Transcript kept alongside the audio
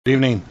Good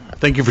evening.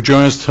 Thank you for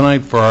joining us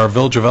tonight for our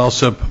Village of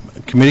Alsip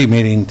committee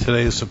meeting.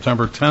 Today is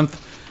September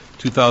 10th,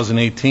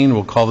 2018.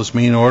 We'll call this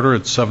meeting order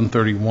at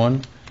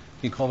 7:31. Can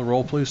you call the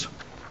roll, please?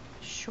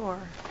 Sure.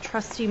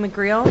 Trustee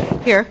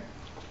McGreal? Here.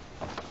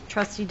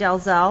 Trustee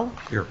Dalzell?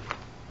 Here.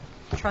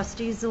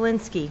 Trustee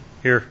Zielinski?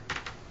 Here.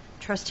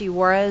 Trustee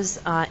Juarez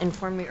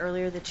informed me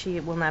earlier that she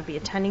will not be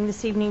attending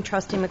this evening.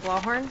 Trustee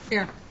McLaughlin?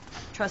 Here.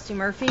 Trustee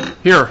Murphy?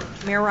 Here.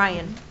 Mayor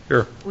Ryan?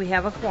 Here. We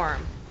have a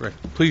quorum. Great.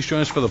 Please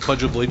join us for the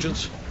Pledge of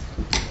Allegiance.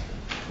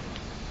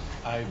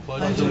 I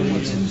pledge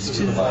Allegiance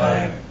to the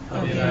flag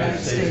of the United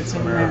States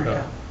of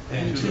America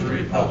and to the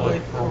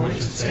republic for which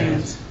it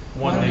stands,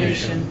 one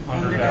nation,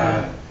 under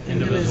God,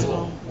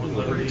 indivisible, with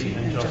liberty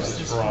and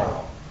justice for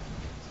all.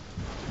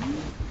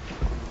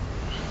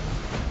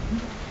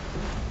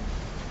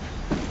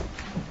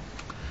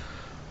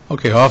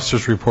 Okay,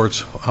 officers'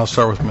 reports. I'll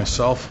start with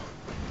myself.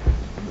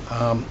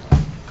 A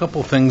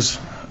couple things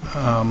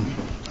I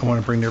want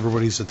to bring to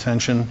everybody's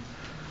attention.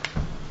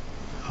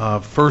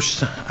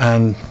 First,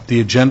 on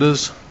the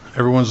agendas,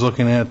 everyone's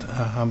looking at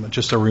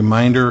just a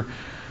reminder,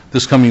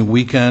 this coming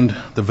weekend,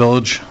 the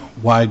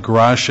village-wide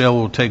garage sale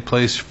will take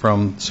place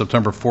from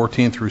September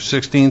 14th through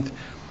 16th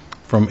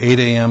from 8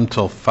 a.m.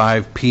 till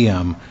 5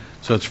 p.m.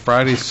 So it's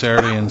Friday,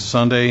 Saturday, and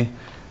Sunday,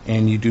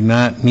 and you do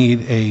not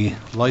need a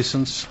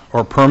license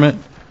or permit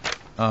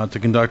to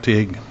conduct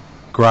a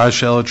garage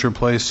sale at your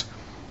place.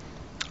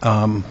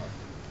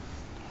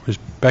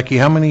 Becky,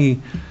 how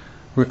many?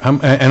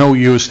 I know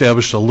you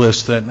established a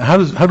list. How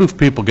do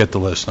people get the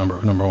list?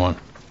 Number one.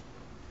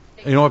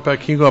 You know what,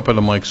 Becky? Can you go up at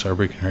the mic so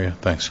everybody can hear you?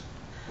 Thanks.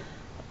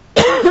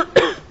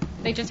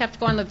 They just have to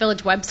go on the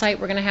village website.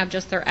 We're going to have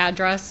just their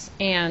address,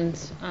 and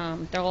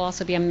there will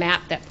also be a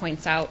map that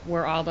points out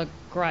where all the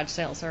garage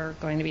sales are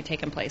going to be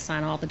taking place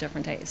on all the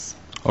different days.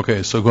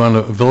 Okay, so go on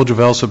to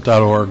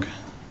villageofalsip.org,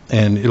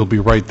 and it'll be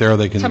right there.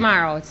 They can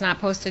tomorrow. It's not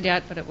posted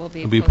yet, but it will be.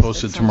 It'll be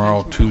posted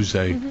tomorrow,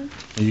 Tuesday. Mm-hmm.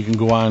 And you can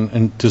go on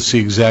and to see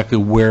exactly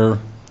where,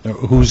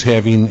 who's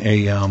having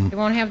a. They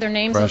won't have their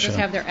names. They'll just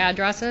have their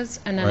addresses,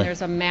 and then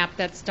there's a map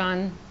that's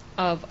done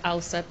of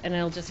Alsip, and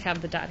it'll just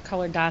have the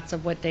colored dots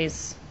of what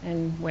days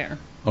and where.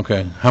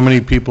 Okay. How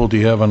many people do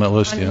you have on that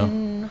list?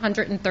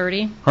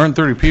 130.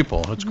 130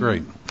 people. That's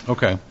great.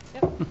 Okay.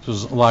 Yep. So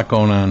there's a lot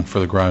going on for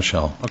the garage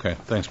sale. Okay.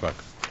 Thanks, Buck.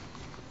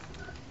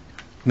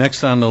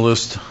 Next on the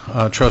list,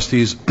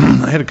 trustees,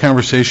 I had a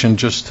conversation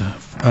just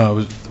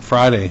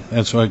Friday.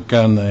 That's why I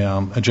got on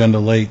the agenda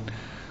late.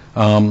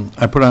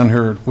 I put on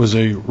here was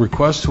a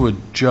request to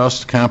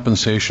adjust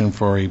compensation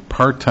for a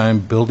part-time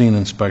building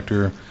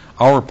inspector,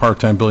 our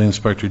part-time building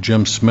inspector,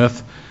 Jim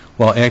Smith,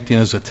 while acting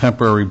as a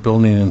temporary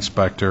building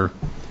inspector,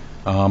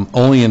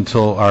 only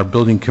until our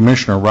building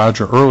commissioner,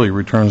 Roger Early,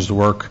 returns to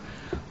work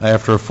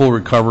after a full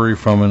recovery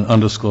from an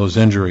undisclosed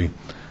injury.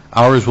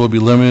 Hours will be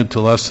limited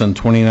to less than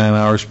 29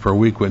 hours per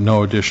week with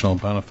no additional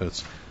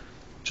benefits.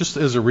 Just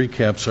as a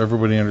recap so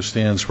everybody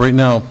understands, right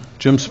now,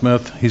 Jim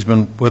Smith, he's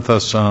been with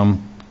us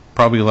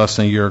probably less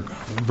than a year,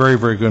 very,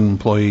 very good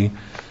employee.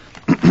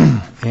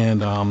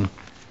 And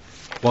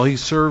while he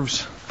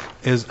serves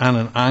as on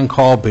an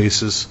on-call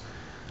basis,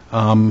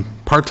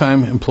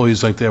 part-time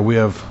employees like that, we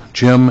have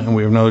Jim and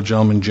we have another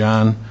gentleman,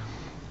 John,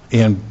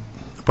 and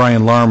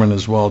Brian Larman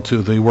as well,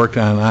 too. They work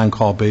on an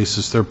on-call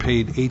basis. They're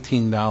paid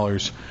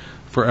 $18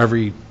 for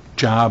every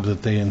job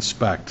that they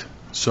inspect.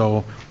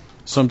 So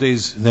some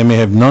days they may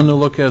have none to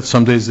look at,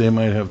 some days they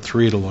might have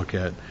 3 to look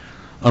at.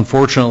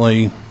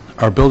 Unfortunately,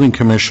 our building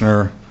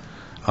commissioner,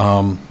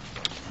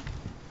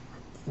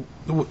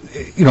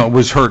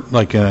 was hurt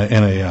like in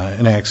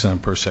an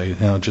accident per se.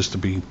 Just to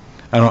be,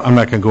 I'm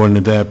not going to go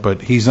into that,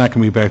 but he's not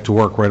going to be back to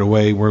work right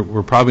away.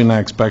 We're probably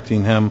not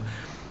expecting him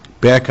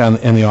back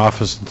in the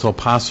office until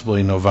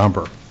possibly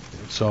November.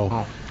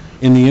 So,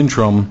 in the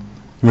interim,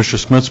 Mr.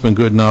 Smith's been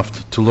good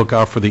enough to look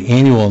out for the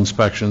annual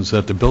inspections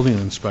that the building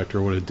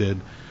inspector would have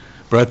did.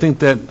 But I think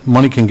that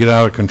money can get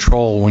out of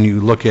control when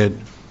you look at,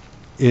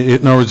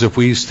 in other words, if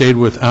we stayed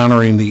with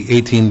honoring the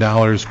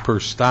 $18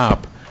 per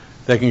stop,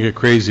 that can get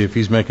crazy if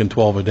he's making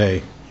 12 a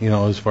day,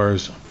 as far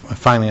as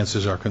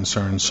finances are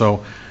concerned.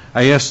 So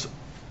I asked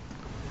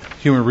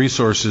Human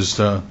Resources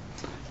to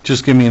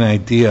just give me an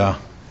idea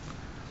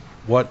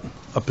what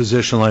a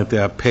position like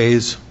that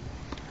pays.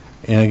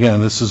 And again,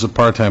 this is a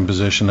part-time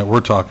position that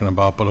we're talking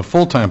about, but a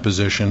full-time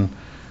position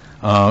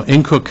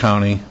in Cook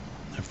County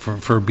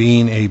for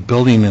being a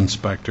building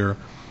inspector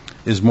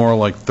is more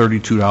like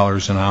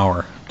 $32 an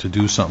hour to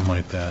do something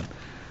like that.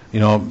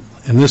 In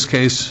this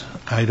case,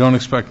 I don't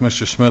expect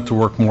Mr. Smith to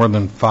work more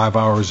than 5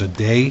 hours a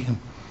day,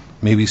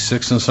 maybe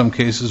 6 in some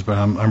cases, but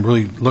I'm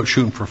really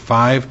shooting for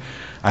 5.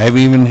 I haven't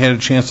even had a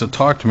chance to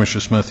talk to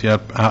Mr. Smith yet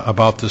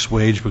about this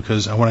wage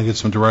because I want to get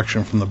some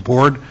direction from the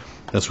board.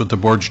 That's what the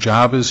board's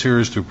job is here,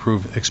 is to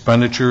approve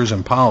expenditures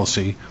and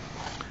policy.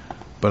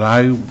 But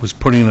I was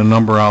putting a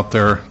number out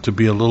there to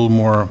be a little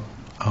more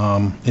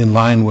in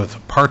line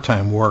with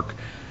part-time work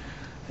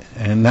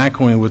and not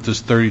going with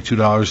this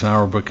 $32 an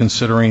hour, but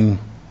considering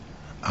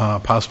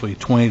possibly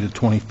 $20 to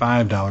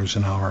 $25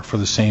 an hour for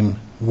the same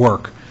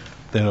work.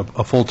 that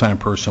a full-time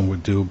person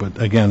would do,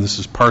 but again, this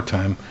is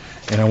part-time,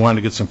 and I wanted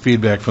to get some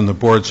feedback from the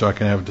board so I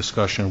can have a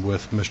discussion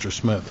with Mr.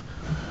 Smith.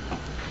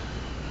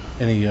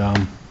 Any, I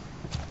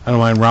don't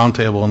mind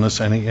roundtable on this,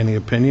 any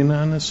opinion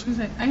on this?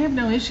 I have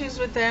no issues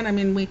with that. I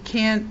mean, we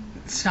can't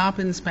stop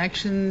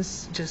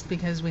inspections just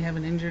because we have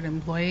an injured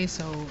employee,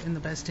 so in the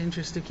best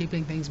interest of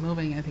keeping things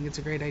moving, I think it's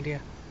a great idea.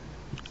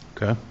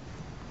 Okay.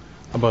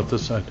 How about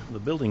this side? The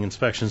building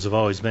inspections have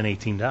always been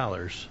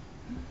 $18.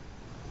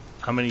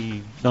 How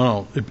many,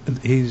 No,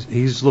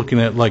 he's looking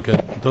at like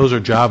those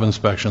are job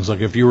inspections. Like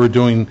if you were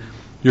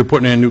you're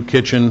putting in a new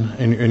kitchen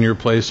in your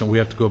place, and we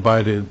have to go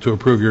by to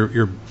approve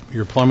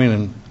your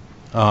plumbing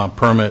and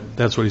permit.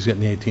 That's what he's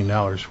getting the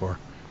 $18 for.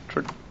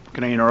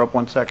 Can I interrupt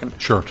 1 second?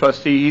 Sure.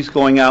 Trustee, he's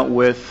going out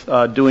with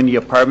doing the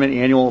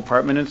annual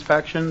apartment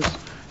inspections.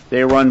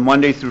 They run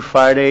Monday through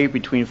Friday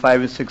between 5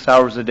 and 6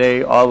 hours a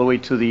day, all the way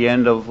to the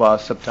end of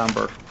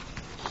September.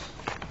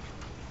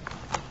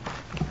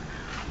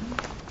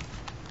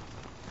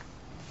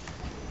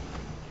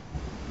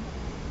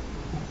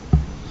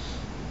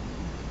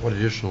 What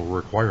additional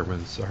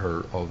requirements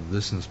are of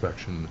this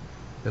inspection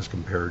as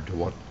compared to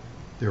what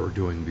they were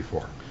doing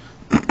before?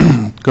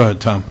 Go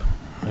ahead, Tom.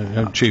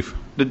 Chief.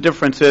 The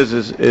difference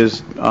is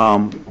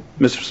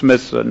Mr.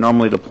 Smith's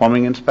normally the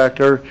plumbing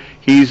inspector.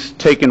 He's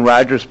taken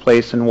Roger's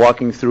place and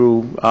walking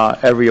through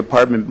every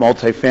apartment,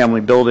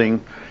 multifamily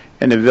building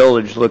in the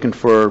village, looking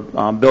for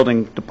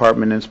building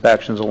department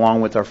inspections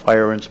along with our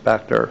fire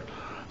inspector.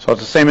 So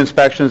it's the same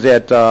inspections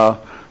that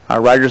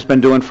Roger's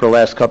been doing for the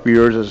last couple of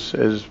years,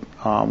 as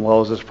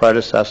well as his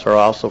predecessor,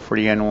 also for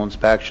the annual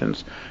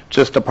inspections.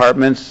 Just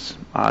apartments,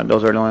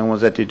 those are the only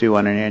ones that they do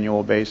on an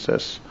annual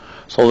basis.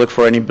 So look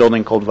for any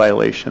building code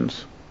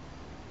violations.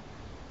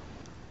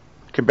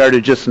 Compared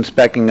to just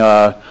inspecting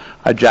a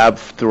job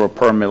through a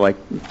permit,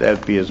 like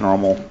that'd be his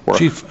normal work.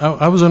 Chief,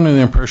 I was under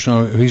the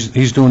impression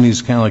he's doing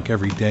these kind of like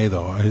every day,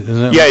 though.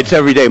 Yeah, it's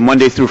every day,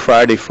 Monday through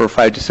Friday, for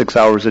 5 to 6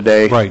 hours a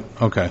day. Right,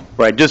 okay.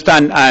 Right, just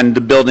on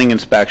the building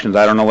inspections.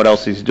 I don't know what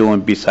else he's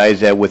doing besides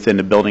that within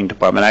the building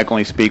department. I can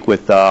only speak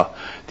with the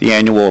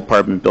annual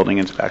apartment building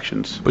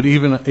inspections. But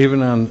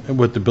even on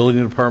with the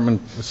building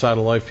department side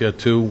of life yet,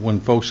 too, when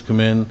folks come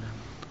in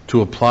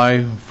to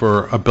apply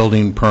for a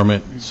building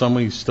permit,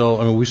 we still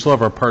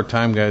have our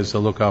part-time guys that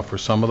look out for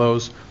some of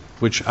those,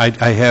 which I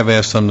have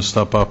asked them to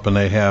step up, and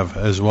they have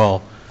as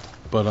well.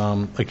 But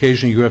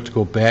occasionally you have to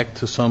go back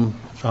to some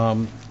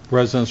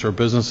residents or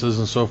businesses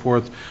and so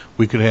forth.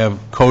 We could have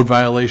code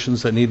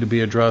violations that need to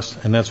be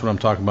addressed, and that's what I'm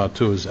talking about,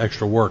 too, is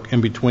extra work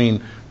in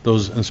between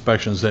those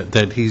inspections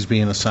that he's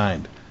being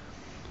assigned.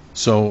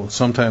 So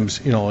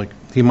sometimes, like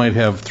he might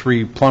have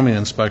 3 plumbing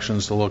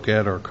inspections to look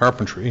at, or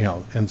carpentry,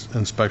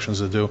 inspections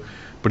to do,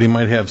 but he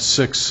might have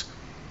 6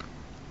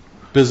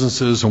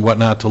 businesses and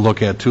whatnot to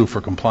look at too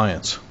for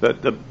compliance.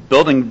 The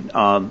building,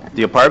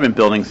 the apartment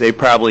buildings, they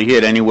probably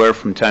hit anywhere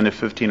from 10 to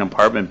 15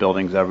 apartment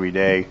buildings every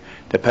day,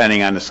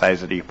 depending on the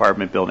size of the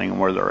apartment building and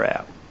where they're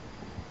at.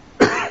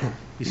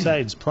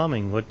 besides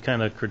plumbing, what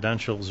kind of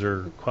credentials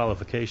or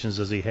qualifications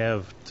does he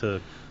have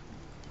to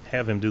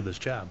have him do this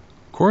job?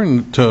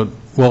 According to,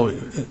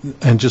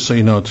 and just so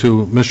you know,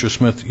 too, Mr.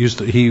 Smith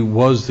he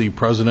was the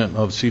president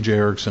of C.J.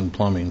 Erickson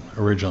Plumbing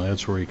originally.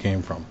 That's where he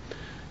came from.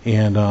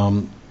 And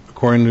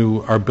according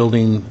to our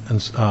building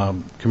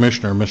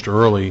commissioner, Mr.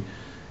 Early,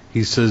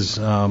 he says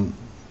that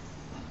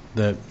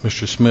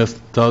Mr.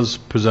 Smith does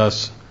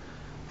possess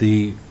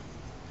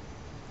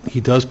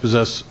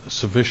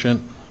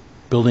sufficient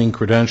building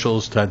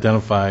credentials to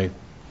identify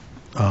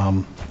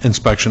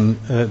inspection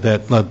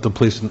that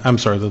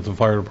the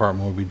fire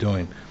department will be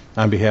doing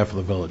on behalf of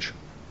the village,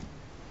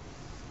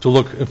 to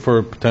look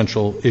for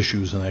potential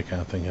issues and that kind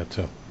of thing yet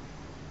too.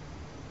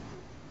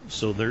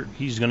 So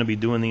he's going to be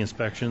doing the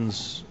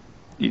inspections?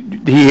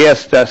 He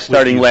has,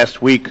 starting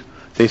last week,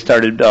 they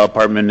started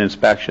apartment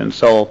inspections,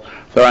 so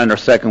they're on their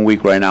second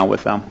week right now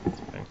with them.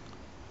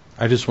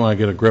 I just want to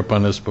get a grip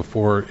on this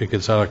before it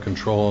gets out of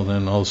control, and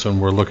then all of a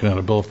sudden we're looking at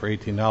a bill for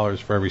 $18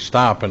 for every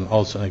stop, and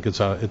all of a sudden it gets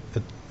out.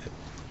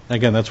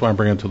 Again, that's why I'm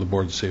bringing it to the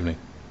board this evening.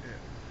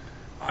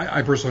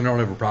 I personally don't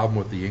have a problem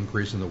with the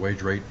increase in the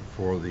wage rate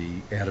for the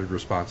added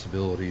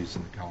responsibilities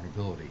and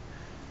accountability.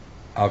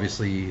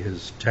 Obviously,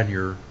 his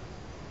tenure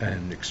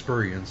and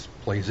experience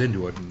plays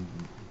into it, and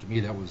to me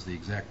that was the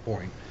exact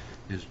point,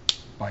 is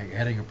by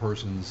adding a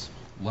person's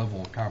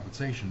level of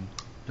compensation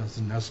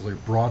doesn't necessarily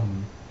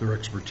broaden their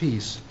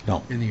expertise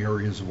in the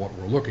areas of what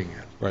we're looking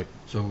at. Right.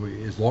 So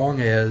as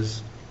long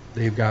as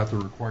they've got the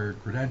required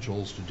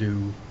credentials to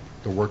do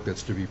the work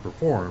that's to be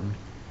performed,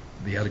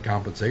 the added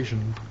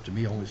compensation, to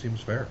me, only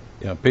seems fair.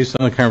 Yeah, based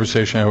on the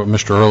conversation I had with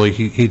Mr. Early,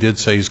 he did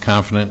say he's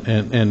confident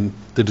in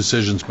the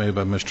decisions made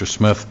by Mr.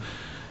 Smith,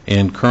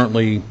 and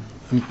currently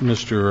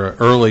Mr.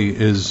 Early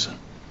is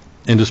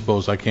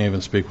indisposed. I can't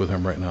even speak with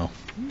him right now.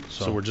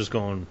 So we're just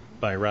going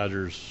by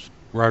Roger's?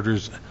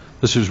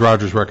 This is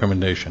Roger's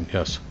recommendation,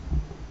 yes.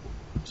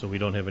 So we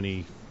don't have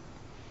any,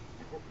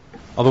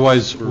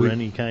 otherwise, or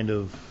any kind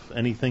of,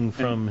 anything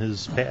from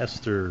his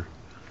past, or?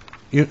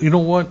 You know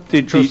what,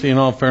 Did Trustee, he- in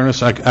all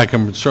fairness, I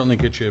can certainly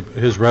get you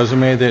his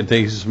resume that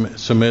he's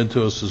submitted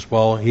to us as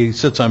well. He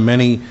sits on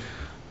many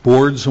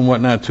boards and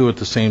whatnot, too, at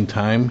the same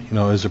time,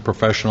 as a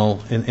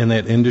professional in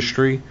that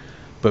industry,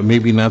 but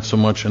maybe not so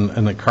much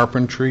in the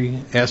carpentry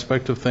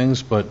aspect of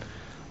things, but,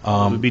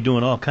 We'd be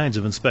doing all kinds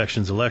of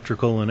inspections,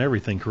 electrical and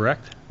everything,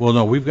 correct? well,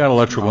 no, we've got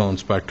electrical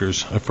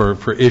inspectors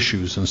for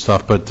issues and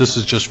stuff, but this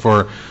is just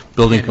for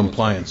building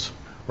compliance.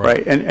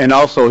 Right, and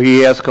also, he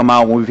has come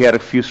out when we've had a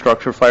few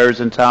structure fires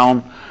in town,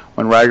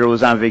 when Roger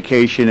was on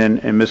vacation and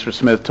Mr.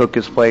 Smith took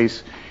his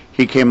place,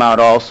 he came out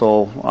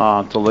also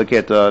to look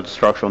at the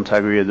structural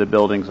integrity of the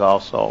buildings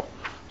also.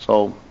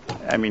 So,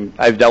 I mean,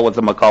 I've dealt with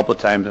him a couple of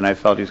times, and I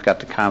felt he's got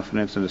the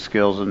confidence and the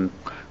skills and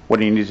what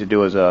he needs to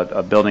do as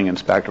a building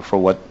inspector for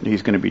what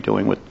he's going to be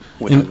doing with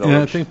the village. And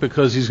I think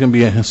because he's going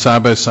to be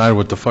side by side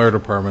with the fire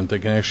department, they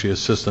can actually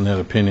assist in that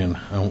opinion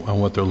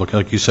on what they're looking,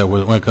 like you said,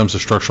 when it comes to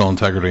structural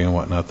integrity and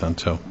whatnot then,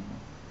 too.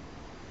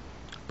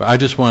 But I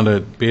just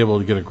wanted to be able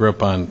to get a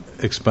grip on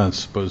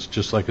expense, but it's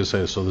just like I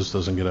say, so this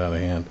doesn't get out of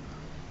hand.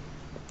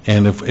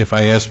 And if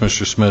I ask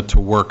Mr. Smith to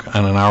work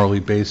on an hourly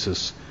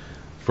basis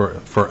for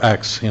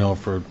X,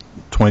 for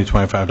 $20,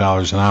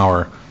 $25 an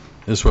hour,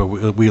 this way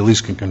we at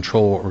least can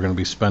control what we're going to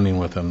be spending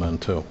with him then,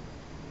 too.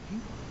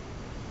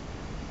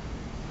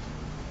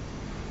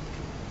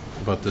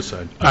 About this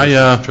side.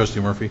 Trustee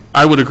Murphy?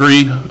 I would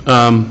agree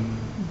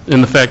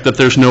in the fact that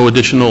there's no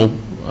additional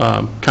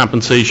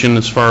compensation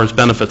as far as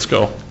benefits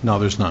go. No,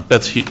 there's not.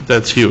 That's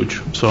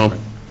huge, so. And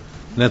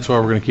that's why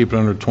we're going to keep it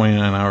under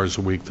 29 hours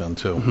a week then,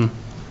 too.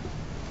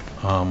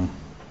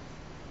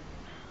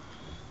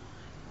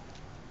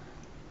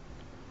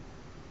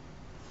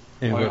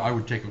 Anyway, I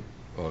would take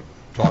a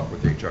talk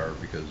with HR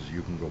because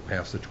you can go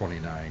past the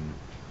 29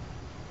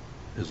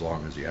 as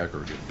long as the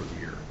aggregate for the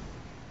year.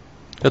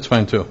 that's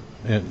fine, too.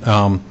 And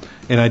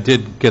I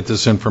did get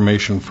this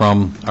information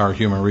from our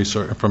human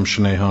resource, from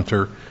Shanae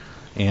Hunter,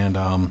 and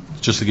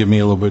just to give me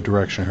a little bit of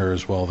direction here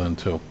as well then,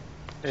 too.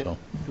 So.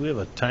 Do we have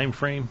a time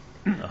frame,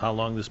 how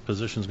long this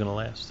position's going to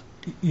last?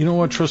 You know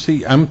what,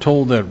 Trustee? I'm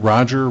told that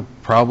Roger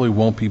probably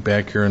won't be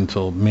back here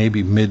until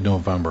maybe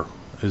mid-November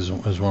is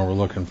when we're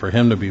looking for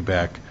him to be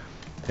back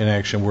in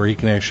action, where he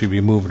can actually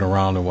be moving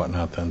around and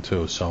whatnot then,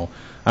 too. So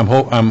I'm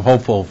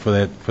hopeful for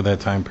that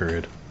time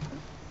period.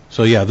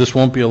 So, yeah, this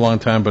won't be a long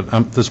time,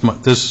 but this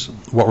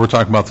what we're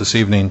talking about this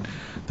evening,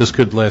 this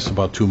could last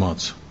about 2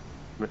 months.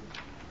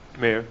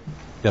 Mayor,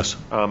 Yes.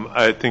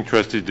 I think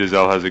Trustee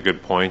Giselle has a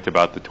good point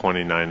about the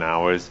 29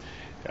 hours.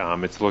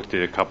 It's looked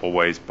at a couple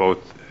ways, both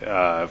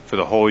for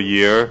the whole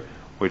year,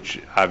 which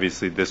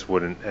obviously this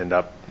wouldn't end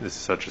up, this is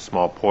such a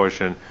small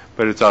portion,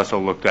 but it's also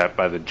looked at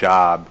by the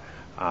job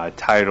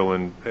title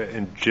and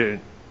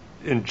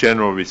in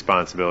general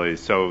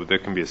responsibilities. So there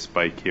can be a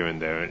spike here and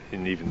there,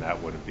 and even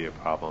that wouldn't be a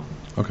problem.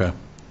 Okay.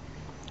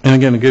 And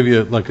again, to give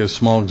you like a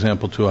small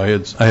example too, I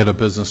had a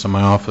business in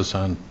my office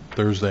on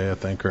Thursday, I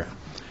think,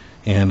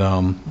 and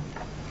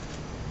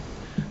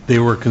they're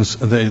going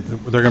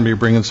to be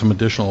bringing some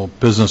additional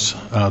business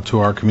to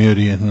our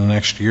community in the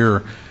next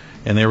year,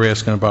 and they were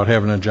asking about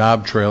having a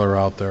job trailer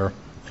out there.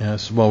 And I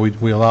said, well,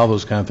 we allow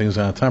those kind of things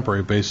on a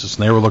temporary basis,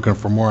 and they were looking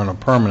for more on a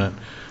permanent.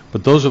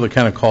 But those are the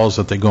kind of calls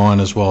that they go on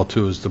as well,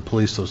 too, is to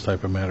police those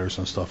type of matters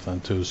and stuff then,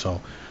 too. So,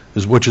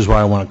 which is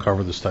why I want to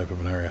cover this type of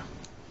an area.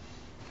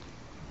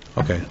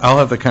 Okay, I'll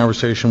have the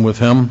conversation with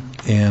him,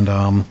 and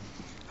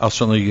I'll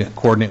certainly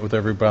coordinate with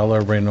everybody. I'll let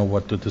everybody know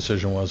what the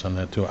decision was on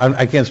that, too.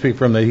 I can't speak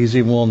for him that he's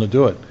even willing to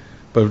do it,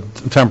 but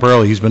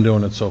temporarily he's been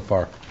doing it so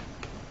far.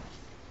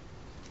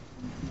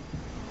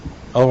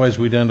 Otherwise,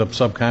 we'd end up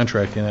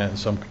subcontracting that in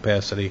some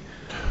capacity.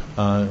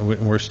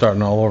 We're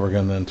starting all over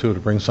again then, too, to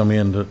bring somebody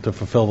in to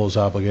fulfill those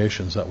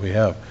obligations that we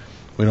have.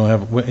 We don't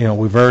have,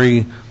 we're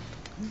very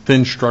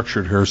thin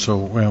structured here,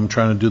 so I'm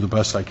trying to do the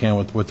best I can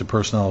with the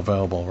personnel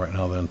available right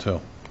now then, too.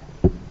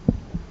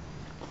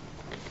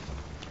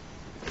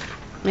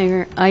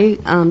 Mayor, I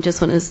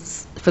just want to,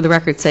 for the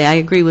record, say I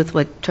agree with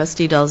what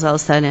Trustee Dalzell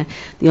said.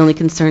 The only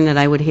concern that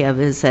I would have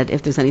is that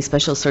if there's any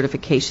special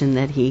certification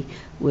that he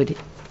would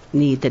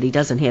need that he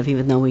doesn't have,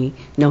 even though we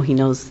know he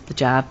knows the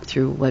job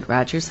through what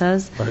Roger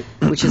says, Right.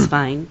 which is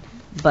fine.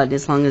 But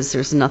as long as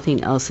there's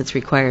nothing else that's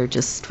required,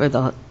 just for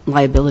the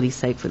liability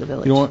sake for the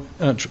village. You know what,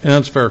 and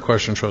that's a fair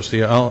question,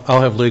 Trustee. I'll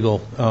have legal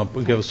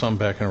give us some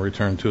back in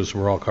return, too, so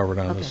we're all covered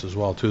on this as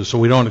well, too. So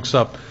we don't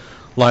accept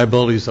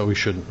liabilities that we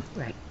shouldn't.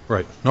 Right.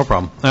 Right, no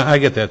problem. I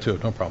get that, too,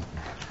 no problem.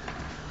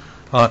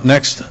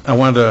 Next, I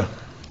wanted to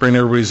bring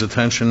everybody's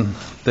attention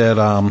that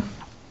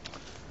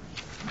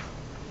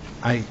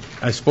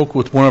I spoke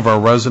with one of our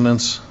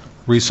residents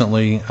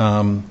recently.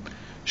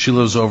 She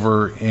lives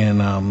over in,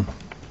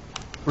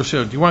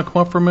 Rocio, do you want to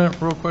come up for a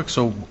minute real quick,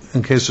 so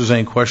in case there's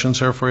any questions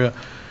here for you?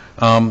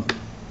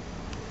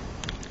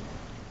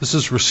 This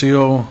is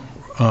Rocio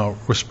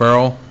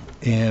Rispero,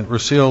 and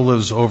Rocio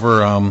lives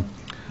over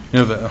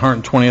near the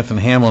 120th and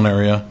Hamlin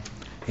area,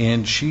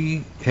 and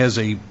she has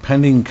a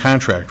pending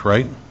contract,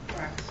 right?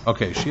 Correct.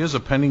 Okay, she has a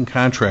pending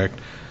contract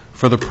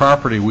for the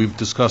property we've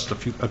discussed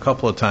a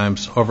couple of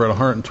times over at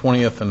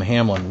 120th and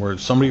Hamlin, where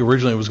somebody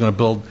originally was going to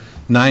build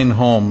 9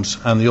 homes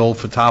on the old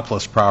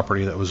Fotopoulos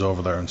property that was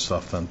over there and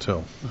stuff then,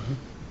 too.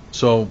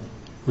 So,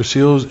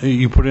 Rocio,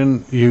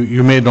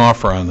 you made an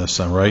offer on this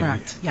then, right?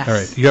 Correct, yes. All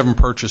right. You haven't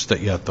purchased it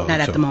yet, though? Not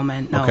at the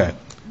moment, no. Okay.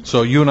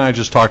 So you and I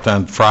just talked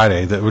on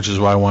Friday, which is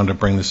why I wanted to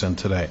bring this in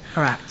today.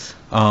 Correct.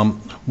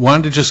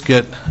 Wanted to just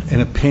get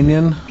an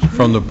opinion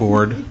from the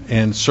board,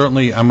 and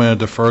certainly I'm going to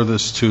defer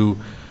this to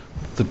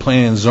the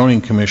Planning and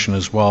Zoning Commission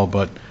as well,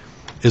 but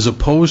as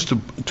opposed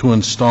to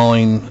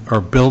installing or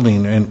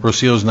building, and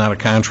Rocio's not a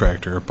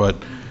contractor, but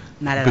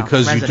Not at all.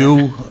 because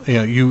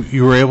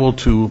you were able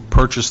to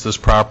purchase this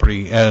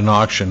property at an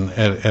auction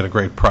at a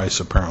great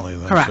price, apparently.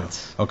 Then, Correct.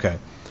 So, okay.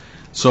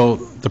 So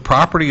the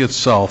property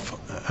itself,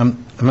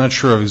 I'm not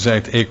sure of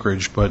exact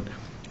acreage, but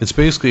it's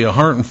basically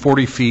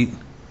 140 feet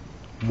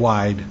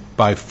wide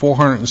by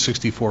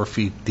 464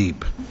 feet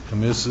deep. I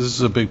mean, this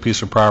is a big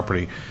piece of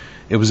property.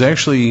 It was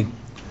actually,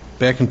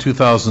 back in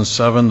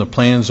 2007, the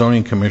Planning and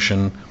Zoning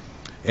Commission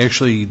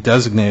actually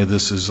designated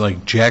this as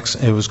like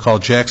Jackson, it was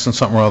called Jackson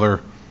something or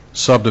other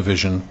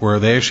subdivision, where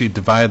they actually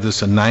divided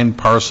this in 9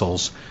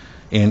 parcels,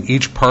 and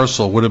each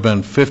parcel would have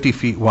been 50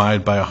 feet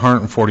wide by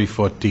 140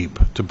 foot deep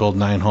to build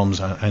 9 homes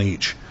on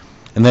each.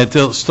 And that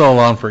still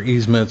allowed for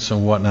easements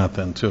and whatnot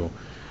then, too.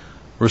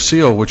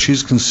 Rocio, what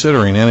she's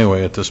considering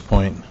anyway at this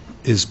point,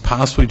 is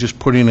possibly just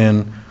putting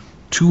in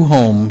 2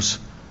 homes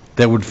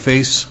that would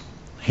face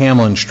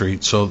Hamlin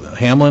Street. So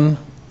Hamlin,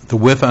 the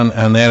width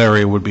on that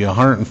area would be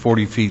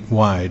 140 feet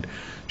wide.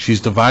 She's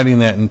dividing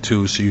that in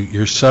 2, so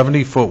you're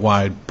 70 foot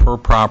wide per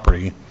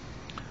property,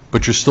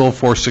 but you're still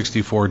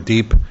 464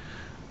 deep.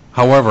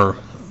 However,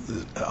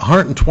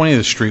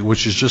 120th Street,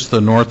 which is just to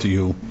the north of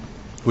you,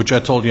 which I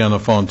told you on the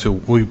phone too,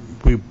 we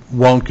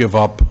won't give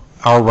up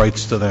our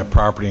rights to that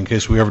property in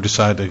case we ever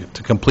decide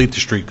to complete the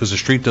street, because the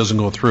street doesn't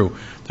go through.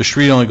 The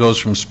street only goes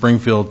from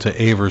Springfield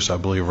to Avers, I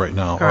believe, right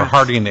now, Correct. or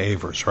Harding to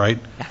Avers, right?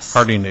 Yes.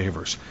 Harding to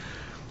Avers,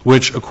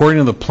 which, according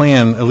to the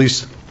plan, at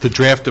least the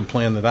drafted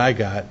plan that I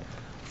got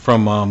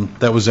from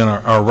that was in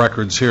our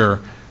records here,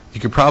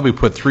 you could probably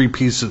put 3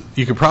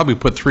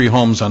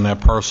 homes on that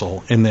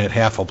parcel in that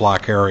half a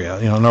block area.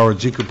 You know, in other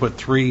words, you could put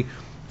 3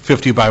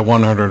 50 by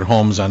 100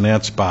 homes on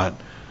that spot.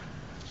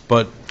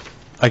 But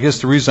I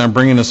guess the reason I'm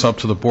bringing this up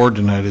to the board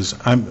tonight is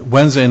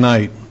Wednesday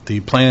night, the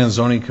Planning and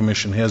Zoning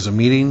Commission has a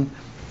meeting,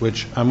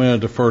 which I'm going to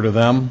defer to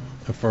them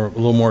for a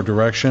little more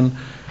direction.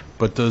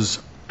 But does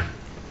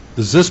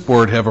this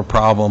board have a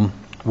problem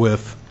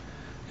with,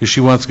 because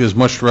she wants to get as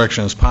much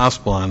direction as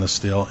possible on this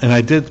deal? And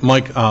I did,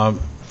 Mike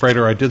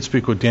Frater, I did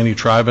speak with Danny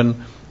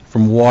Triben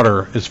from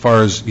Water as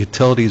far as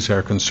utilities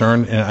are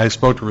concerned, and I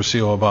spoke to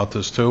Rocio about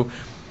this too.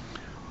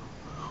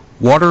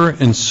 Water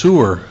and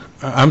storm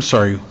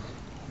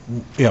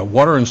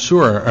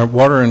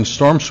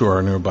sewer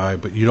are nearby,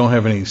 but you don't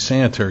have any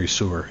sanitary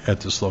sewer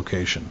at this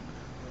location.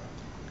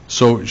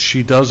 So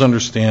she does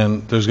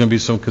understand there's going to be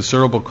some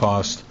considerable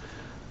cost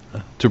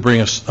to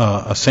bring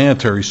a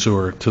sanitary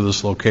sewer to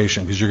this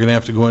location, because you're going to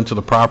have to go into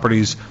the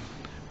properties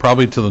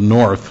probably to the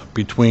north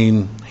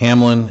between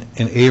Hamlin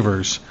and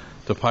Avers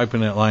to pipe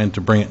in that line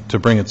to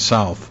bring it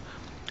south.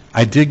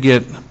 I did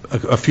get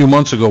a few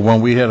months ago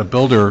when we had a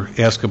builder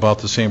ask about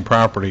the same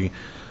property.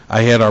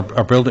 I had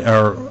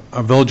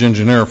our village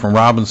engineer from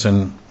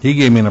Robinson. He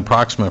gave me an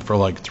approximate for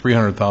like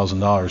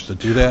 $300,000 to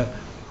do that.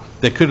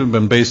 That could have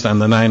been based on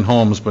the 9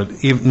 homes,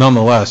 but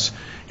nonetheless,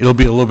 it'll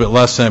be a little bit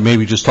less than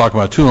maybe just talking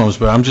about 2 homes.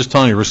 But I'm just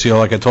telling you, Rocio,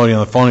 like I told you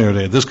on the phone the other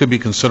day, this could be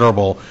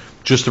considerable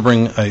just to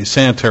bring a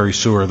sanitary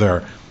sewer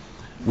there.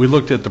 We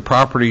looked at the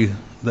property.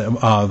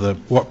 The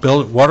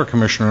water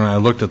commissioner and I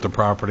looked at the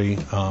property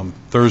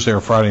Thursday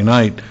or Friday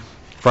night,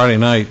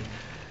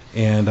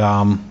 and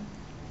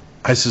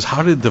I says,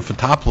 how did the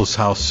Fotopoulos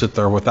house sit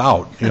there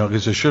without? You know,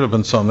 because there should have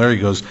been something there. He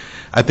goes,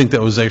 I think that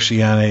was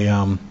actually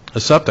on a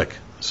septic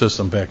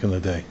system back in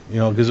the day. You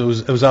know, because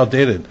it was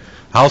outdated.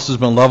 House has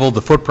been leveled.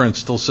 The footprint's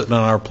still sitting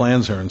on our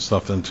plans here and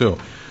stuff then too.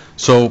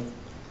 So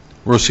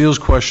Rocio's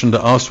question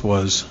to us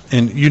was,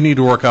 and you need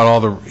to work out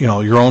all the,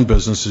 your own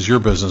business is your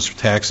business,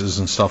 taxes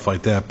and stuff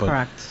like that, but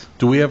Correct.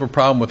 Do we have a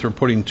problem with her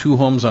putting 2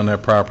 homes on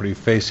that property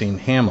facing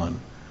Hamlin?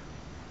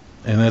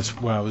 And that's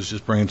what I was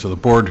just bringing to the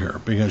board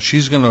here, because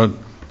she's going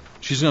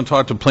to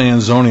talk to Plan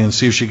and Zoning and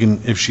see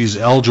if she's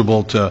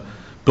eligible to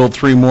build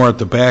 3 more at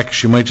the back.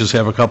 She might just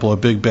have a couple of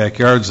big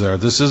backyards there.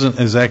 This isn't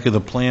exactly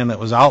the plan that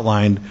was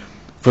outlined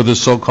for this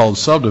so-called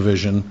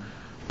subdivision,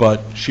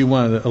 but she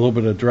wanted a little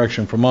bit of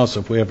direction from us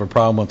if we have a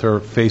problem with her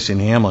facing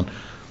Hamlin.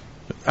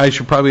 I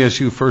should probably ask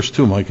you first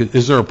too, Mike.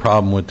 Is there a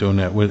problem with doing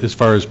that as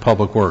far as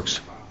public works?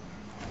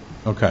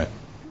 Okay.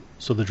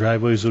 So the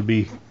driveways would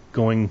be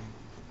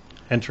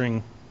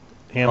entering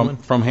Hamlin?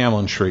 From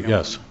Hamlin Street,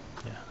 yes.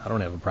 Yeah, I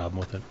don't have a problem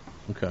with it.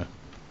 Okay.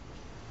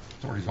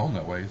 It's already zoned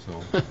that way,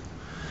 so.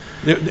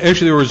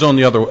 Actually, there was zoned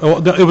the other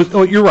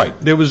way. You're right.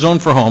 There was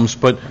zoned for homes,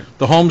 but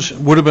the homes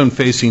would have been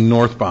facing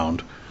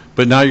northbound.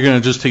 But now you're going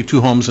to just take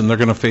 2 homes and they're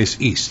going to face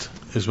east.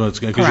 is what it's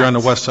going to, because you're on the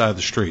Correct. west side of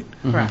the street.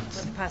 Correct.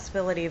 With the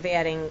possibility of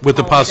adding. With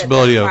the homes at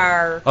possibility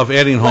far of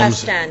adding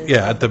homes, west end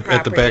yeah, of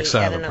at the back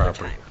side at of the another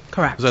property. time.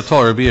 Correct. Because I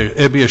told her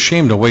it'd be a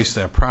shame to waste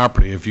that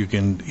property if you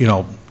can,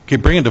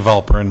 bring a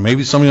developer in,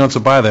 maybe somebody wants to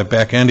buy that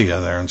back end of you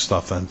there and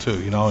stuff then too,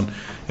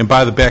 and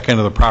buy the back end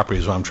of the property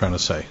is what I'm trying to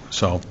say,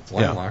 so, It's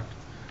yeah.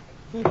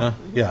 landlocked.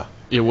 Yeah.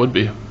 It would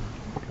be.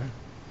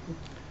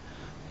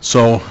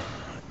 So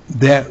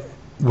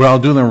what I'll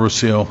do then,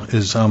 Rocio,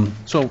 is,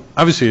 so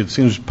obviously it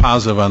seems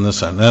positive on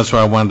this end. That's why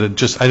I wanted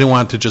to I didn't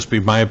want it to just be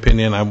my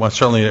opinion.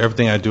 Certainly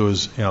everything I do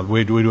is,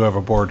 we do have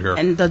a board here.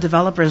 And the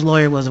developer's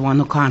lawyer was the one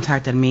who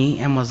contacted me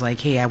and was like,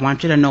 hey, I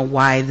want you to know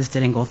why this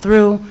didn't go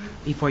through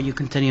before you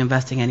continue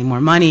investing any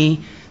more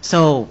money.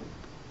 So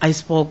I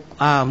spoke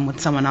with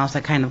someone else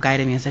that kind of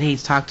guided me and said, hey,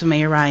 talk to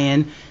Mayor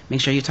Ryan,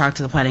 make sure you talk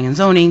to the planning and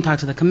zoning, talk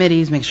to the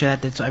committees, make sure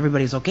that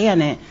everybody's okay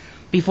on it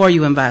before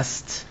you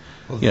invest.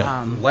 Well,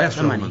 Yeah. The last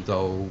the money. gentleman,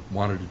 though,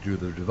 wanted to do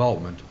the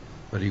development,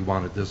 but he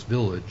wanted this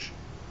village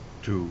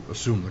to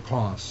assume the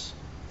costs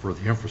for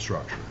the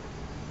infrastructure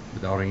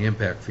without any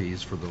impact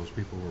fees for those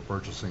people who were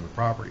purchasing the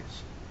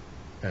properties.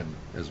 And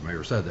as the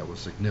mayor said, that was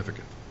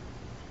significant.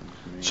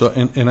 So,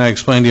 and I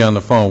explained to you on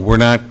the phone, we're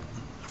not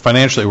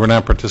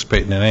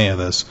participating in any of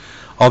this,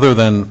 other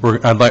than,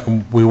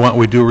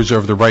 we do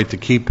reserve the right to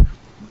keep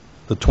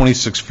the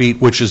 26 feet,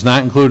 which is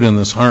not included in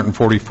this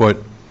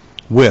 140-foot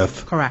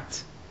width.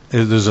 Correct.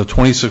 There's a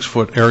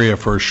 26-foot area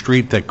for a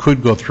street that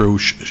could go through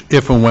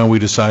if and when we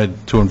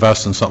decide to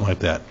invest in something like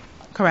that.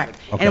 Correct.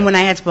 Okay. And when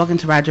I had spoken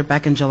to Roger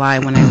back in July,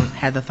 when I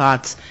had the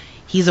thoughts,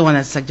 he's the one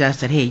that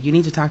suggested, hey, you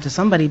need to talk to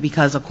somebody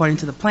because according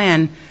to the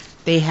plan,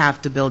 they have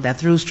to build that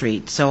through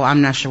street. So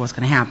I'm not sure what's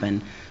going to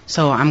happen.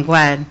 So I'm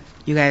glad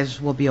you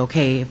guys will be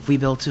okay if we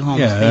build 2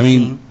 homes Yeah,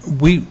 facing.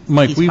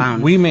 Mike,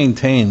 eastbound. we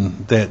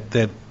maintain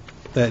that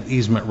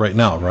easement right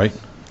now, right?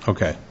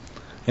 Okay.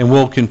 And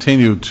we'll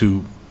continue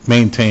to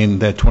maintain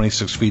that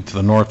 26 feet to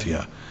the north of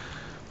you,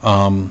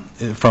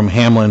 from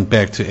Hamlin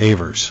back to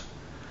Avers.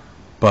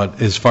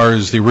 But as far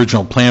as the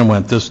original plan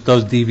went, this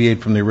does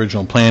deviate from the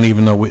original plan,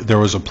 even though there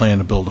was a plan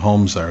to build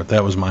homes there.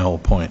 That was my whole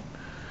point.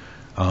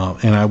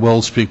 And I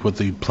will speak with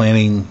the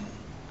Planning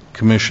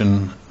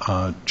Commission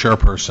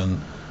chairperson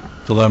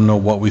to let him know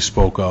what we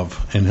spoke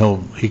of, and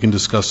he can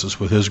discuss this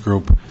with his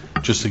group,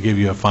 just to give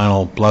you a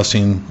final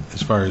blessing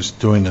as far as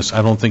doing this.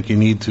 I don't think you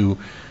need to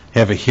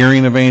have a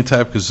hearing of any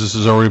type, because this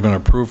has already been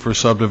approved for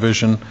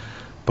subdivision,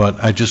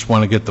 but I just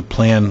want to get the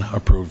plan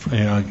approved,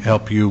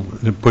 help you,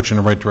 put you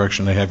in the right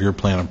direction to have your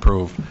plan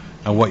approved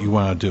and what you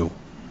want to do,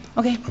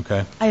 Okay.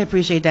 okay? I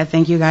appreciate that.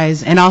 Thank you,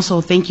 guys. And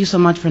also, thank you so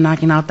much for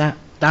knocking down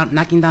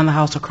the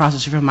house across the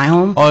street from my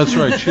home. Oh, that's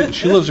right,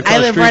 she lives across I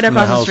the live street right from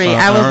the across the house street. on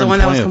I was the one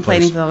that was 120th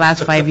complaining place. for the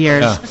last 5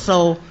 years. Yeah.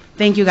 So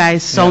thank you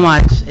guys so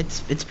much.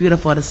 It's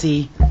beautiful to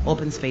see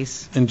open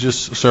space. And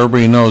just so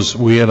everybody knows,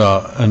 we had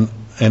an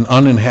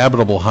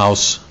uninhabitable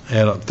house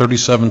at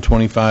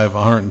 3725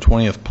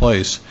 120th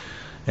Place,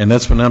 and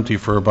that's been empty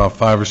for about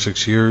 5 or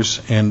 6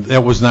 years, and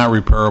that was not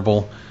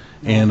repairable.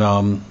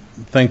 And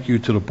thank you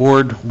to the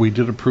board. We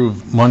did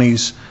approve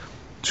monies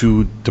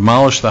to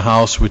demolish the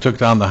house. We took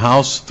down the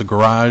house, the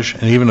garage,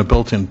 and even a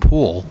built-in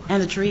pool.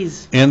 And the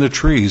trees. And the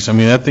trees. I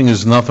mean, that thing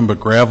is nothing but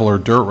gravel or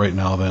dirt right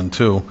now then,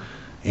 too.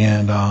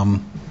 And I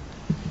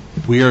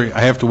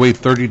have to wait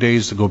 30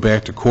 days to go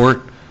back to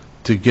court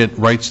to get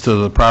rights to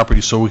the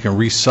property so we can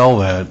resell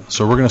that.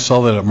 So we're going to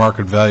sell that at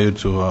market value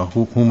to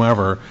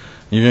whomever.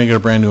 You're going to get a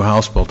brand-new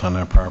house built on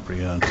that property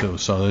then, too.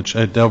 So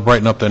they'll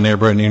brighten up the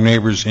neighborhood, and your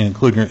neighbors,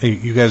 including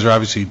you guys are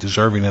obviously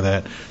deserving of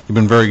that. You've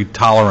been very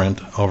tolerant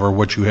over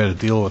what you had to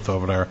deal with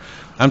over there.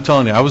 I'm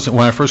telling you,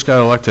 when I first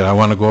got elected, I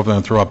wanted to go over there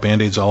and throw up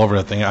Band-Aids all over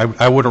that thing.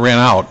 I would have ran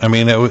out. I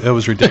mean, it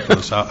was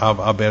ridiculous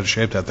how bad a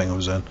shape that thing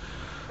was in.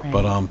 Right.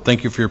 But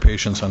thank you for your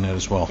patience on that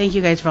as well. Thank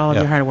you guys for all of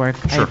Yeah. your hard work.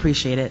 I Sure.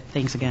 appreciate it.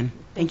 Thanks again.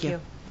 Thank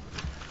you.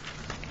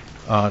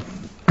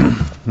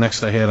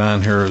 Next I had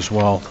on here as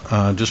well,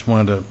 just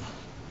wanted to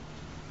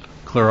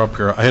clear up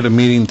here. I had a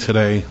meeting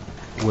today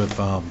with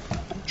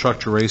Chuck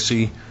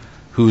Geraci,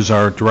 who's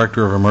our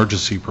Director of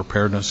Emergency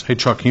Preparedness. Hey,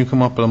 Chuck, can you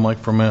come up with a mic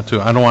for a minute,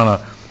 too? I don't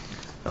want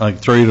to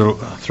throw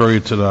you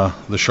to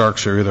the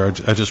sharks here either.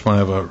 I just want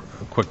to have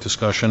a quick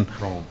discussion.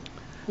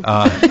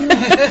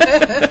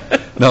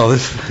 No,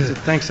 this...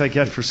 Thanks I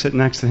get for sitting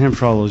next to him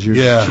for all those years.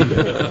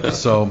 Yeah.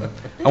 So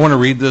I want to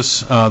read this.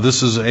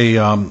 This is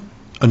a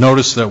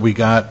notice that we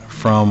got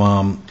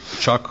from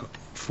Chuck.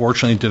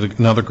 Fortunately, did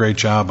another great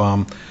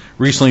job.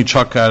 Recently,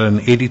 Chuck got an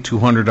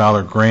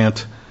 $8,200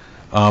 grant,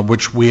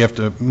 which we have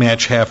to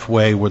match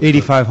halfway with.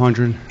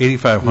 $8,500.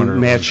 $8,500.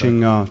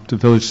 Matching the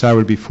village side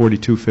would be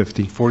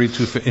 $4,250.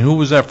 $4,250. And who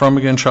was that from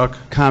again, Chuck?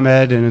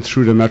 ComEd, and it's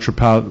through the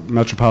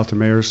Metropolitan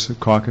Mayor's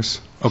Caucus.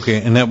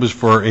 Okay, and that was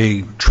for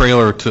a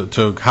trailer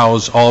to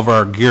house all of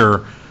our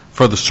gear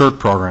for the CERT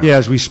program. Yeah,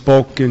 as we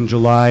spoke in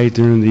July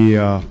during the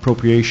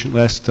appropriation,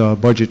 last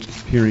budget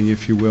hearing,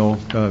 if you will,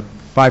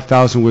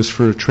 $5,000 was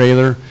for a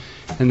trailer,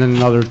 and then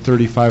another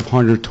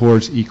 $3,500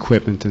 towards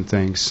equipment and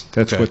things.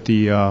 That's Okay. what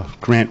the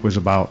grant was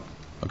about.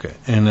 Okay,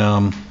 and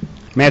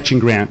Matching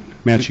grant.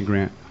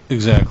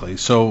 Exactly.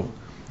 So,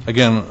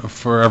 again,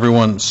 for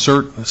everyone,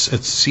 CERT,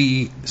 it's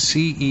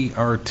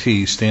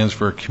CERT, stands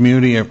for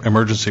Community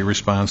Emergency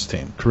Response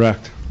Team.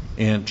 Correct.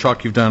 And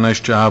Chuck, you've done a nice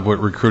job with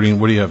recruiting.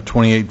 What do you have,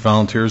 28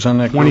 volunteers on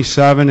that group?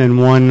 27 and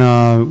one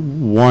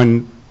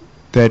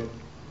that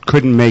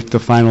couldn't make the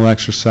final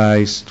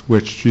exercise,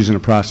 which she's in the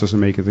process of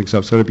making things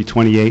up. So it'll be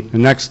 28. The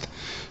next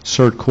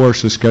CERT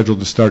course is scheduled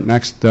to start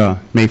next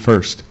May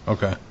 1st.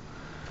 Okay.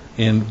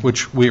 And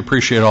which we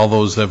appreciate all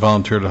those that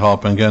volunteer to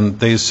help. And again,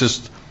 they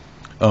assist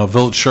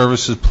village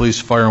services, police,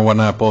 fire, and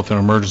whatnot, both in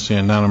emergency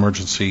and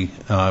non-emergency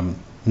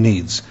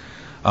needs.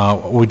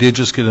 We did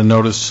just get a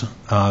notice.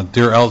 I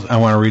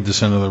want to read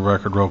this into the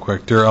record real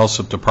quick. Dear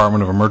Alsip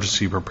Department of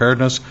Emergency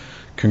Preparedness,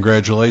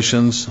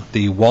 congratulations.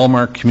 The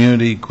Walmart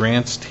Community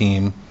Grants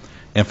Team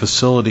and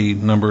Facility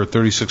number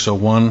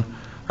 3601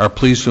 are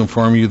pleased to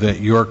inform you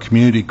that your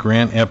community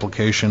grant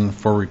application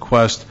for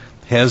request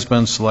has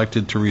been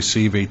selected to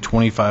receive a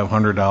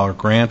 $2,500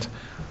 grant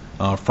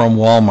from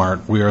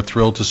Walmart. We are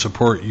thrilled to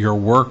support your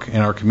work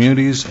in our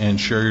communities and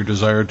share your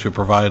desire to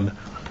provide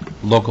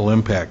local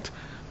impact.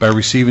 By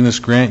receiving this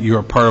grant, you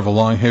are part of a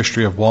long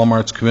history of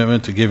Walmart's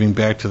commitment to giving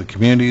back to the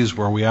communities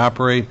where we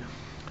operate.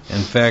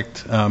 In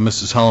fact,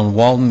 Mrs. Helen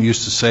Walton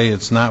used to say,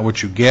 it's not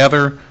what you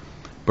gather,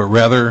 but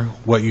rather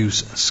what you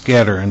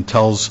scatter, and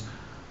tells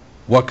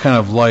what kind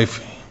of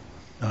life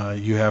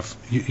you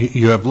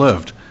have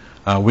lived.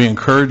 We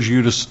encourage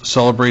you to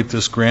celebrate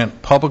this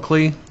grant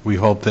publicly. We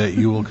hope that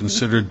you will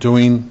consider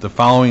doing the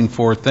following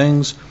 4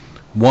 things.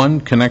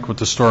 1, connect with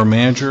the store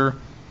manager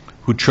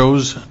who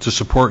chose to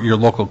support your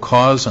local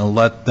cause and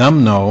let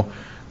them know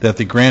that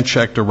the grant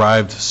check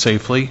arrived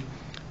safely.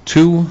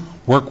 2,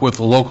 work with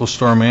the local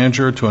store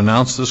manager to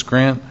announce this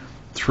grant.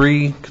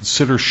 3,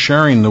 consider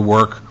sharing the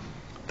work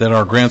that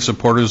our grant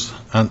supporters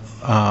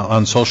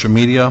on social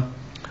media.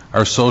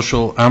 Our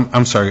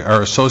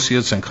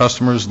associates and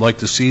customers like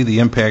to see the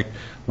impact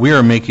we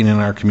are making in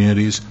our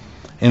communities.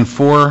 And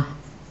 4,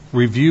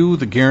 review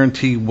the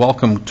Guarantee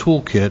Welcome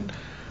Toolkit.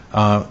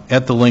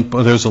 At the link,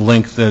 there's a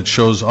link that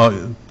shows all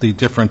the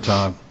different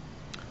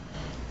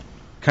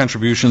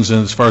contributions,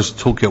 and as far as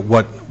the toolkit,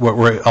 what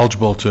we're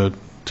eligible to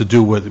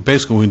do with.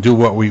 Basically, we do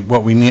what we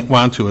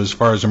want to as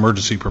far as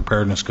emergency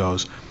preparedness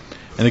goes.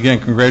 And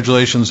again,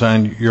 congratulations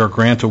on your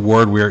grant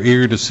award. We are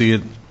eager to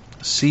see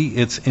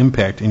its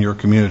impact in your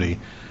community.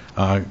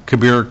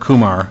 Kabir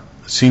Kumar,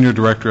 Senior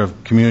Director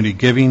of Community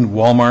Giving,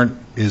 Walmart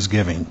is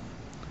Giving.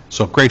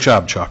 So great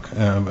job, Chuck,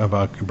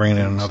 about bringing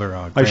in another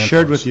grant. I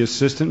shared with the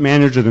assistant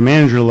manager, the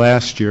manager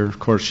last year. Of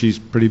course, she's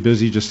pretty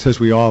busy, just as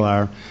we all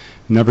are.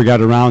 Never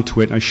got around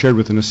to it. And I shared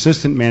with an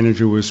assistant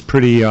manager who was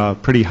pretty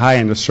high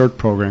in the CERT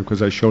program,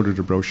 because I showed her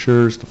the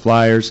brochures, the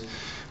flyers,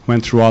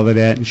 went through all of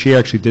that, and she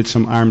actually did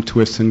some arm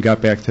twists and got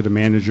back to the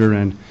manager,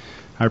 and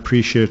I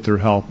appreciate their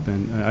help.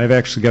 And I've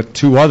actually got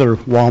 2 other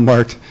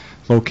Walmart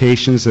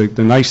locations.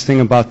 The nice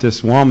thing about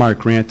this Walmart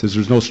grant is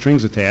there's no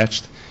strings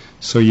attached.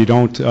 So you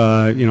don't,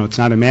 it's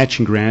not a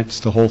matching grant. It's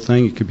the whole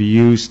thing. It could be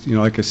used,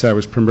 like I said, I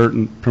was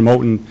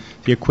promoting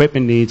the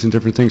equipment needs and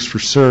different things for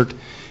CERT.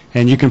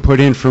 And you can put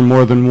in for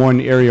more than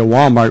one area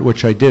Walmart,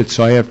 which I did.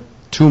 So I have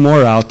 2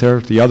 more out there.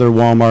 The other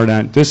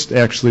Walmart, this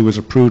actually was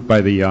approved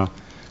by the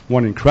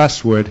one in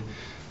Crestwood.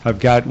 I've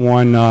got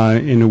one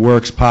in the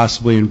works,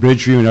 possibly in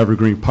Bridgeview and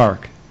Evergreen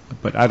Park.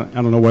 But I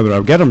don't know whether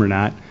I'll get them or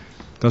not.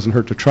 Doesn't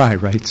hurt to try,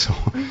 right?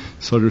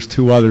 So there's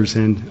 2 others,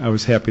 and I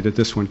was happy that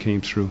this one came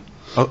through.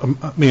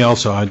 Me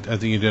also. I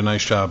think you did a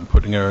nice job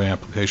putting together an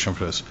application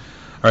for this.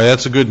 All right,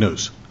 that's the good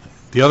news.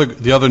 The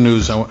other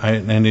news I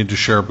need to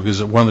share,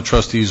 because one of the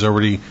trustees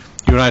already, you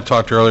and I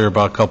talked earlier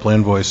about a couple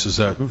invoices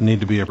that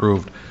need to be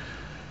approved.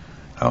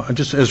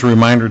 Just as a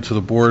reminder to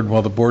the board,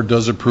 while the board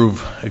does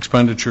approve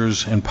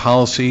expenditures and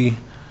policy,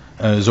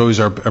 is always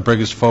our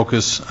biggest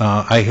focus,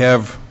 I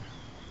have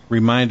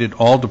reminded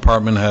all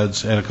department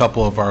heads at a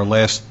couple of our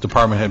last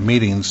department head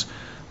meetings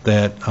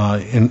that,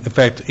 in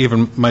fact,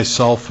 even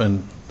myself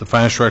and the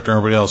finance director and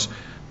everybody else,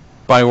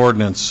 by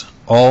ordinance,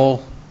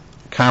 all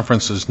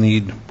conferences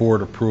need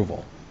board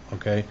approval,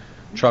 okay?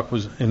 Chuck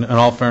was, in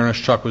all fairness,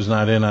 Chuck was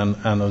not in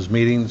on those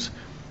meetings.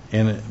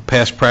 In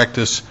past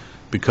practice,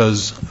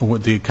 because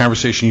with the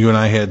conversation you and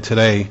I had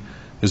today,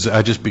 is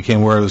I just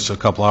became aware of this a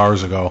couple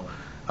hours ago.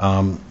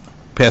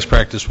 Past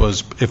practice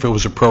was, if it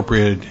was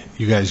appropriated,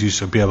 you guys used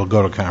to be able to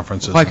go to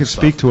conferences. Well, I could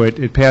speak to it.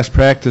 In past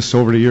practice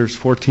over the years,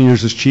 14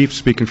 years as chief,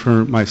 speaking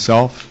for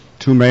myself,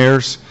 2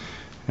 mayors,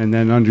 and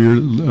then under your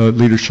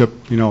leadership,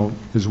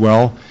 as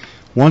well.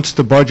 Once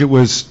the budget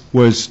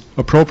was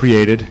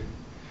appropriated,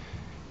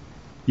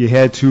 you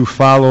had to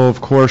follow,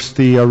 of course,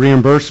 the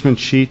reimbursement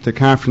sheet, the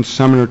conference,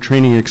 seminar,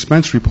 training,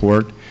 expense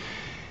report.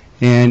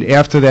 And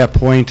after that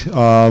point,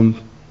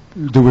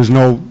 there was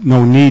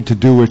no need to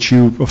do what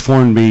you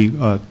informed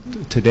me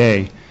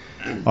today,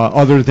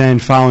 other than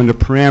following the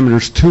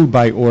parameters too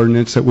by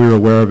ordinance that we were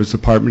aware of as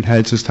department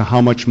heads as to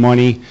how much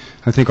money.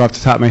 I think off the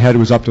top of my head it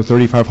was up to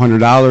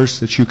 $3,500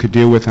 that you could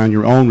deal with on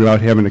your own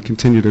without having to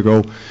continue to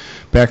go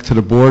back to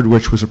the board,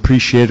 which was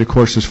appreciated, of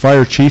course, as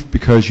fire chief,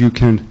 because you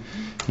can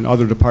and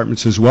other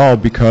departments as well,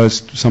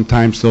 because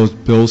sometimes those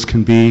bills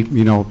can be,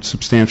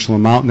 substantial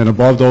amount, and then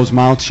above those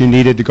amounts, you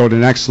needed to go to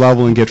the next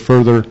level and get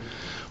further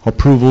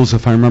approvals,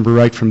 if I remember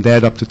right, from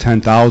that up to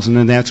 10,000,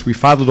 and we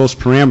followed those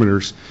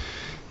parameters.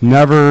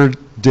 Never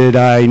did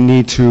I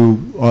need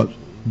to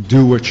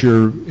do what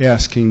you're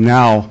asking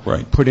now,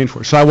 Right. put in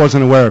for. So I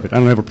wasn't aware of it. I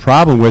don't have a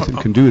problem with it and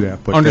can do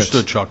that. But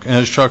Understood, Chuck. And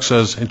as Chuck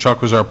says, and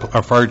Chuck was our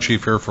fire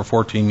chief here for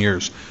 14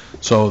 years.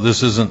 So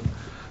this isn't,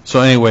 so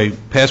anyway,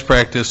 past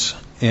practice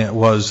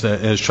was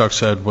that, as Chuck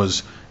said,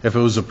 was if it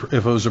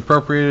was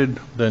appropriated,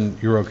 then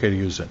you're okay to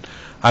use it.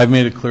 I've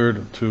made it clear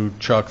to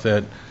Chuck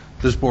that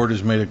this board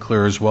has made it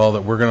clear as well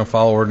that we're going to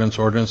follow ordinance.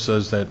 Ordinance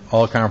says that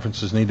all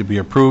conferences need to be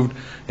approved.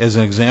 As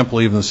an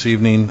example, even this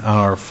evening on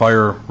our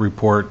fire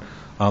report,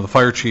 the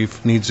fire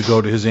chief needs to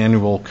go to his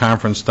annual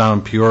conference down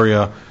in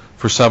Peoria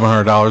for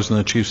 $700, and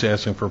the chief's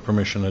asking for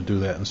permission to do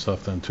that and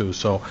stuff then too.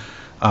 So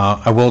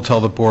I will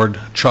tell the board,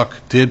 Chuck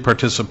did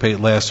participate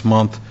last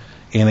month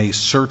in a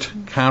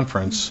CERT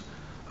conference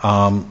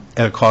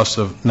at a cost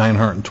of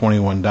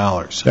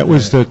 $921. that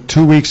was the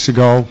 2 weeks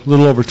ago, a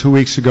little over 2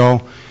 weeks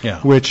ago.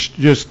 Yeah. Which,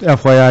 just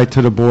FYI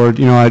to the board,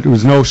 it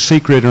was no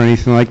secret or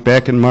anything. Like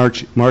back in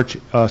March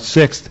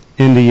 6th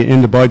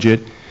in the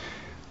budget,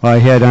 I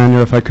had on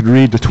there, if I could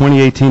read, the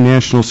 2018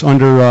 Nationals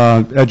under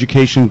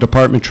Education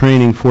Department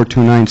Training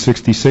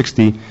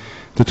 429-6060,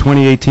 the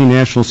 2018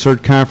 National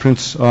CERT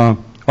Conference.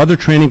 Other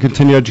training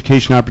continuing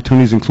education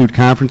opportunities include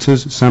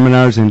conferences,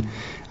 seminars, and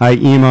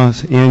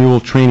IEMA's annual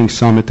training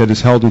summit that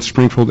is held in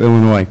Springfield,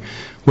 Illinois,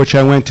 which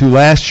I went to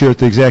last year at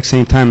the exact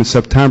same time in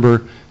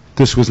September.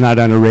 This was not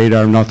on the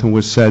radar. Nothing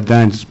was said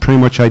then. It's pretty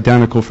much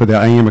identical for the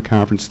IEMA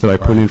conference that I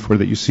put in for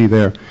that you see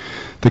there.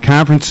 The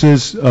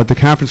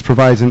conference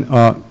provides an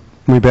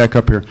let me back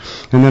up here.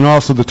 And then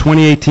also the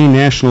 2018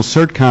 National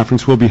CERT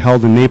Conference will be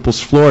held in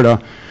Naples, Florida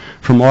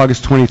from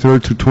August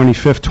 23rd to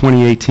 25th,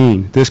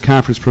 2018. This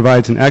conference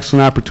provides an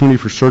excellent opportunity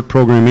for CERT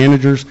program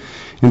managers,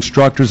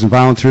 instructors, and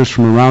volunteers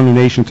from around the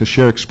nation to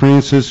share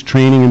experiences,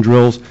 training, and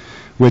drills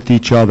with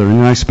each other. And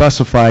then I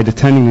specified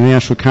attending the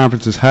national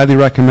conference is highly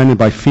recommended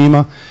by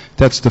FEMA.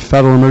 That's the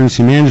Federal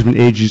Emergency Management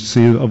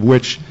Agency, of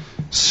which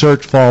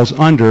CERT falls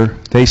under.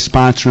 They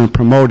sponsor and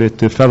promote it,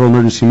 the Federal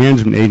Emergency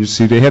Management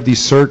Agency. They have these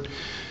CERT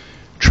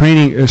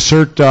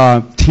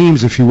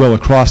teams, if you will,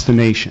 across the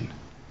nation.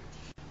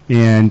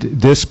 And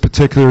this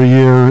particular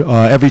year,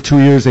 every 2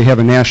 years, they have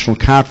a national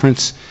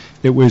conference.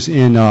 It was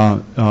in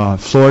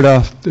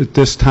Florida at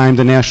this time,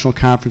 the national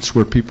conference,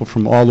 where people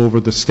from all over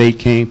the state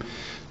came.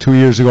 2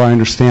 years ago, I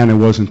understand I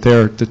wasn't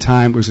there at the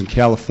time. It was in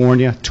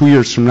California. 2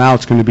 years from now,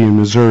 it's going to be in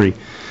Missouri.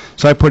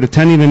 So I put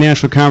attending the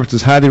national conference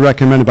is highly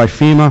recommended by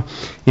FEMA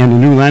and the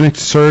new Lennox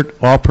CERT.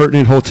 All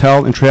pertinent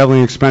hotel and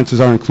traveling expenses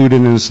are included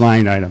in this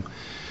line item.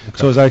 Okay.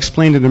 So as I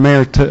explained to the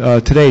mayor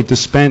today,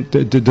 despite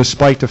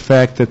the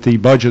fact that the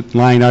budget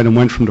line item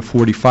went from the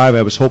 45,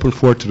 I was hoping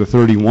for it to the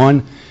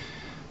 31.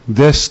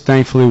 This,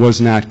 thankfully, was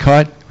not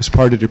cut. It was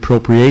part of the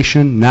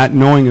appropriation. Not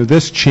knowing of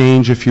this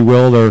change, if you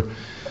will, or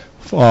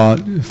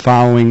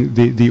following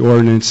the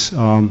ordinance,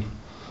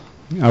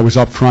 I was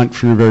up front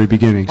from the very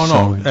beginning. Oh,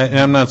 no, and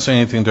I'm not saying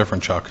anything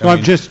different, Chuck. I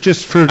mean,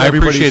 just for I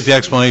appreciate the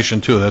explanation,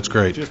 too. That's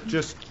great.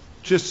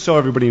 Just so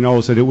everybody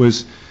knows that it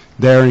was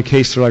there in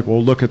case they're like,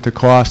 well, look at the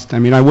cost. I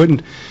mean, I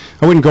wouldn't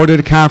go to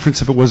the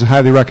conference if it wasn't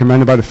highly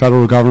recommended by the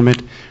federal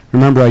government.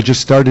 Remember, I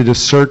just started a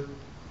CERT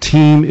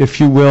team, if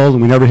you will,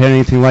 and we never had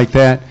anything like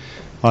that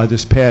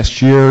this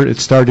past year. It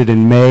started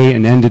in May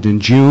and ended in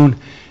June,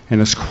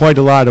 and it's quite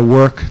a lot of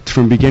work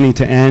from beginning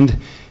to end,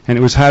 and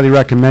it was highly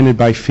recommended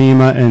by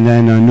FEMA, and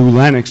then New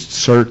Lennox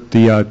CERT,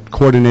 the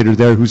coordinator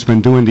there who's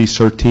been doing these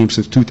CERT teams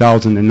since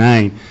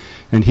 2009,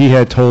 and he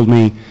had told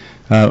me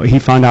he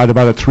found out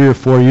about it 3 or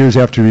 4 years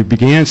after he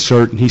began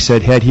CERT, and he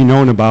said had he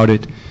known about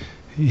it,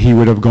 he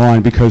would have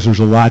gone, because there's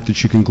a lot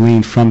that you can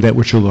glean from that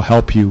which will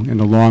help you in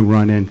the long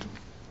run. And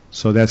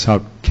so that's how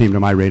it came to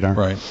my radar.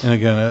 Right. And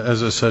again,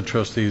 as I said,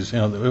 trustees,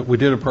 we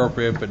did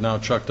appropriate, but now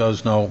Chuck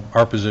does know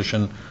our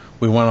position.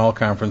 We want all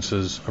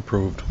conferences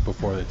approved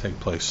before they take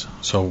place.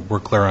 So we're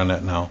clear on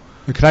that now.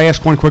 Could I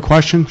ask one quick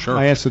question? Sure.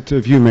 I asked it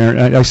of you,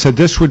 Mayor. I said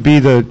this would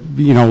be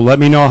let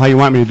me know how you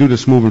want me to do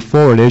this moving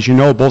forward. As you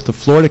know, both the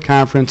Florida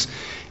conference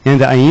and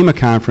the IEMA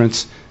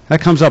conference,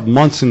 that comes up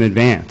months in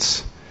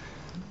advance.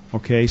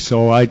 Okay,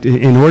 so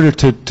in order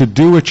to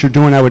do what you're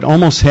doing, I would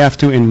almost have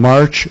to in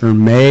March or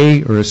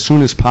May or as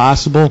soon as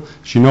possible.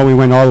 As you know, we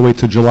went all the way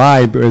to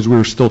July as we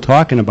were still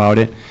talking about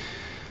it.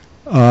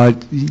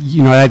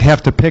 I'd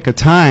have to pick a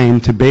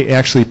time to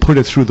actually put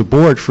it through the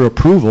board for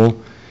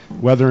approval.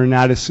 Whether or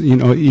not it's,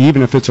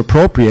 even if it's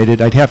appropriated,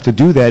 I'd have to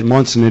do that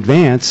months in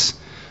advance.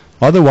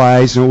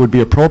 Otherwise, it would be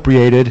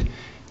appropriated.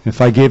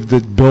 If I gave the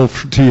bill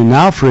to you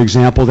now, for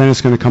example, then it's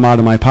going to come out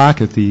of my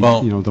pocket, the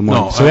money.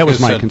 No, so that was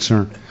my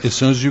concern. As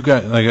soon as you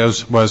got,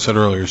 what I said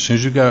earlier, as soon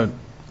as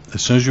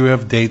you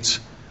have dates,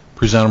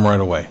 present them right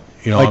away.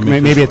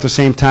 Maybe at the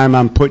same time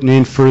I'm putting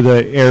in for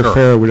the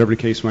airfare or whatever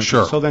the case might be.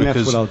 Sure. So then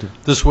that's what I'll do.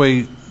 This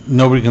way,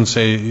 nobody can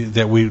say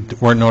that we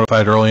weren't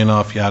notified early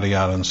enough, yada,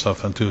 yada, and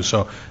stuff, and too.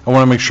 So I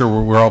want to make sure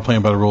we're all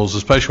playing by the rules,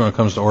 especially when it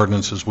comes to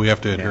ordinances. We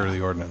have to adhere to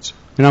the ordinance.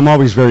 And I'm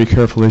always very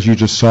careful, as you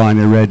just saw in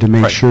the red, to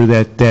make Right. sure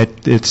that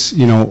it's,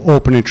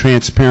 open and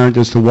transparent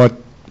as to what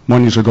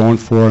monies are going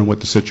for and what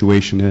the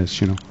situation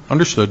is,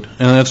 Understood.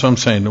 And that's what I'm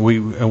saying.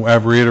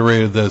 I've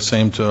reiterated the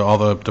same to all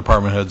the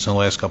department heads in the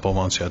last couple of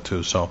months yet,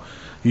 too. So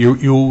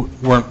you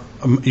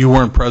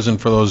weren't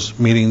present for those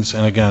meetings,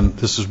 and again,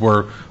 this is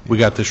where we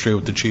got this straight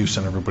with the chiefs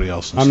and everybody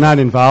else. I'm not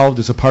involved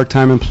as a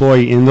part-time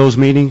employee in those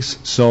meetings,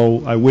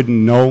 so I wouldn't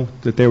know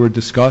that they were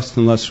discussed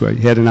unless I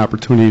had an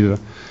opportunity to.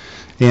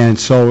 And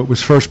so it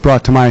was first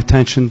brought to my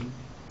attention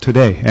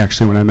today,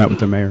 actually, when I met with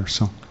the mayor,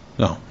 so.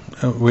 No,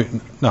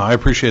 I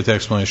appreciate the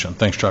explanation.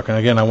 Thanks, Chuck. And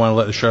again, I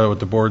want to share it with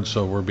the board,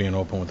 so we're being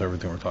open with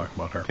everything we're talking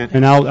about here.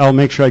 And I'll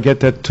make sure I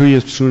get that to you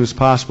as soon as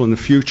possible in the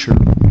future,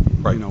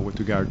 Right. with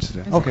regards to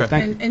that. Okay.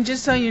 Thank you. And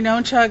just so you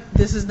know, Chuck,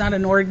 this is not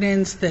an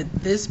ordinance that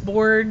this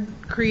board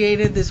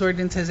created. This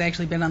ordinance has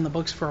actually been on the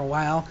books for a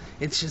while.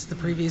 It's just the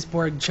previous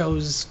board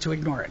chose to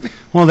ignore it.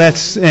 Well,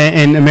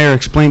 and the mayor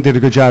did a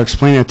good job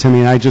explaining it to me,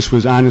 and I just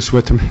was honest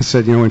with him and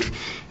said,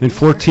 in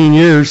 14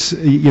 years,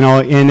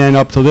 and then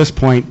up to this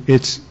point,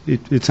 it's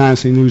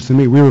honestly news to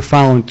me. We were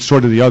following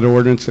sort of the other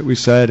ordinance that we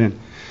said,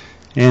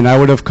 and I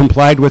would have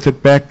complied with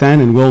it back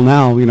then and will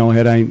now,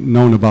 had I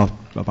known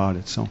about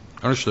it, so.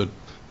 Understood.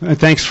 And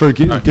thanks for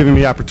giving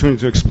me the opportunity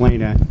to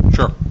explain that.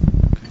 Sure.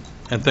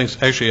 And thanks,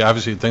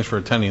 obviously, thanks for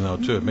attending, though,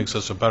 too. It makes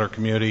us a better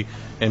community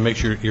and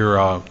makes your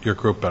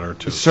group better,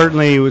 too.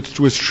 Certainly, it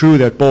was true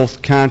that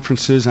both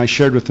conferences, I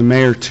shared with the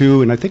mayor,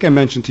 too, and I think I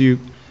mentioned to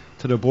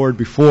the board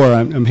before,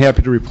 I'm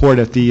happy to report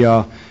at the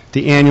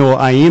annual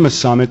IEMA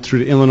Summit through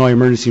the Illinois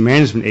Emergency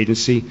Management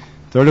Agency,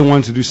 they're the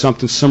ones who do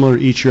something similar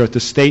each year at the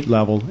state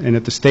level. And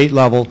at the state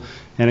level,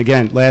 and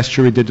again, last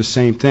year we did the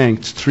same thing.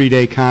 It's a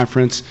 3-day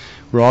conference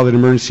where all the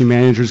emergency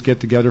managers get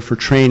together for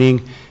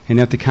training, and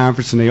at the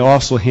conference, and they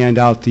also hand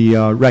out the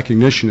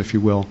recognition, if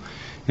you will.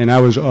 And I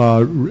was,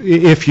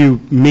 if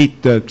you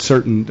meet the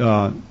certain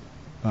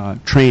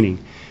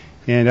training,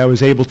 and I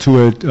was able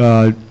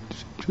to,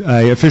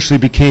 I officially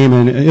became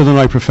an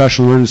Illinois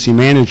Professional Emergency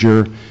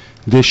Manager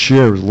this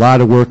year. There was a lot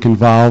of work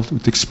involved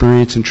with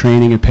experience and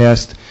training and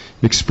past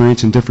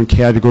experience in different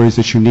categories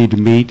that you need to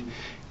meet.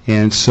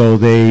 And so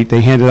they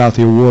handed out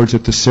the awards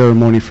at the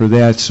ceremony for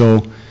that.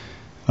 So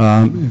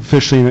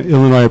officially an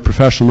Illinois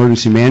Professional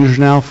Emergency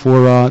Manager now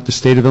for the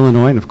state of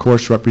Illinois, and of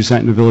course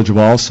representing the village of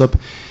Alsip.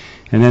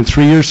 And then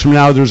 3 years from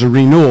now there's a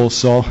renewal,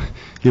 so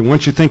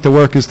once you think the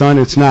work is done,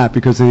 it's not,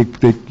 because they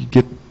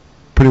get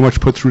pretty much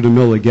put through the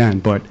mill again.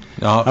 But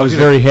I was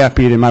very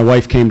happy that my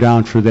wife came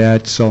down for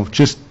that, so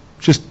just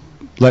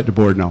let the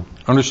board know.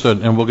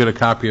 Understood, and we'll get a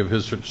copy of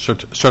his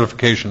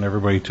certification,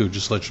 everybody, too,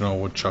 just to let you know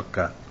what Chuck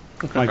got.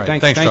 Okay.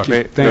 Right. Thanks, Chuck.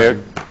 you.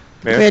 Mayor?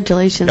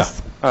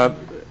 Congratulations.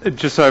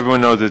 Just so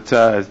everyone knows, it's,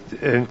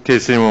 in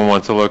case anyone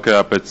wants to look it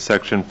up, it's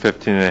section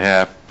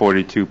 15.5,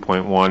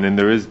 42.1, and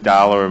there is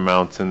dollar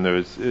amounts, and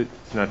it's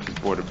not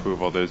just board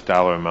approval, there's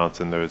dollar amounts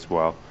in there as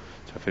well.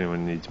 So if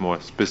anyone needs more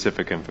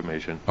specific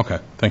information. Okay,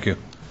 thank you.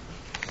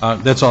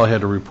 That's all I had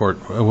to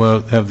report.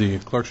 We'll have the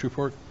clerk's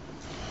report.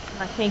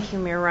 Thank you,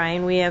 Mayor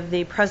Ryan. We have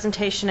the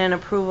presentation and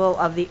approval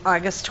of the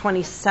August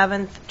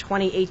 27th,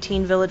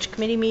 2018 Village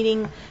Committee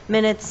meeting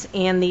minutes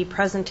and the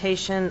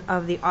presentation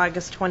of the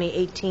August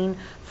 2018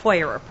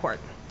 FOIA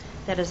report.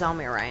 That is all,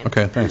 Mayor Ryan.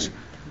 Okay, thanks.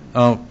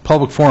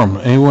 Public forum.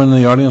 Anyone in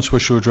the audience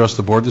wish to address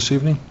the board this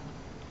evening?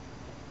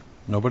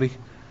 Nobody?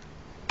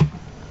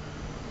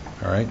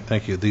 All right,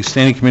 thank you. The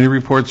standing committee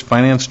reports,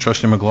 Finance,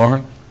 Trustee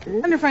McLaurin.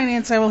 Under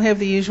Finance, I will have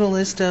the usual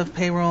list of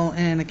payroll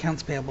and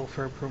accounts payable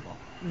for approval.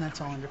 And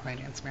that's all under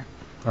Finance, Mayor.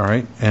 All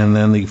right, and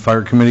then the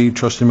Fire Committee,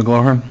 Trustee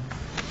McLaurin.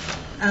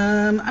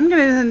 I'm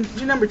going to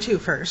do number 2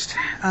 first.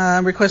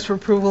 Request for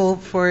approval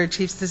for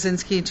Chief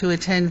Stasinski to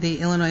attend the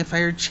Illinois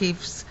Fire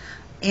Chiefs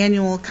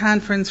Annual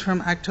Conference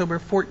from October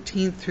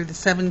 14th through the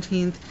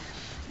 17th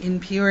in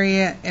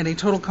Peoria at a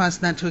total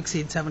cost not to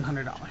exceed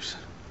 $700.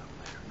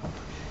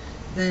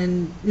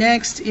 Then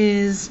next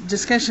is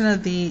discussion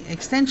of the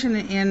extension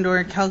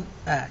and/or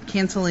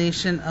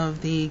cancellation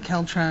of the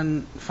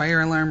Caltron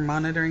fire alarm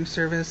monitoring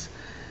service.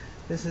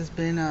 This has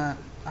been a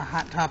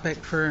hot topic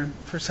for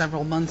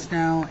several months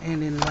now,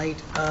 and in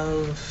light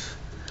of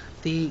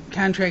the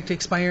contract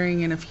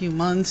expiring in a few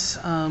months,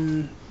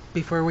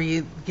 before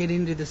we get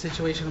into the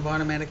situation of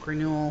automatic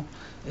renewal,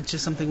 it's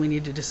just something we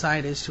need to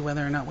decide as to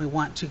whether or not we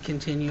want to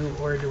continue,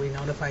 or do we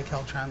notify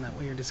Caltron that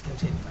we are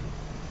discontinuing.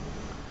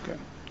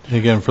 And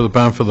again, for the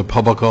benefit of the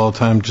public all the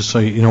time, just so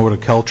you know what a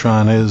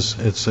Caltron is,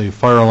 it's a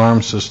fire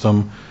alarm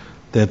system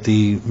that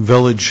the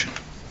village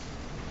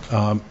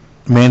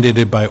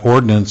mandated by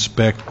ordinance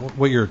back,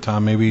 what year,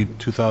 Tom, maybe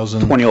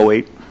 2000?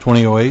 2008.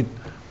 2008,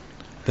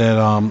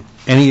 that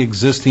any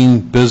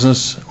existing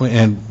business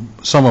and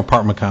some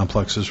apartment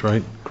complexes,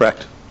 right?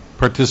 Correct.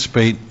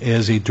 Participate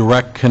as a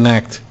direct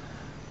connect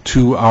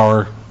to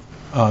our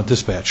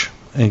dispatch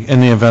in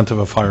the event of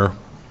a fire.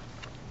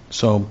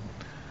 So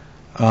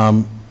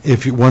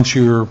once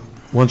you're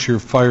once your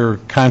fire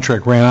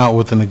contract ran out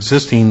with an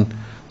existing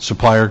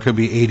supplier, it could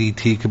be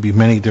ADT, could be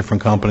many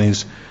different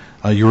companies,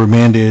 you were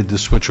mandated to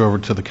switch over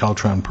to the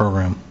Caltron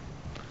program.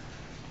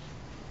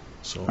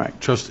 So, Right.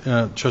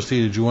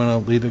 Trustee, did you want to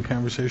lead the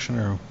conversation,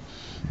 or?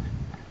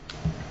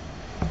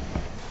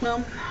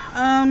 Well,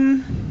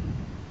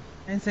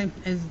 I think,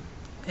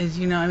 as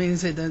you know, I mean,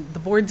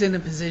 the board's in a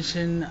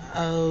position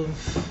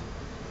of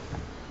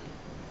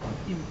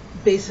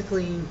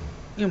basically,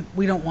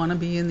 we don't want to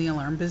be in the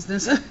alarm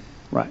business.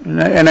 Right,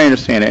 and I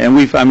understand it, and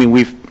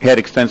we've had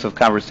extensive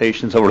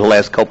conversations over the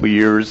last couple of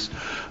years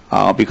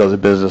because the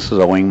business is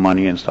owing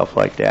money and stuff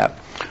like that.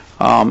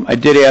 I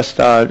did ask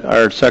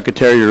our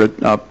secretary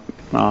to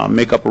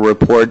make up a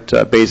report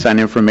based on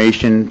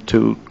information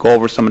to go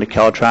over some of the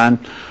Caltron.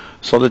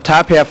 So the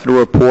top half of the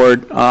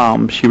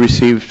report she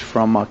received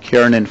from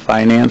Karen in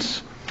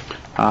Finance.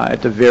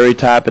 At the very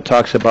top, it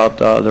talks about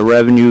the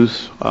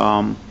revenues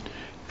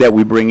that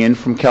we bring in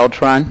from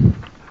Caltron.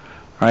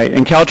 Right,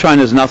 and Caltron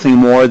is nothing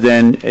more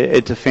than,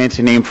 it's a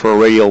fancy name for a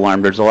radio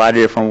alarm. There's a lot of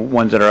different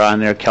ones that are on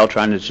there.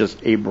 Caltron is just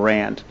a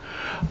brand.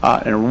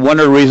 And one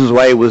of the reasons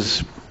why it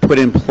was put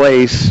in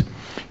place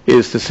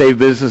is to save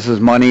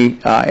businesses money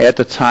at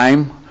the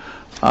time.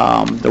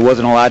 There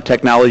wasn't a lot of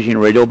technology in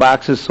radio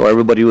boxes, so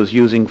everybody was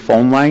using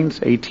phone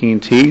lines,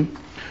 AT&T,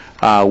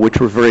 which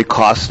were very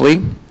costly.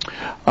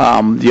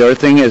 The other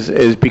thing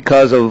is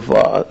because of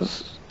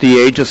the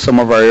age of some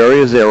of our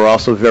areas, they were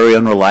also very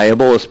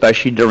unreliable,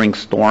 especially during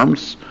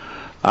storms,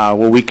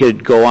 where we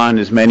could go on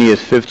as many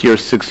as 50 or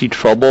 60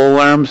 trouble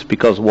alarms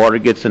because water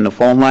gets in the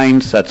phone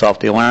lines, sets off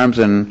the alarms,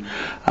 and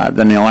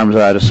then the alarms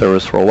are out of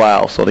service for a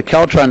while. So the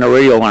Caltron, the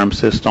radio alarm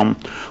system,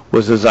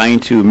 was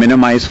designed to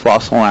minimize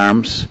false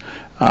alarms,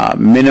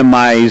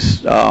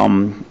 minimize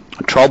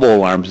trouble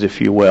alarms, if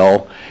you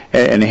will,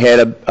 and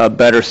had a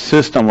better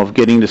system of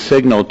getting the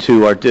signal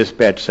to our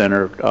dispatch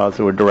center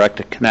through a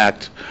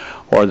direct-to-connect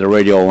or the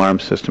radio alarm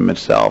system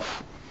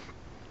itself.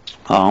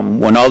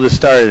 When all this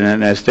started,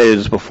 and I stated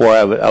this before,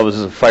 I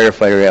was a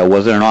firefighter. I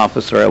wasn't an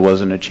officer. I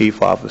wasn't a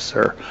chief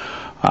officer.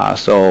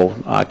 So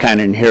I kind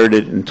of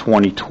inherited it in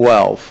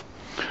 2012.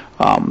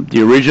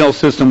 The original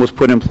system was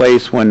put in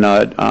place when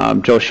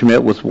Joe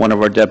Schmidt was one of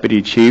our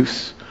deputy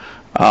chiefs,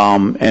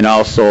 and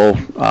also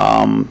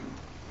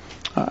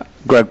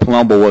Greg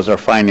Palumbo was our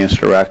finance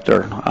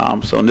director.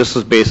 And this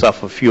was based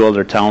off a few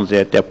other towns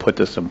that put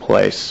this in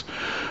place.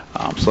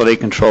 So they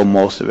control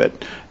most of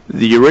it.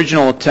 The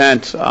original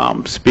intent,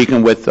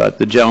 speaking with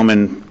the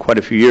gentleman quite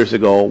a few years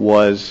ago,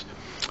 was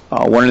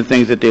one of the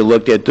things that they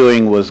looked at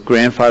doing was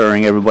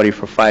grandfathering everybody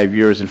for 5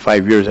 years. In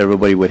 5 years,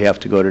 everybody would have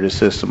to go to the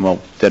system. Well,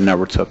 that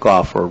never took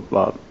off for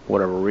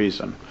whatever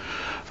reason.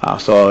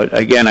 So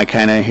again, I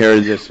kind of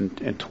inherited this in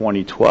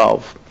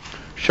 2012.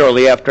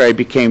 Shortly after I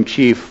became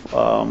chief,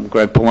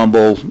 Greg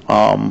Palumbo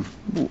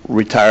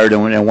retired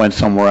and went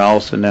somewhere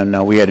else, and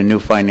then we had a new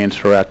finance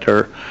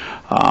director.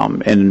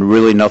 And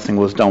really nothing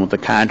was done with the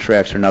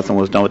contracts or nothing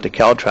was done with the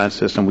Caltron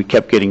system. We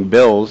kept getting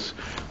bills,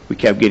 we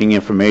kept getting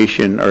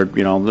information or,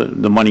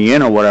 the money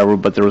in or whatever,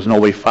 but there was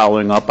nobody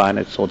following up on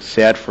it, so it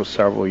sat for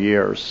several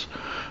years.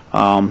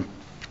 And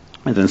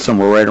then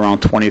somewhere right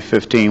around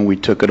 2015, we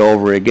took it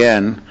over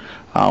again.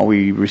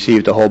 We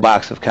received a whole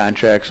box of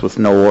contracts with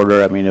no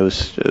order. I mean, it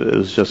was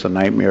just a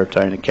nightmare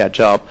trying to catch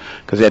up,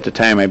 because at the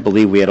time, I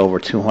believe we had over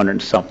 200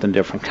 and something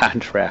different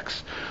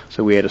contracts,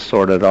 so we had to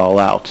sort it all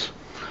out.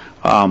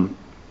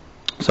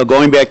 So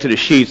going back to the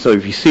sheet, so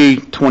if you see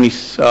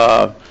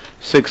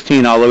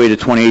 2016 all the way to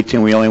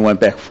 2018, we only went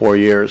back 4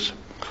 years.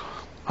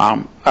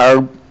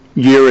 Our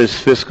year is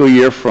fiscal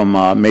year from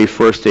May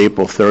 1st to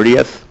April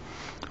 30th.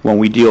 When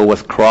we deal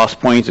with cross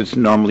points, it's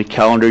normally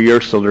calendar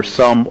year, so there's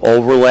some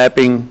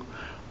overlapping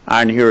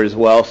on here as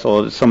well,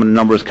 so some of the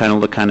numbers kind of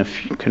look kind of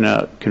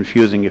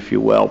confusing, if you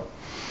will.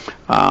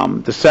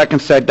 The second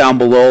set down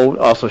below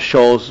also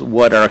shows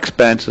what our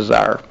expenses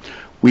are.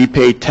 We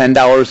pay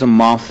 $10 a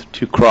month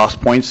to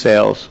Crosspoint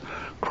Sales.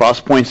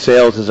 Crosspoint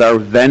Sales is our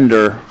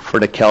vendor for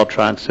the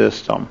Caltron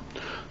system.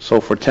 So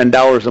for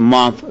 $10 a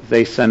month,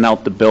 they send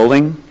out the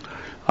building.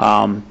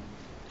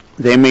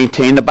 They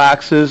maintain the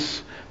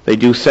boxes. They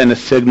do send a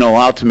signal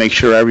out to make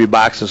sure every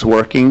box is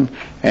working.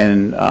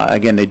 And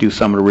again, they do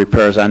some of the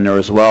repairs on there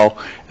as well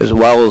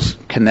as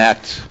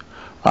connect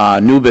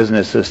new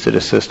businesses to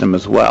the system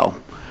as well.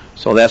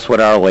 So that's what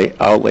our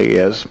outlay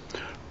is.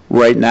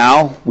 Right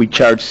now, we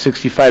charge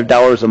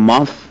 $65 a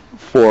month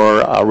for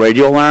a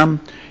radio alarm.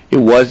 It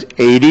was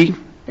 $80.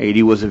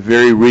 $80 was a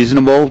very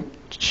reasonable,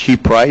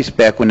 cheap price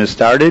back when it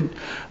started.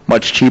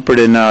 Much cheaper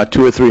than $200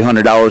 or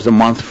 $300 a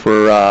month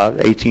for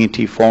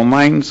AT&T phone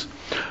lines.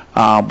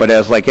 But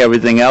as like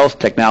everything else,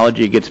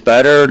 technology gets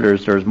better.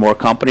 There's more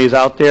companies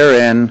out there,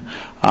 and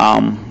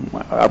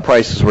our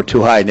prices were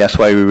too high. That's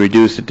why we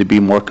reduced it to be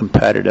more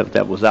competitive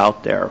that was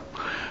out there.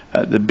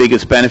 The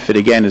biggest benefit,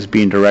 again, is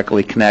being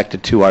directly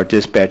connected to our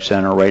dispatch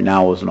center. Right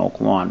now is in Oak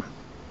Lawn.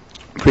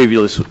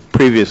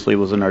 Previously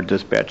was in our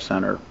dispatch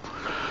center.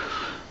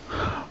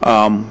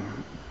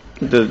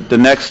 The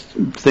next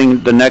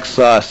thing, the next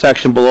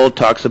section below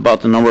talks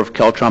about the number of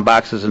Keltron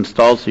boxes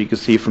installed, so you can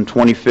see from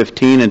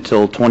 2015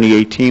 until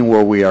 2018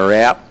 where we are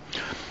at.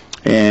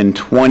 In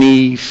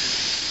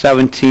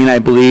 2017, I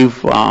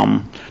believe,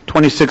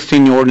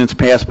 2016 the ordinance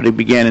passed, but it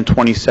began in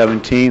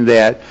 2017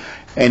 that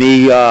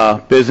any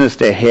business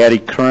that had a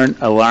current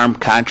alarm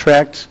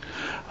contract,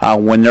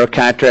 when their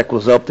contract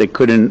was up, they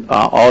couldn't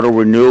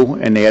auto-renew,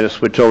 and they had to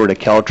switch over to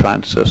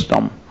Keltron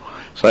system.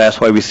 So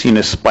that's why we've seen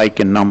a spike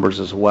in numbers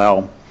as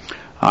well.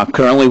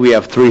 Currently, we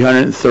have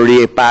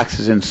 338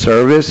 boxes in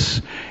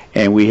service,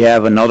 and we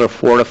have another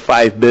 4 to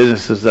 5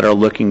 businesses that are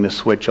looking to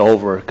switch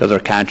over because their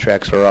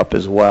contracts are up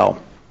as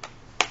well.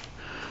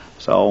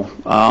 So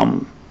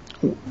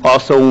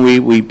also,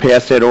 when we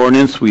passed that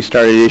ordinance, we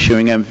started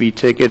issuing MV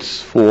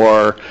tickets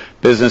for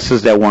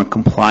businesses that weren't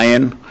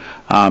compliant.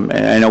 And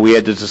I know we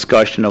had this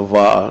discussion of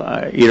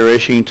either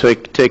issuing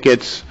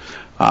tickets,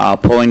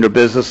 pulling their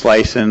business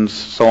license,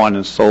 so on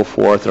and so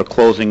forth, or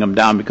closing them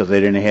down because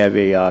they didn't have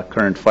a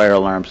current fire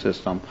alarm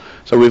system.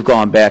 So we've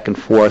gone back and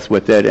forth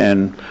with it,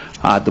 and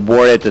the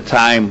board at the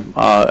time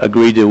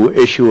agreed to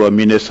issue a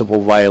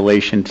municipal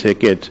violation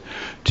ticket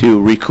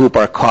to recoup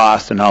our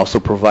costs and also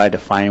provide a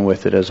fine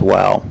with it as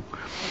well.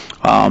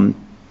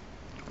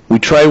 We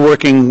tried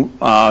working,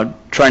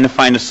 trying to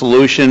find a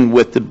solution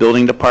with the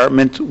building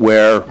department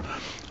where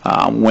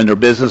when their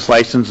business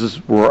licenses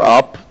were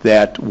up,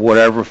 that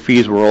whatever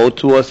fees were owed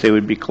to us, they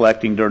would be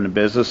collecting during the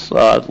business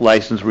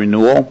license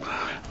renewal.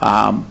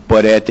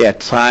 But at that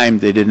time,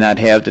 they did not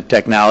have the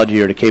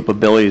technology or the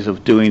capabilities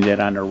of doing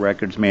that on their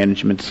records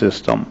management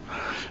system.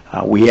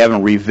 We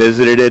haven't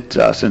revisited it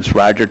since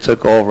Roger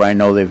took over. I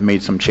know they've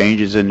made some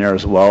changes in there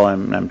as well,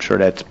 and I'm sure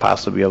that's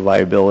possibly a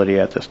viability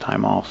at this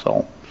time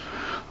also.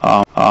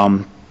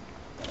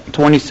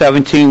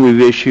 2017,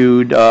 we've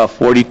issued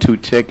 42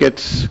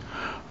 tickets.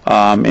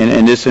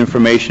 And this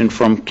information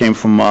came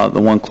from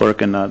the one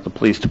clerk in the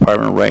police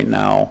department right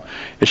now.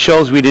 It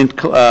shows we didn't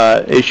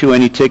issue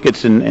any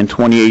tickets in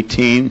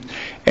 2018.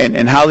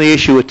 And how they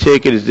issue a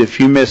ticket is if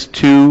you miss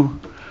 2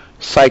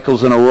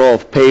 cycles in a row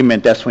of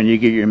payment, that's when you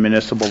get your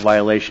municipal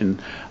violation.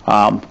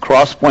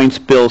 Cross Point's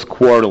bills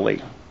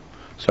quarterly.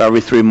 So every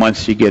 3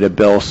 months you get a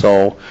bill.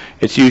 So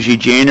it's usually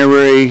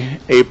January,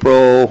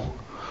 April,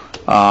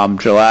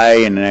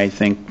 July, and I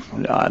think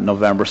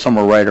November,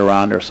 somewhere right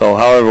around there. So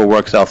however it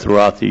works out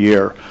throughout the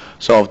year.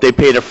 So if they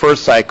pay the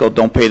first cycle,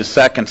 don't pay the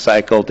second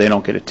cycle, they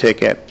don't get a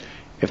ticket.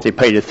 If they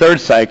pay the third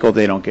cycle,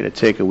 they don't get a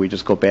ticket. We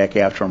just go back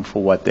after them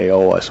for what they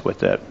owe us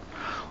with it.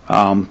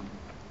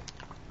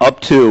 Up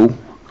to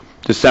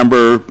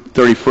December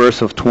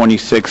 31st of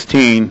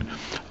 2016,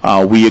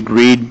 we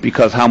agreed,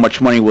 because how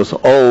much money was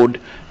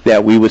owed,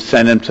 that we would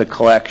send them to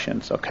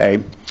collections,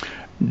 okay?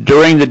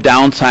 During the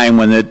downtime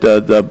when the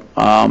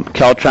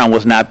Keltron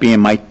was not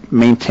being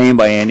maintained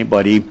by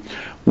anybody,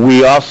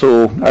 we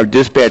also, our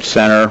dispatch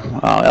center,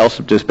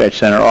 Alsip Dispatch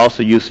Center,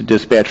 also used to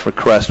dispatch for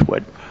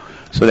Crestwood.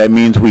 So that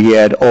means we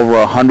had over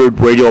 100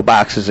 radio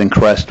boxes in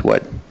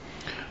Crestwood.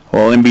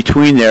 Well, in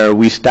between there,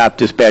 we stopped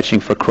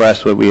dispatching for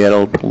Crestwood. We had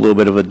a little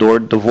bit of a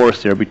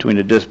divorce there between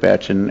the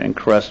dispatch and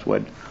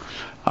Crestwood.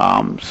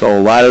 So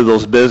a lot of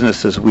those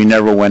businesses we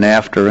never went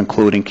after,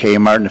 including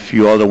Kmart and a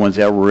few other ones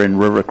that were in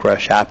Rivercrest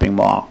Shopping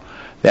Mall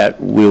that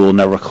we will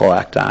never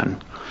collect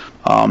on.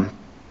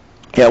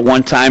 At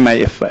one time,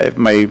 if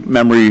my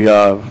memory,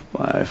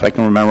 if I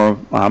can remember,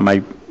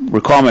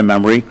 recall my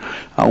memory,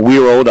 we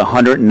were owed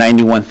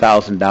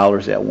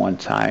 $191,000 at one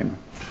time.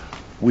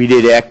 We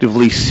did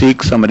actively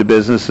seek some of the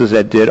businesses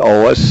that did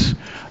owe us.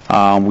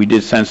 We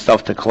did send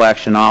stuff to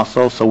collection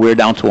also, so we're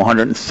down to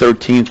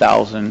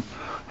 $113,000.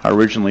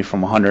 Originally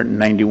from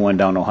 191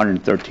 down to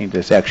 113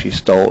 that's actually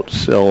still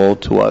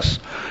owed to us.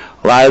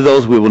 A lot of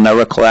those we will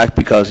never collect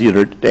because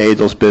either A,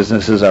 those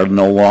businesses are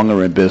no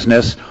longer in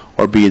business,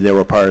 or B, they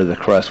were part of the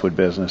Crestwood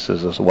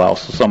businesses as well.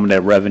 So some of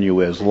that revenue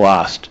is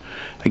lost.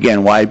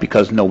 Again, why?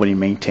 Because nobody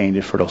maintained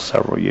it for those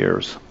several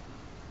years.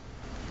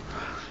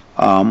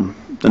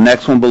 The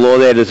next one below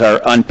that is our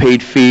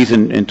unpaid fees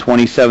in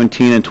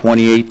 2017 and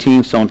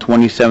 2018. So in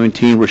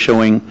 2017, we're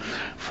showing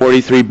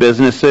 43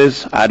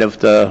 businesses out of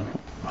the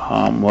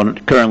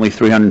currently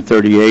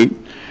 338,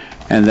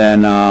 and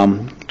then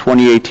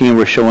 2018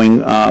 we're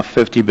showing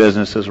 50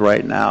 businesses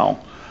right now.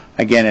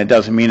 Again, it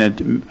doesn't mean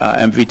an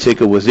MV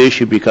ticket was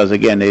issued because,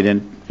 again, they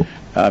didn't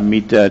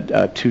meet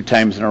the 2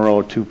 times in a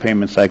row, 2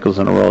 payment cycles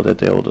in a row that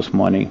they owed us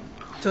money.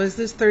 So is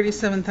this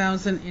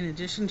 37,000 in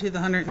addition to the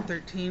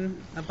 113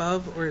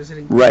 above, or is it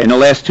included? Right. In the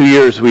last 2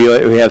 years, we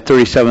have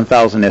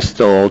 37,000 that's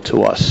still owed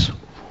to us.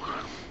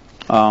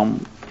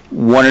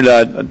 One of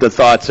the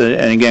thoughts,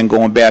 and again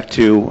going back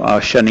to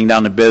shutting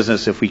down the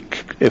business, if we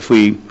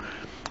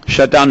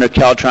shut down their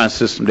Keltron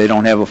system, they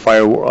don't have a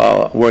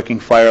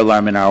working fire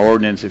alarm in our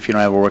ordinance. If you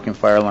don't have a working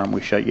fire alarm,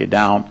 we shut you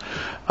down.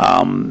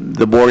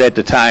 The board at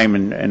the time,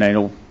 and I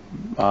know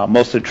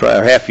most of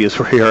the half-years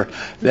were here,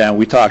 then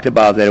we talked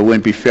about that it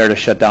wouldn't be fair to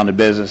shut down the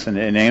business and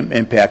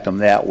impact them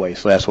that way.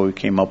 So that's why we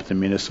came up with the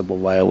municipal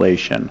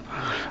violation.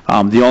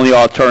 The only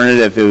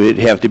alternative, it would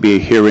have to be a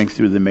hearing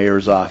through the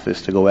mayor's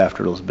office to go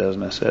after those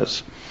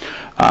businesses.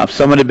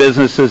 Some of the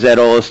businesses that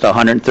owe us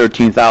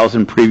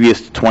 $113,000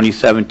 previous to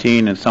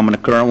 2017, and some of the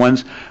current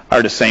ones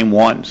are the same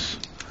ones.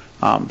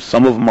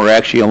 Some of them are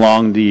actually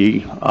along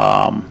the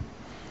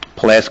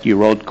Pulaski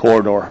Road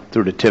corridor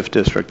through the TIF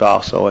district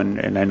also,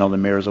 and I know the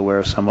mayor's aware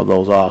of some of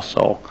those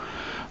also.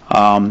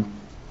 Some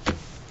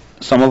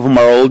of them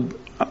are old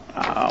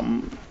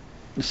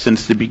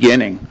since the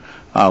beginning.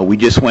 We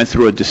just went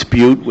through a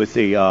dispute with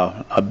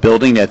a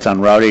building that's on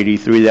Route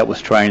 83 that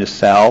was trying to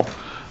sell.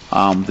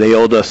 They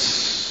owed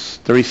us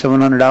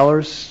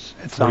 $3,700.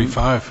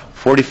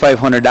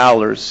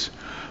 $4,500.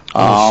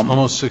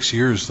 Almost 6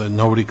 years that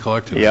nobody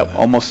collected. Yep,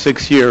 almost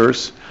 6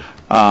 years.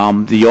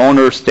 The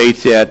owner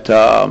states that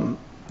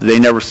they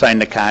never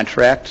signed the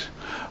contract.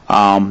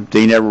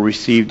 They never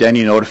received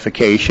any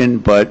notification,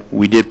 but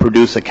we did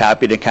produce a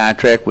copy of the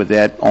contract with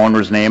that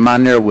owner's name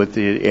on there with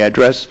the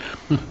address.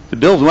 The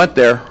bills went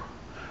there,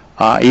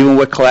 even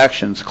with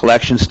collections.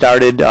 Collections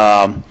started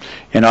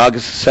in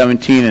August of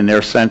 17, and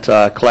they're sent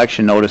a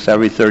collection notice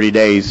every 30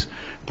 days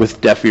with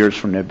deaf ears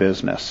from their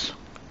business.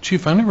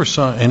 Chief, I never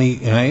saw any,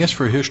 and I asked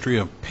for a history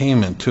of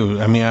payment,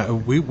 too. I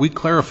mean, we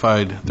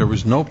clarified there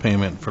was no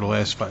payment for the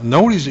last 5.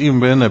 Nobody's even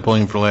been in that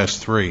building for the last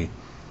 3.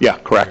 Yeah,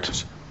 correct.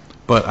 years.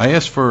 But I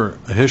asked for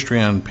a history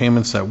on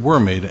payments that were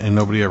made, and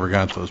nobody ever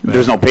got those back.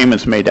 There's no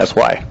payments made, that's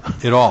why.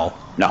 At all?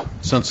 No.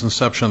 Since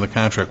inception of the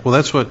contract. Well,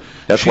 that's what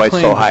That's she why it's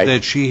so claimed, high.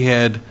 that she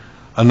had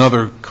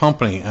another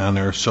company on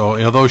there.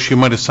 So although she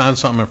might have signed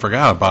something and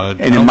forgot about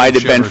it. And I it don't might think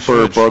have she been ever for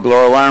a switched.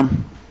 burglar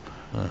alarm.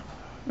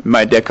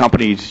 That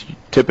company's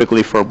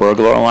typically for a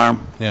burglar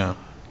alarm, Yeah.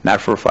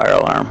 not for a fire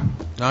alarm.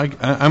 I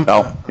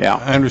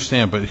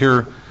understand, but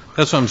here,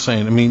 that's what I'm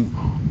saying. I mean,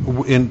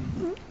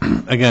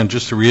 again,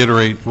 just to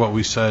reiterate what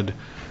we said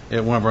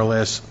at one of our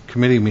last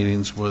committee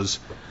meetings was,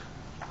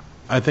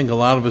 I think a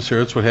lot of us here,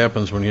 that's what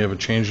happens when you have a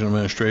change in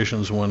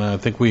administrations, when I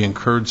think we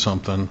incurred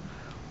something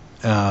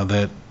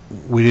that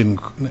we didn't,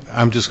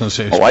 I'm just going to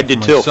say. Oh, I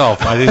did too.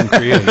 Myself, I didn't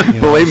create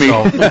it. Believe me.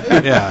 So,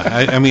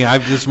 yeah, I mean,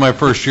 this is my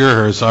first year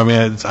here, so I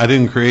mean, I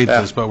didn't create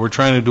this, but we're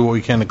trying to do what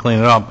we can to clean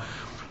it up.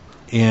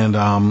 And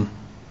I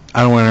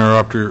don't want to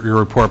interrupt your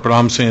report, but all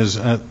I'm saying is,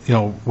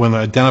 when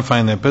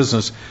identifying that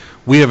business,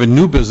 we have a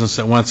new business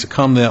that wants to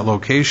come to that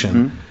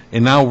location,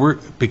 and now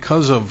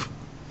because of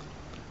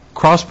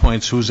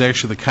Crosspoints, who's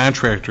actually the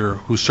contractor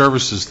who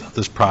services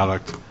this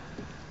product,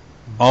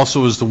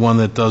 also is the one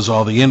that does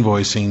all the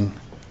invoicing,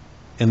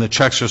 and the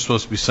checks are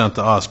supposed to be sent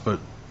to us, but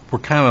we're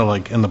kind of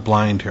like in the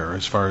blind here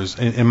as far as,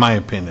 in my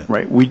opinion.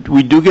 Right. We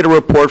do get a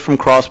report from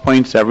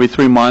Crosspoints every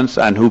 3 months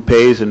on who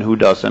pays and who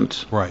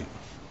doesn't. Right.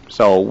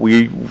 So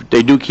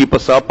they do keep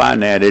us up on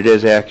that. It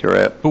is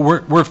accurate. But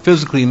we're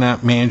physically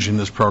not managing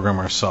this program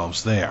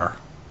ourselves. They are.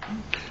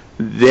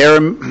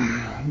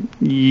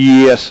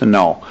 Yes and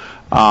no.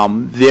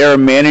 They're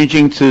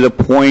managing to the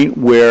point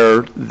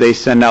where they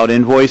send out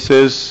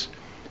invoices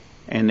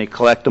and they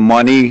collect the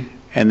money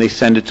and they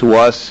send it to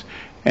us,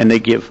 and they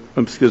give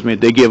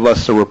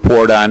us a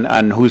report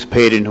on who's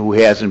paid and who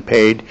hasn't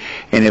paid,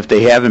 and if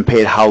they haven't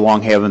paid, how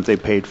long haven't they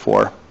paid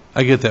for.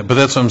 I get that, but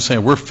that's what I'm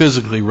saying. We're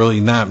physically really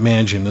not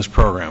managing this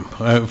program.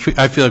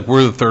 I feel like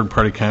we're the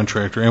third-party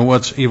contractor, and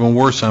what's even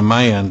worse on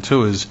my end,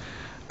 too, is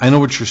I know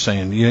what you're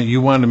saying. You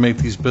wanted to make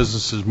these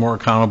businesses more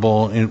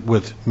accountable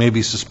with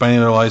maybe suspending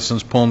their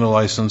license, pulling their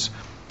license.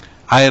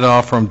 I had to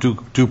offer them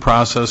due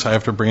process. I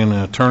have to bring in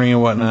an attorney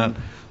and whatnot.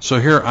 So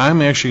here,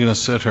 I'm actually going to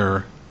sit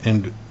here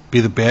and be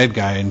the bad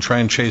guy and try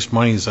and chase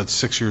monies that's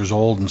 6 years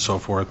old and so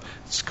forth.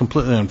 It's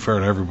completely unfair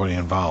to everybody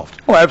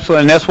involved. Oh,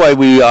 absolutely, and that's why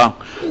we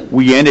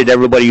ended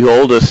everybody who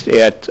owed us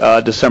at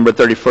December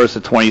 31st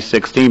of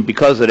 2016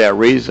 because of that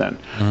reason.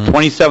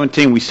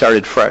 2017, we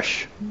started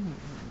fresh.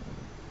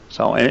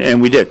 So,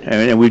 and we did,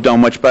 and we've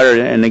done much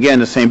better. And again,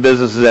 the same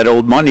businesses that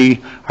owed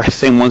money are the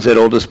same ones that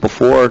owed us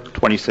before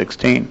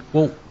 2016.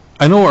 Well,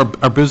 I know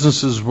our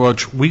businesses,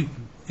 which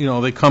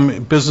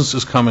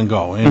businesses come and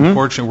go. And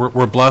fortunately,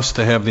 we're blessed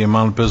to have the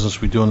amount of business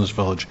we do in this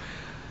village.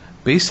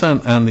 Based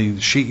on the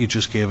sheet you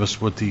just gave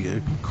us with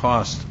the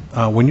cost,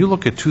 when you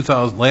look at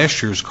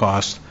last year's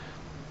cost,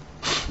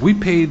 we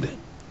paid we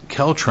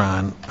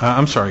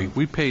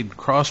paid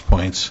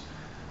Crosspoints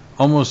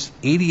almost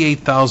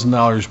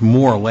 $88,000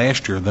 more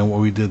last year than what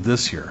we did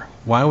this year.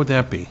 Why would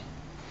that be?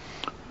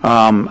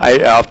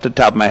 Off the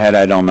top of my head,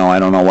 I don't know. I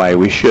don't know why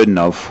we shouldn't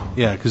have.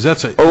 Yeah, because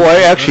that's a...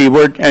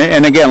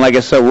 and again, like I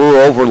said,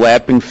 we're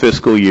overlapping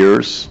fiscal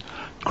years.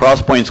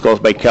 Crosspoints goes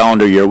by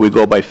calendar year. We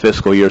go by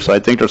fiscal year. So I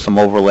think there's some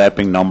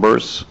overlapping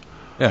numbers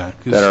that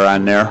are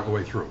on there. All the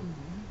way through.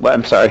 Well,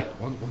 I'm sorry.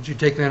 Once you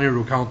take that into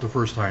account the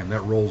first time,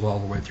 that rolls all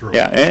the way through.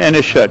 Yeah, and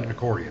it should. An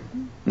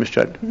accordion. It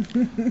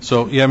should.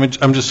 So, yeah,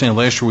 I'm just saying,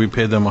 last year we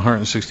paid them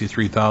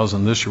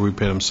 $163,000. This year we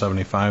paid them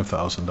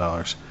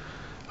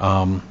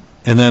 $75,000.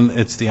 And then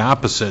it's the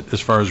opposite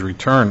as far as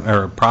return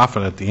or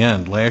profit at the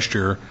end. Last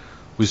year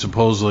we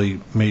supposedly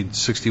made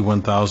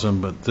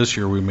 61,000, but this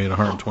year we made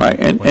 120. Right,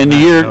 and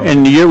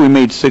the year we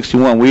made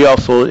 61, we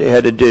also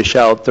had to dish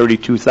out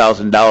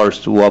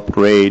 $32,000 to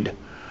upgrade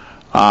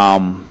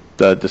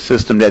the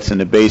system that's in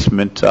the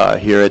basement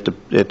here at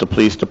the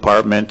police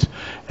department,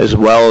 as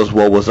well as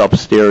what was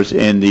upstairs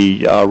in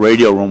the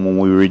radio room when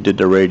we redid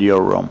the radio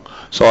room.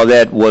 So all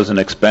that was an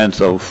expense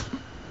of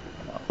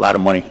a lot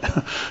of money.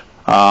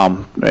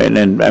 And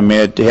then, I mean,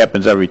 it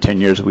happens every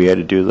 10 years we had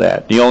to do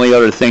that. The only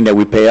other thing that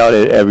we pay out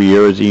every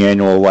year is the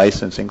annual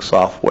licensing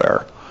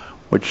software,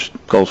 which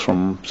goes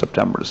from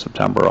September to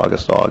September,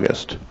 August to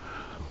August.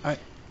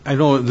 I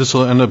know this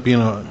will end up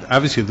being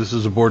obviously this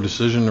is a board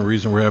decision, the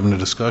reason we're having a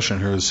discussion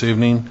here this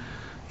evening.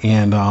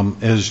 And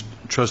as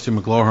Trustee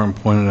McLaughlin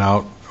pointed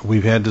out,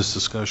 we've had this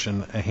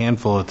discussion a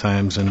handful of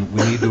times, and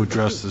we need to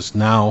address this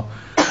now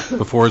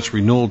before its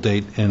renewal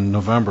date in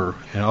November,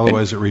 and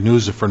otherwise it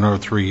renews it for another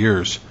 3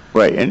 years.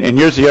 Right, and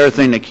here's the other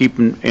thing to keep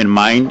in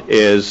mind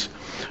is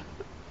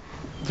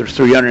there's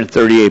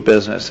 338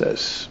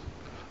 businesses.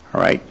 All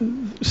right,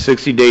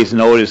 60 days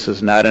notice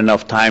is not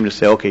enough time to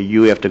say, okay,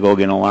 you have to go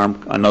get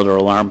another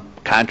alarm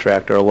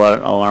contract or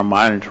alarm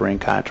monitoring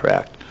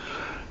contract.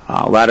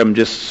 A lot of them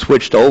just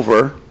switched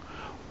over.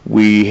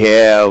 We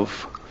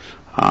have,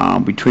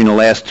 between the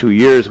last 2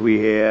 years, we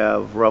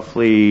have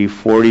roughly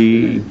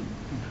 46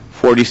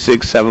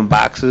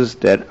 7-boxes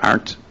that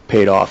aren't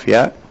paid off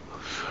yet.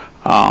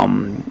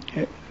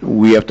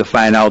 We have to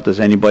find out, does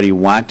anybody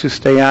want to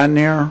stay on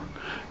there?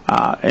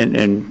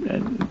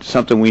 And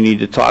something we need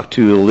to talk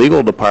to the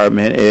legal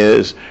department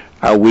is,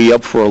 are we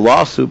up for a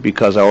lawsuit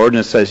because our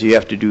ordinance says you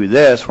have to do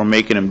this, we're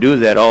making them do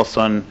that, all of a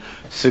sudden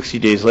 60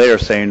 days later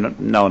saying,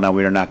 no,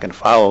 we're not going to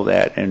follow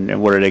that,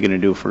 and what are they going to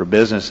do for the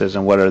businesses,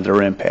 and what are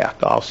their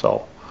impact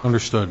also?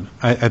 Understood.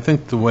 I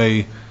think the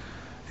way,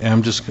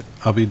 and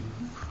I'll be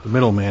the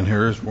middleman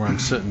here is where I'm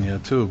sitting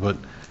yet too, but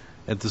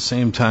at the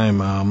same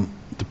time,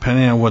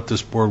 depending on what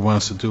this board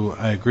wants to do,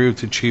 I agree with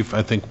the chief.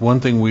 I think one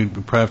thing we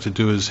probably have to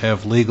do is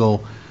have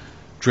legal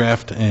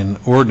draft an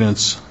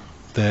ordinance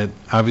that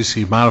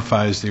obviously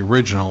modifies the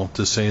original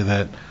to say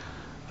that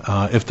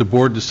if the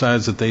board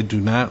decides that they do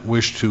not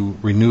wish to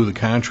renew the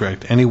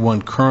contract,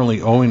 anyone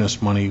currently owing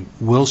us money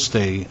will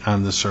stay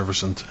on the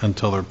service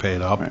until they're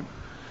paid up. Right.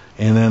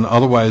 And then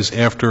otherwise,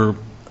 after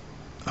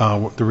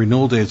the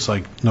renewal date's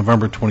like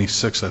November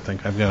 26th, I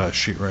think. I've got a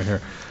sheet right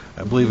here.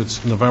 I believe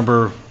it's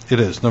November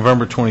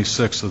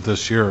 26th of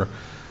this year.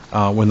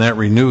 When that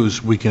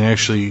renews, we can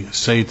actually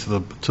say to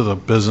the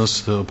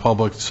business, to the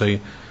public,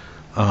 say,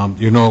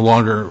 you're no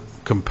longer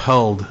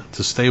compelled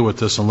to stay with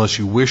this unless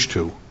you wish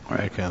to.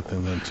 Right. That kind of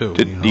thing then, too.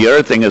 The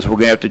other thing is we're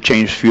going to have to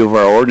change a few of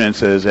our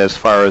ordinances as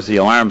far as the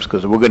alarms,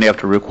 because we're going to have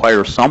to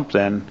require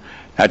something,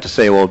 not to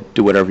say, well,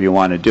 do whatever you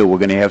want to do. We're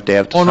going to have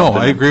Oh, no,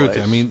 I agree with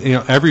you. I mean,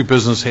 every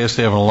business has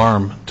to have an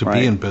alarm to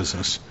be in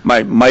business.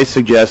 My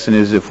suggestion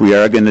is, if we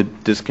are going to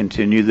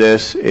discontinue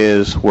this,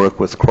 is work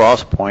with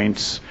Cross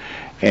Points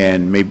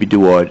and maybe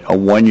do a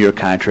 1-year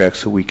contract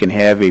so we can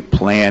have a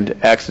planned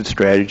exit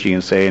strategy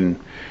and saying,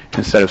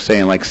 instead of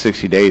saying like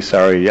 60 days,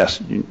 sorry,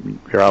 yes,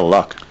 you're out of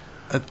luck.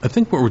 I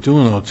think what we're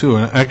doing, though, too,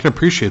 and I can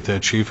appreciate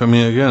that, Chief. I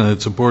mean, again,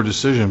 it's a board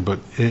decision, but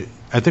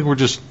I think we're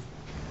just,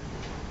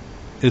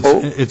 you're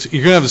going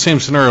to have the same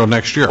scenario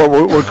next year.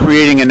 Well, we're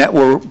creating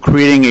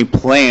a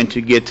plan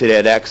to get to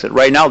that exit.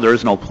 Right now, there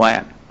is no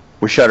plan.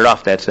 We shut it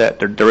off, that's it.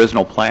 There is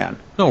no plan.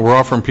 No, we're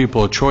offering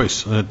people a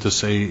choice to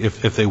say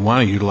if they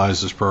want to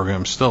utilize this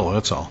program still,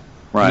 that's all.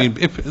 Right. I mean,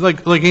 if,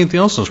 like anything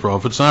else in this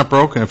world, if it's not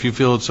broken, if you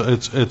feel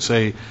it's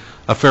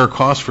a fair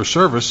cost for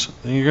service,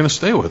 then you're going to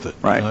stay with it.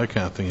 Right. That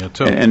kind of thing,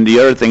 too. And the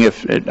other thing,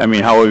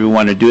 however we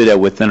want to do that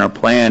within our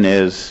plan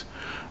is,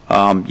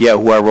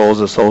 whoever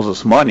owes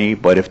us money,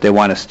 but if they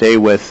want to stay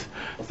with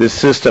this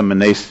system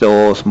and they still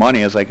owe us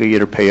money, it's like you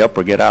either pay up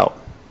or get out.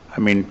 I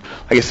mean,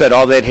 like I said,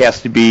 all that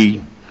has to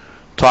be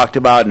talked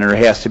about, and there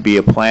has to be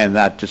a plan,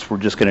 not just we're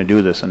just going to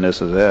do this and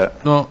this is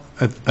it. No,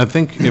 I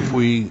think if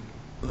we,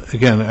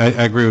 again,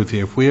 I agree with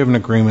you. If we have an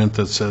agreement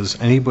that says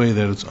anybody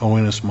that is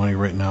owing us money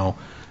right now,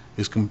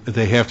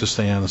 they have to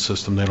stay on the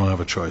system, they don't have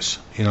a choice.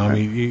 Right. I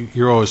mean,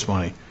 you owe us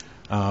money.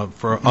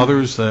 For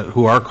others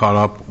who are caught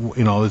up,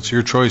 it's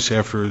your choice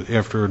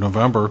after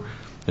November.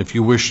 If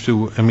you wish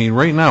to, I mean,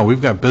 right now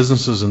we've got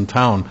businesses in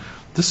town.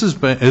 This is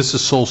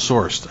sole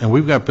sourced, and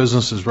we've got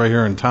businesses right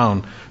here in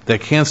town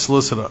that can't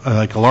solicit,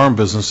 like alarm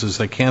businesses,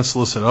 that can't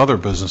solicit other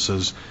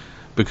businesses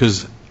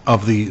because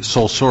of the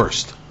sole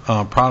sourced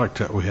product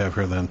that we have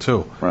here then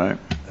too. Right.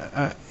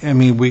 I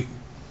mean,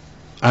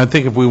 I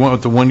think if we went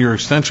with the 1-year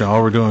extension,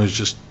 all we're doing is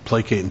just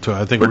placating to it.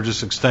 I think we're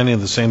just extending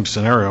the same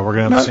scenario. We're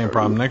going to have the same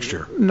problem next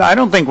year. No, I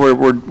don't think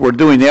we're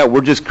doing that.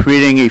 We're just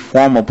creating a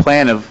formal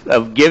plan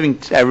of giving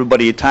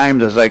everybody a time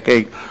that's like,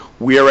 hey,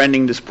 we are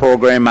ending this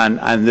program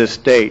on this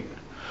date.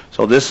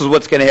 So this is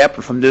what's going to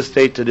happen from this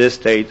date to this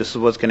date. This is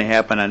what's going to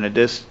happen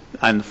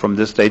from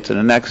this date to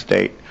the next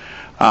date.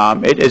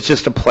 It's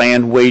just a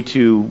planned way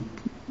to,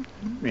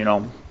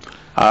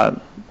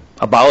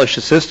 abolish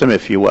the system,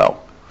 if you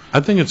will. I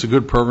think it's a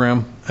good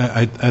program.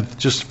 I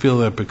just feel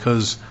that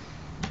because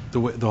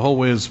the whole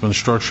way it's been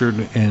structured,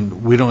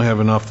 and we don't have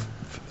enough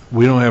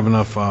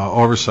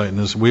oversight in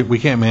this. We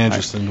can't manage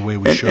this in the way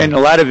we should. And a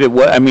lot of it,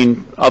 I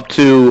mean, up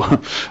to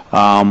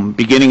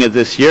beginning of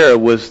this year,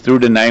 was through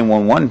the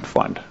 911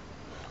 fund.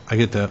 I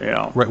get that, You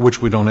know. right,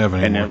 which we don't have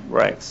And anymore.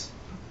 right.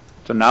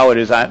 So now it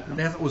is on.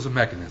 That was a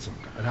mechanism.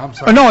 And I'm Oh,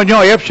 sorry. no,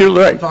 you're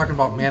absolutely I'm right. talking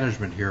about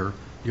management here.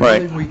 The Right.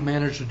 only thing we've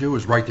managed to do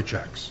is write the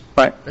checks.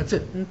 Right. That's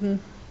it.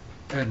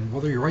 And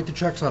whether you write the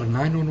checks out of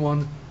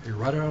 911, or you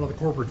write it out of the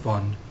corporate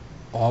fund,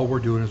 all we're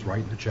doing is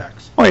writing the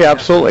checks. Oh, yeah,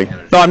 absolutely.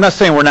 No, I'm not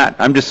saying we're not.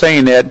 I'm just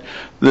saying that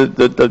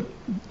the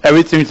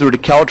everything through the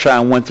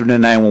Caltron went through the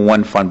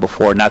 911 fund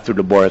before, not through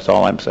the board. That's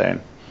all I'm saying.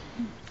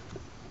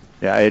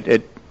 Yeah,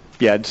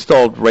 it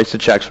still writes the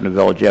checks from the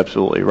village. You're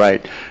absolutely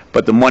right.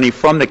 But the money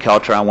from the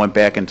Caltron went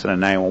back into the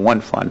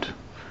 911 fund.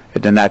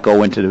 It did not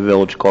go into the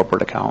village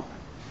corporate account.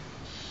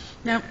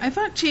 Now, I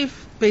thought,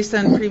 Chief, based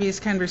on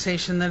previous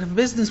conversation, that if a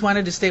business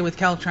wanted to stay with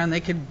Caltron, they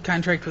could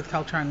contract with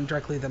Caltron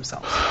directly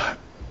themselves.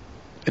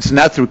 It's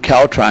not through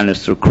Caltron,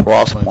 it's through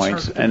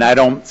CrossPoints. And I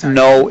don't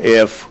know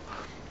if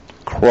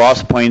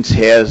CrossPoints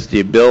has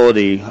the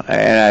ability,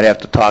 and I'd have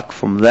to talk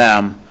from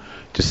them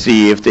to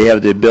see if they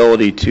have the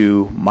ability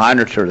to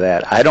monitor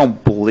that. I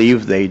don't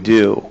believe they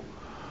do.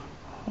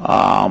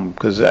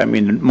 Because, I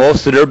mean,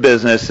 most of their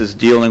business is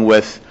dealing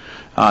with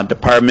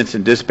departments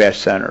and dispatch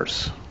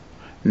centers,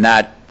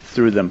 not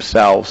through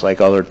themselves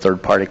like other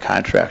third-party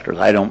contractors.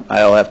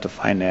 I'll have to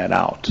find that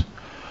out.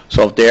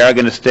 So if they are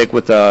going to stick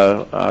with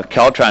a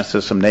Caltron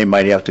system, they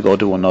might have to go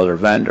to another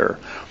vendor.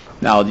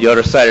 Now, the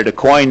other side of the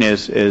coin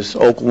is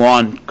Oak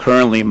Lawn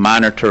currently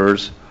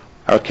monitors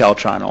our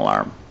Caltron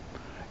alarm.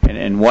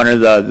 And one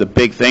of the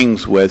big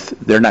things with,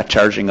 they're not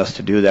charging us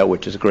to do that,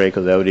 which is great,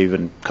 because that would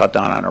even cut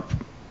down on our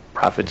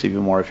profits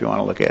even more if you want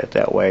to look at it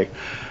that way.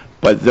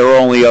 But their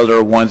only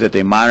other ones that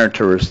they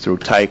monitor is through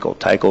Tyco.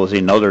 Tyco is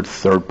another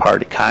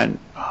third-party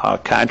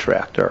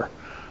contractor.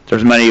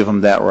 There's many of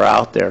them that were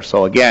out there.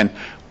 So again,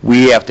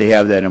 we have to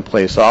have that in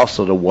place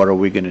also to what are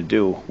we going to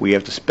do? We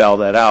have to spell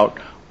that out.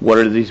 What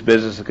are these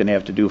businesses going to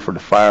have to do for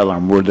the fire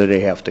alarm? Where do they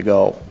have to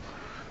go?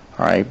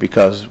 All right,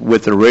 because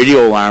with the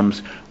radio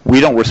alarms, we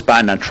don't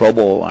respond on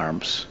trouble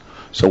alarms.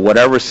 So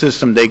whatever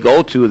system they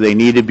go to, they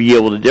need to be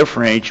able to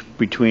differentiate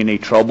between a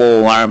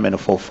trouble alarm and a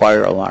full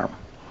fire alarm.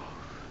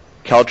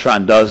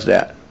 Caltron does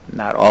that.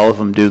 Not all of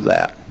them do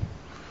that,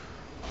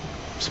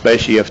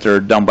 especially if they're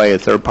done by a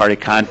third-party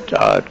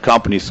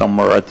company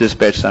somewhere, a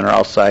dispatch center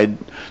outside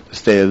the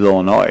state of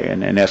Illinois,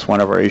 and that's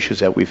one of our issues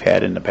that we've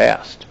had in the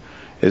past,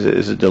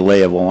 is a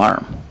delay of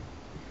alarm.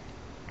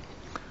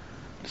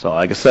 So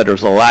like I said,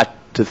 there's a lot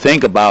to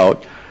think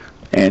about,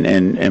 and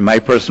in my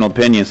personal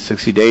opinion,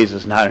 60 days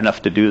is not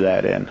enough to do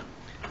that in.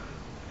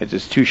 It's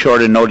just too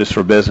short a notice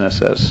for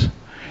businesses.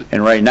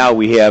 And right now,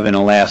 we have, in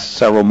the last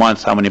several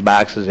months, how many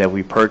boxes have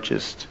we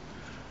purchased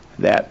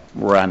that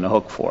we're on the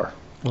hook for?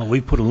 Well,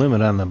 we put a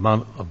limit on the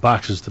amount of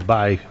boxes to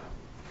buy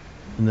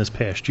in this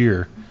past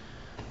year.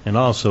 And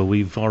also,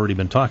 we've already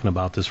been talking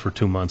about this for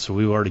 2 months, so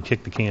we've already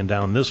kicked the can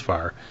down this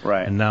far.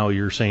 Right. And now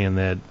you're saying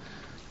that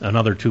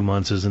another 2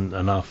 months isn't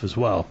enough as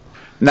well.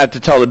 Not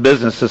to tell the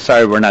businesses,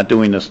 sorry, we're not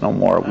doing this no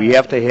more. We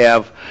need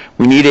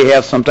to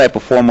have some type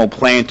of formal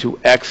plan to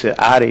exit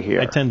out of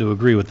here. I tend to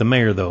agree with the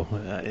mayor, though.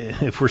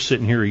 If we're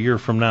sitting here a year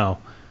from now,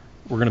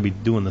 we're going to be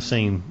doing the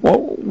same, have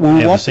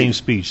the same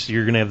speech.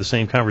 You're going to have the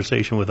same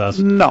conversation with us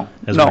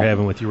as we're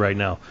having with you right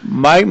now.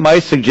 My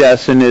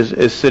suggestion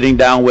is sitting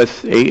down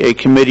with a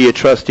committee of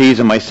trustees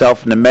and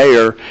myself and the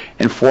mayor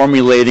and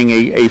formulating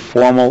a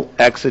formal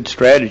exit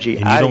strategy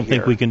And out of you here. don't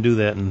think we can do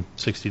that in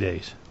 60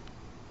 days?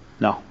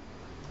 No.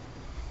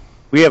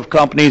 We have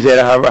companies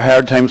that have a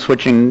hard time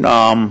switching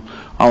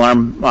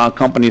alarm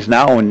companies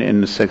now in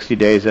the 60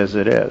 days as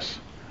it is.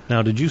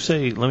 Now, did you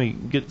say, let me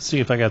see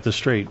if I got this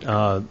straight.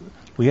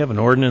 We have an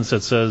ordinance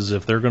that says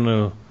if they're going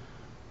to,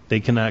 they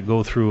cannot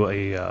go through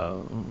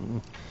a,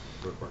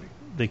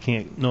 they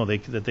can't, no, they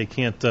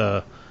can't,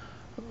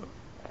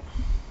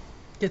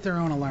 Get their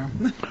own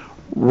alarm.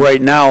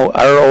 Right now,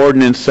 our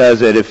ordinance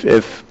says that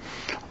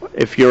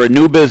if you're a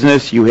new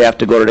business, you have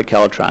to go to the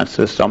Caltron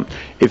system.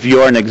 If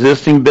you're an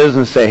existing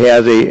business that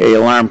has a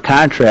alarm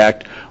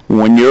contract,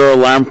 when your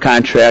alarm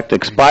contract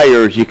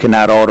expires, you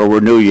cannot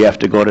auto-renew. You have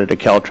to go to the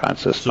Caltron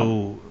system.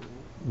 so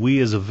we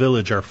as a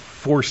village are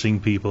forcing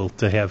people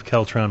to have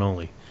Caltron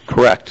only.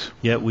 Correct.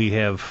 Yet we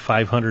have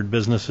 500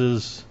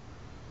 businesses.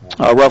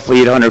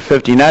 Roughly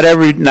 850. Not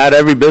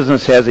every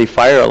business has a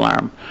fire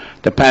alarm.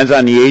 Depends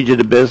on the age of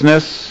the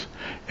business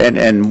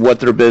and what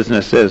their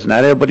business is.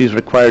 Not everybody's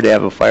required to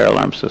have a fire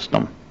alarm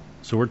system.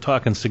 So we're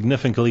talking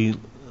significantly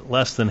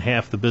less than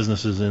half the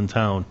businesses in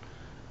town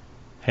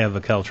have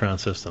a Caltron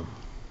system.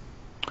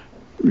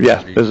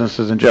 Yes,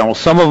 businesses in general.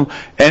 Some of them,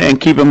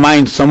 and keep in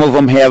mind, some of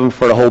them have them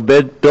for the whole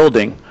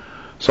building.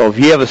 So if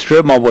you have a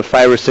strip mall with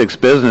 5 or 6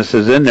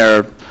 businesses in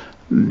there,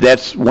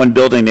 that's one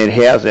building that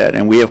has that,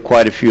 and we have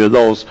quite a few of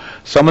those.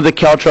 Some of the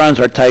Caltrons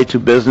are tied to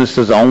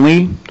businesses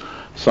only.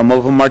 Some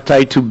of them are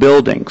tied to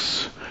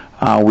buildings.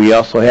 We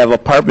also have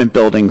apartment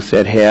buildings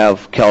that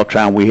have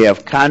Keltron. We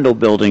have condo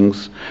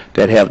buildings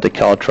that have the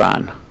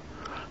Keltron.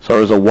 So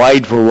there's a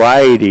wide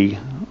variety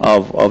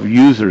of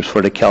users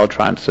for the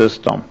Keltron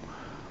system.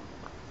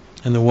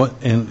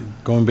 And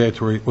going back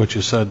to what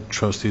you said,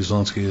 Trustee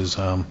Zelinski, is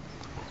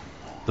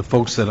the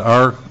folks that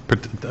are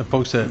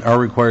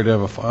required to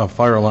have a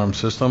fire alarm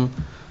system,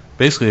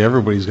 basically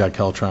everybody's got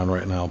Keltron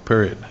right now,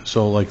 period.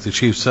 So like the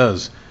chief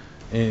says,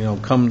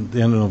 come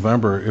the end of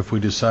November, if we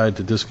decide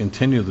to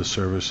discontinue the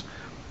service,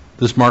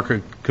 this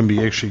market can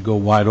be actually go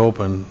wide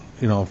open,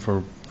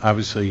 for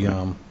obviously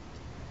But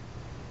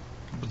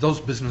those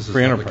businesses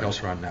free have the enterprise.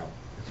 Keltron now.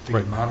 It's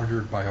being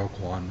monitored by Oak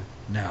Lawn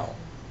now.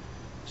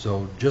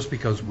 So just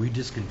because we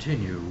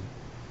discontinue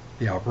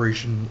the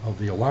operation of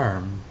the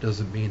alarm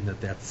doesn't mean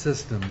that that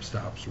system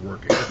stops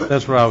working.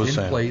 That's what I was It's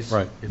saying. in place,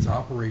 Right. it's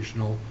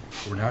operational,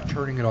 we're not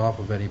turning it off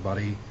of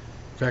anybody. In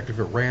fact, if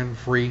it ran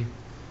free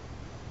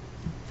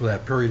for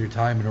that period of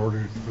time in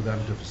order for them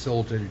to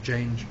facilitate a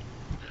change,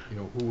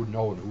 who would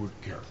know and who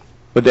would care?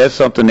 But that's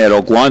something that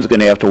Oak Lawn's going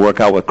to have to work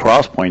out with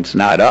Cross Points,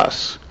 not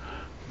us.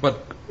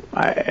 But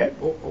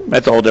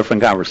That's a whole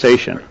different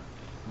conversation.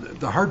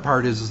 the hard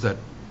part is that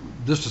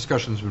this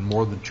discussion's been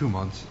more than 2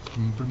 months, it's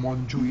been more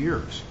than 2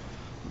 years.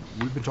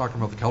 We've been talking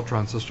about the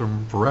Keltron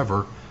system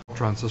forever,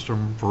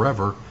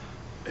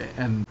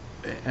 and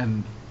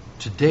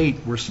to date,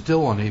 we're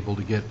still unable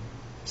to get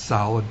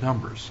solid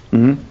numbers.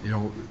 The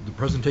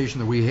presentation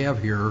that we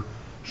have here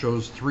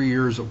shows 3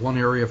 years at one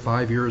area,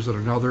 5 years at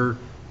another,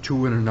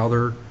 2 in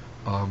another.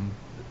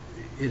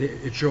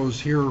 It shows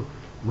here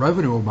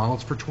revenue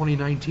amounts for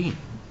 2019.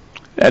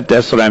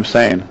 That's what I'm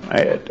saying.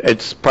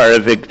 It's part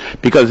of it,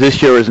 because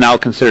this year is now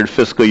considered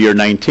fiscal year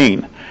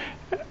 19.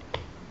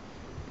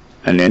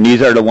 And then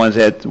these are the ones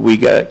that we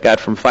got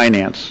from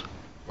finance.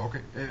 Okay,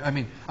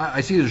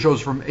 I see it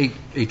shows from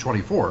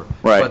 824.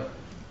 Right. But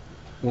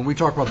when we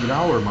talk about the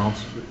dollar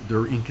amounts,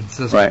 they're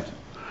inconsistent. Right.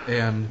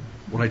 And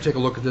when I take a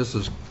look at this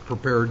as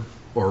prepared,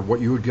 or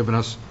what you had given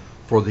us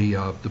for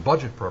the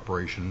budget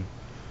preparation,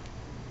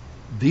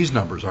 these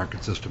numbers aren't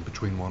consistent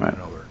between one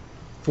another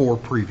for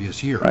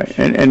previous years. Right,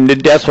 and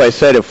that's why I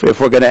said if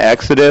we're going to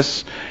exit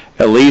this,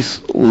 at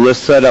least let's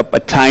set up a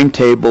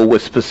timetable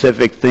with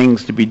specific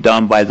things to be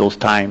done by those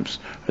times,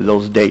 or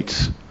those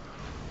dates.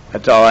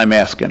 That's all I'm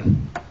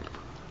asking.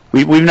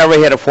 We've never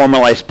had a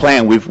formalized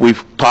plan.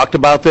 We've talked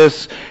about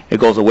this. It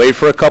goes away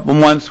for a couple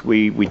months.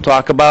 We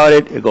talk about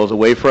it. It goes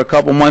away for a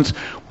couple months.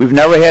 We've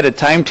never had a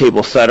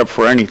timetable set up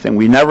for anything.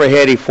 We never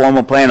had a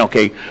formal plan.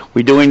 Okay,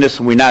 we're doing this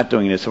and we're not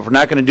doing this. If we're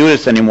not going to do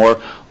this anymore,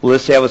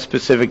 let's have a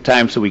specific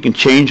time so we can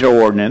change our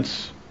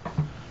ordinance,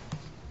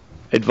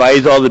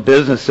 advise all the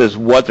businesses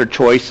what their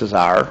choices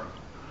are,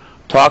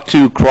 talk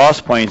to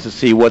Cross Points to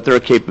see what their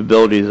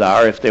capabilities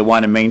are. If they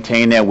want to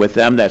maintain that with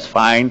them, that's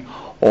fine.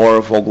 Or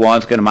if Oak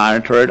Lawn's going to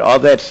monitor it, all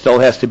that still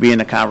has to be in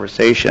the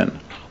conversation.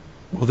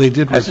 Well, they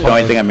did. That's the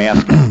only thing I'm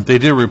asking. They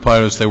did reply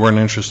to us. They weren't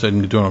interested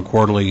in doing a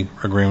quarterly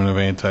agreement of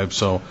any type.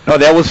 So No,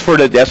 that's for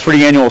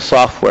the annual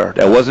software.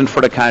 That wasn't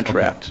for the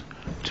contract.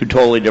 Two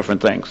totally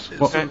different things.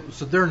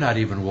 So they're not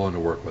even willing to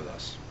work with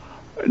us.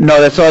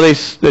 No, that's all they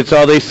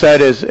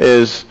said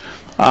is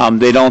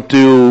they don't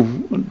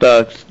do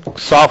the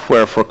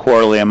software for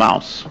quarterly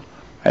amounts.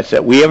 That's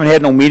it. We haven't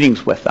had no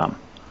meetings with them.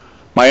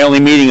 My only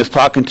meeting is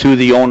talking to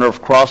the owner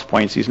of Cross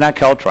Points. He's not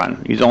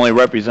Keltron. He's only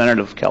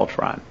representative of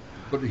Keltron.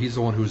 But he's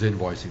the one who's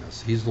invoicing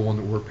us. He's the one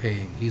that we're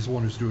paying. He's the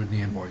one who's doing the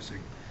invoicing.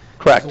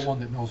 Correct. He's the one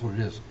that knows what it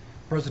is.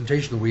 The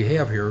presentation that we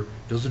have here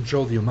doesn't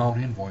show the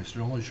amount invoiced. It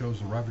only shows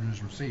the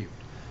revenues received.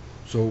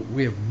 So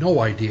we have no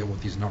idea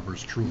what these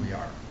numbers truly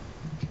are.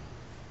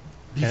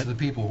 These are the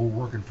people who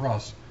are working for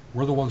us.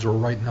 We're the ones who are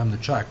writing them the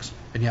checks,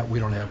 and yet we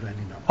don't have any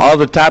numbers. All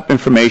the top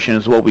information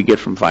is what we get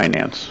from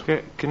finance.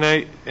 Can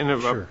I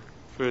interrupt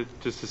for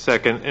just a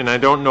second? And I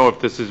don't know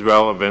if this is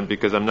relevant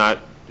because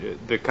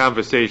the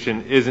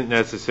conversation isn't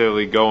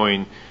necessarily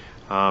going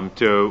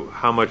to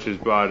how much is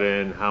brought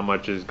in, how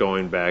much is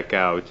going back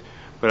out.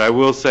 But I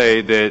will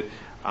say that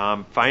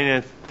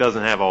finance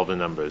doesn't have all the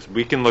numbers.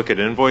 We can look at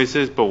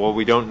invoices, but what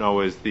we don't know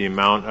is the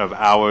amount of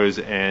hours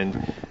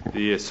and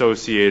the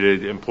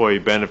associated employee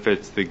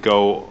benefits that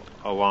go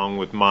along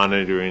with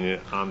monitoring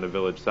it on the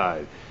village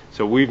side.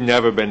 So we've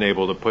never been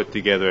able to put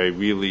together a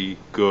really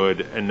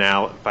good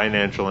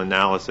financial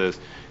analysis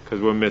because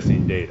we're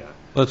missing data.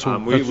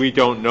 We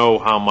don't know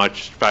how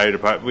much fire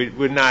department,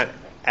 we're not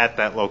at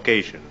that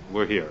location.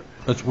 We're here.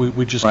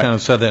 We just kind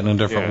of said that in a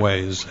different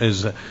way.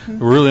 We're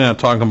really not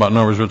talking about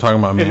numbers. We're talking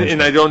about management.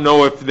 And I don't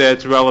know if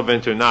that's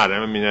relevant or not.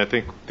 I mean, I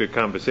think the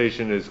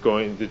conversation is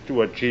going to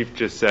what Chief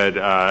just said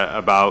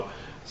about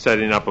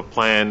setting up a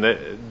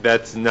plan.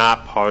 That's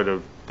not part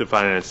of the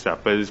finance stuff.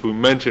 But as we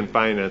mentioned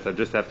finance, I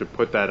just have to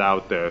put that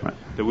out there,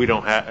 that we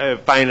don't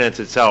have, finance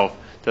itself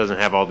doesn't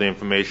have all the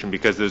information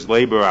because there's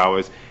labor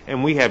hours,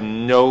 and we have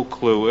no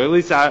clue, at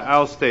least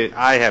I'll state,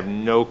 I have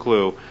no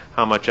clue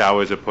how much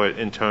hours are put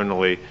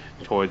internally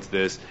towards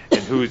this, and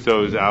who's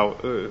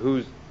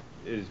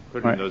is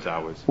put in those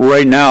hours.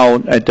 Right now,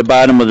 at the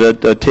bottom of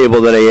the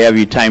table that I have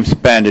you time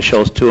spent, it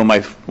shows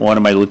one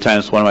of my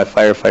lieutenants, one of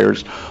my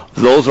firefighters.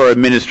 Those are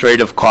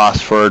administrative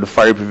costs for the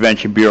Fire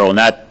Prevention Bureau,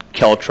 not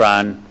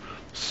Keltron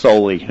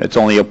solely. It's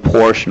only a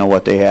portion of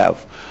what they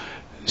have.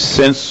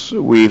 Since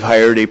we've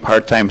hired a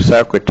part-time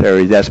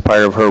secretary, that's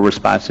part of her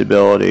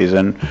responsibilities,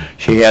 and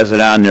she has it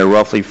on there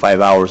roughly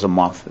 5 hours a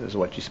month is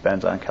what she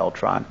spends on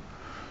Keltron.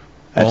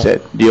 That's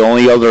it. The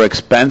only other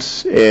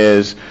expense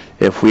is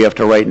if we have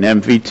to write an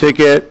MV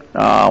ticket,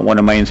 one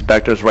of my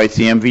inspectors writes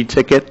the MV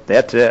ticket,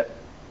 that's it.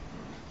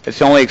 It's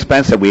the only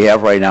expense that we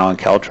have right now in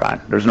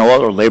Keltron. There's no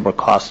other labor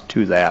cost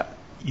to that.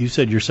 You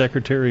said your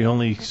secretary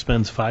only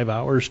spends 5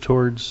 hours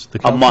towards the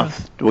Keltron? A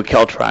month with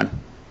Keltron.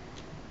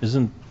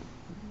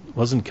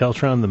 Wasn't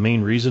Keltron the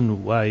main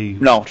reason why?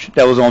 No,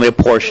 that was only a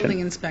portion. Building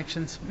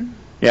inspections.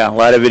 Yeah, a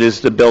lot of it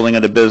is the building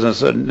of the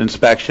business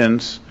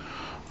inspections,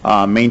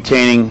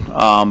 maintaining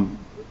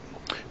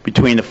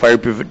between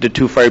the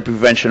two fire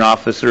prevention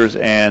officers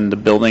and the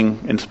building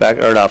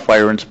inspector, or the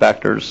fire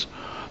inspectors.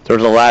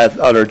 There's a lot of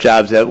other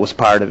jobs that was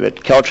part of it.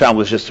 Keltron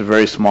was just a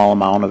very small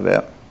amount of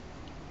it,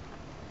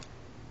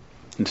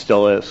 and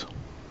still is.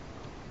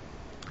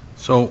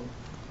 So,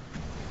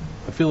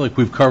 I feel like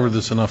we've covered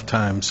this enough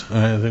times, and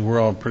I think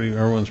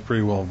everyone's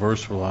pretty well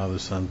versed with a lot of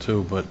this then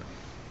too, but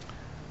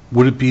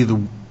would it be the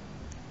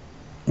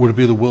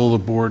will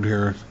of the board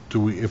here,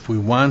 if we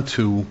want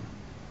to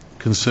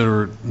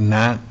consider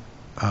not,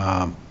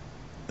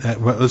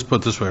 let's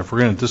put it this way, if we're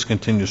going to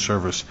discontinue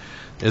service,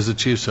 as the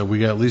chief said, we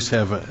got to at least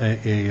have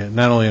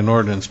not only an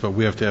ordinance, but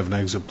we have to have an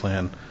exit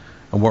plan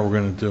on what we're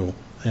going to do.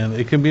 And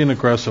it can be an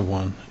aggressive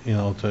one,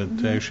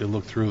 to actually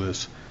look through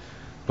this.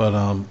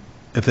 But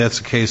if that's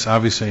the case,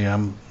 obviously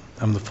I'm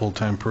the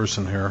full-time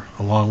person here,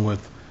 along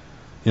with,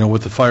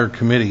 with the fire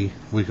committee,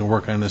 we can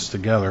work on this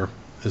together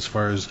as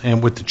far as,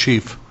 and with the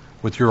chief,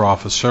 with your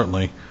office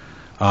certainly.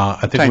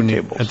 I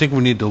think we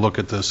need to look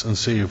at this and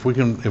see if we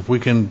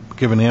can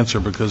give an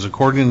answer, because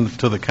according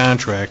to the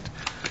contract,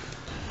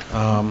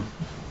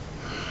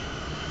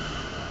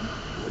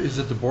 is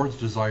it the board's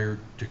desire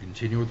to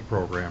continue with the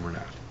program or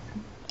not?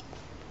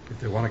 If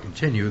they want to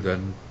continue,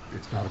 then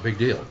it's not a big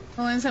deal.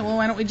 Well, I said,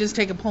 why don't we just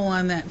take a poll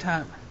on that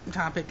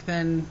topic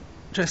then?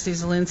 Trustee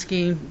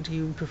Zelinski, do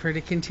you prefer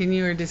to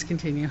continue or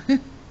discontinue?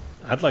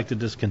 I'd like to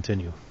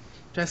discontinue.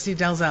 Trustee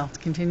Dalzell,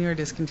 continue or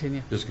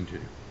discontinue?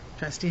 Discontinue.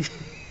 Trustee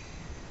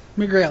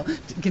McGrail,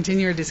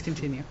 continue or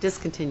discontinue?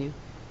 Discontinue.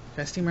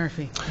 Trustee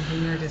Murphy,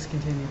 continue or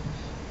discontinue?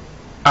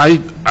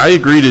 I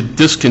agree to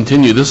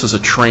discontinue. This is a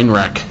train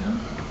wreck.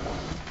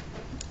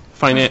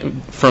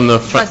 From the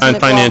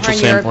financial Your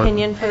standpoint.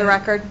 opinion for the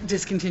record?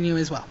 Discontinue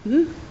as well.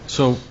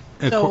 so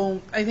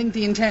I think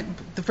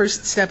the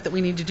first step that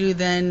we need to do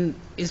then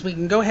is we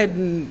can go ahead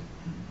and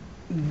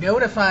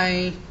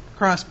notify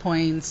Cross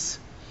Points.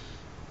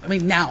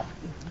 Now,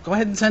 go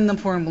ahead and send them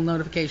formal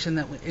notification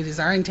that it is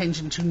our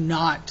intention to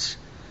not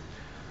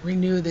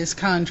renew this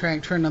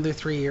contract for another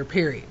 3-year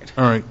period.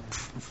 all right,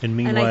 And And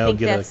meanwhile, I think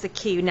that's the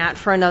key, not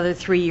for another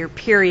 3-year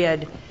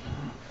period,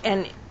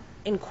 and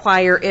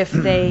inquire if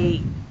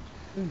they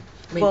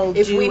will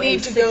If do we a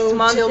need to go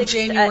 6-month till ex-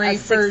 January a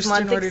 1st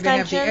 6-month in order to have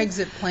the extension.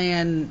 exit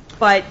plan,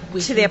 But we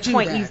to can that do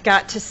point, that. you've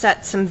got to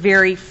set some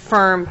very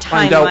firm timelines.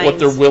 Find out what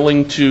they're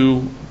willing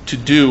to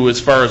do as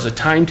far as a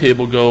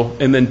timetable go,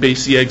 and then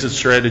base the exit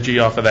strategy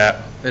off of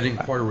that. And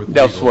inquire with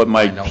That's legal what to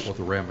my- find out what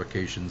the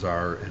ramifications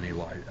are and a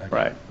lie.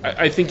 Right.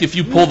 I think if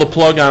you pull the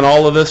plug on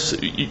all of this,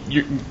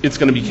 it's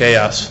going to be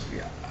chaos.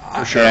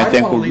 For sure. I I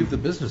think want to we- leave the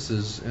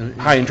businesses.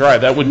 High and dry.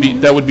 That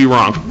would be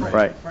wrong.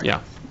 Right. Yeah.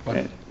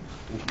 But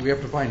we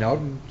have to find out,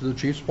 and to the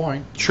chief's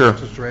point, Sure.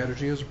 the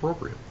strategy is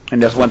appropriate.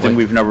 And that's one thing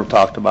we've never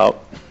talked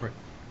about, Right.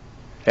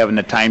 having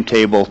a time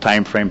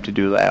frame to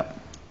do that.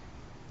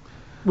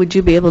 Would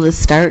you be able to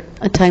start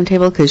a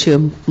timetable, because you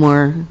have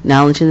more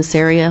knowledge in this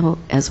area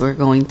as we're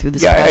going through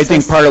this Yeah, process? I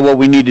think part of what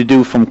we need to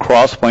do from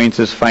Cross Points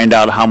is find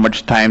out how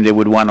much time they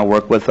would want to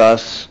work with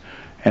us,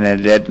 and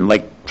then that,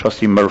 like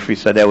Trustee Murphy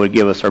said, that would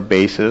give us our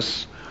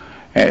basis.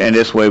 And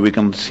this way, we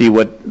can see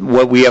what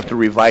we have to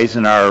revise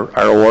in our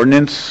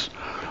ordinance,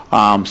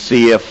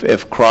 see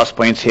if Cross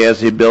Points has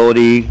the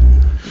ability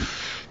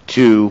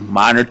to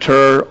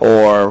monitor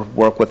or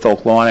work with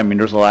Oak Lawn.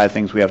 There's a lot of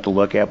things we have to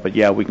look at, but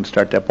yeah, we can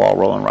start that ball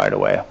rolling right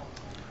away.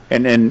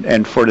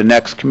 And for the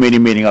next committee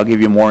meeting, I'll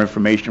give you more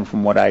information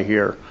from what I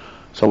hear,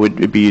 so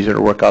it'd be easier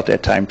to work out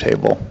that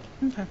timetable.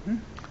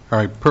 all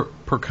right,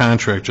 per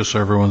contract, just so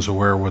everyone's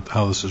aware with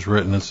how this is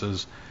written, it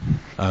says,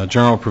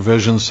 general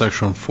provisions,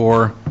 section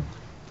 4,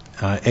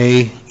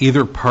 A,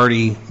 either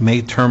party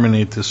may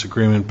terminate this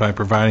agreement by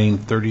providing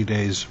 30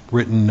 days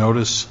written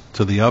notice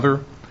to the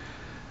other.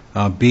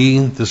 B,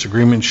 this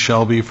agreement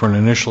shall be for an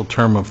initial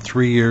term of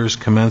 3 years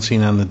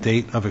commencing on the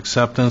date of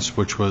acceptance,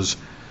 which was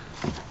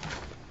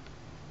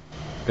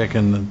back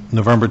in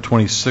November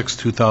 26,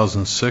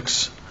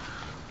 2006,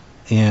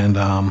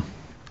 and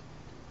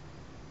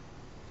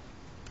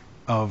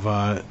of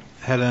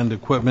head-end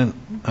equipment,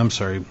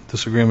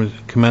 this agreement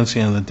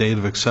commencing on the date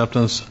of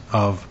acceptance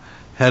of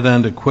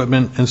head-end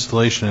equipment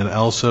installation at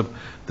Alsip.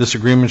 This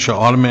agreement shall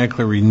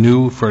automatically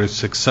renew for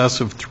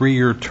successive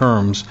 3-year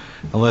terms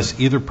unless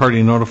either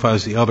party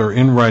notifies the other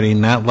in writing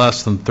not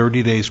less than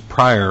 30 days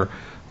prior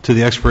to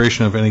the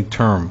expiration of any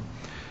term.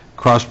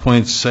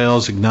 Crosspoint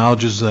Sales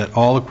acknowledges that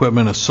all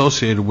equipment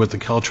associated with the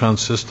Keltron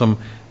system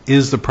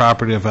is the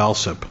property of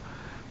Alsip.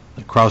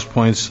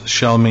 Crosspoints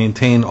shall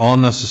maintain all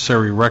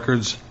necessary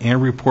records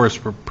and reports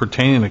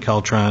pertaining to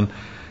Keltron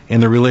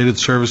and the related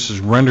services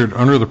rendered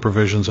under the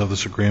provisions of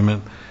this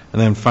agreement.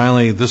 And then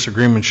finally, this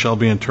agreement shall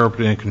be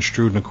interpreted and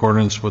construed in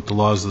accordance with the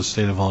laws of the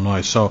state of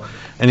Illinois. So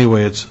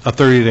anyway, it's a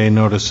 30-day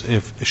notice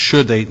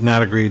should they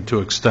not agree to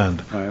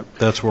extend. Right.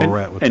 That's where we're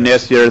at with And that.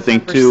 that's the other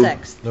thing, too.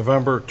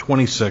 November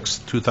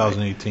 26th,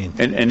 2018.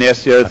 And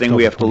that's the other thing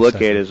we have to look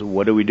October at is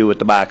what do we do with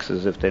the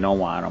boxes if they don't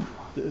want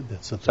them?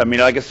 That's So, I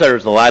mean, like I said,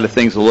 there's a lot of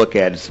things to look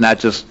at. It's not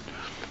just,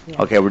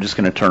 okay, we're just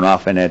going to turn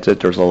off and that's it.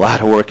 There's a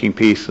lot of working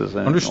pieces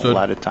and Understood. a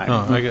lot of time.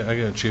 No, I get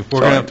it, Chief. We're So,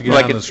 going to have to get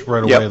like on it- this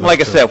right yeah, away. like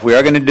I said, if we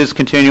are going to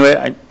discontinue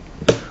it,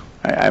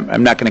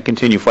 I'm not going to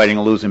continue fighting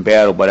a losing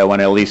battle, but I want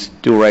to at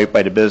least do right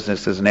by the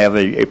businesses and have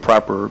a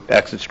proper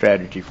exit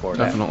strategy for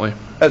that. Definitely.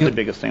 That's the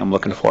biggest thing I'm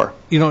looking for.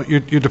 You know,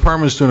 your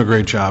department's doing a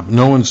great job.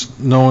 No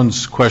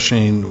one's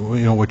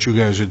questioning, what you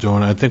guys are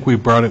doing. I think we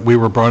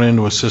were brought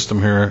into a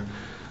system here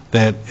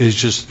that is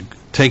just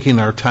taking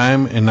our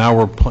time, and now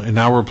we're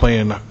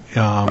playing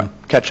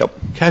Catch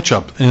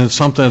up. and it's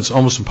something that's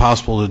almost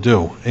impossible to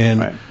do. And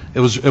Right. it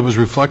was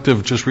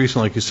reflective just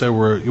recently, like you said,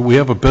 where we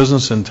have a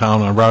business in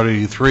town on Route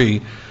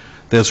 83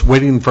 that's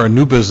waiting for a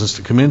new business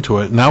to come into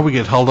it. Now we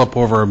get held up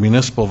over a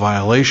municipal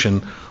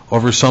violation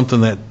over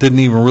something that didn't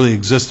even really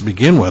exist to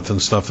begin with and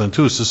stuff then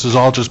too. So this is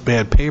all just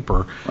bad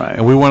paper. Right.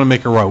 And we want to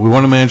make it right. We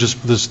want to manage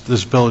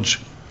this village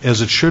as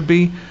it should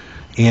be,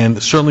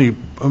 and certainly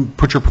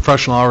put your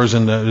professional hours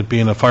into it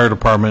being a fire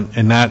department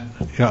and not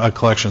a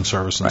collection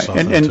service and Right. stuff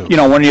And, then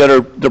too. one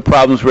of the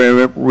problems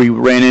we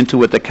ran into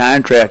with the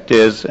contract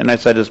is, and I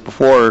said this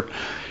before,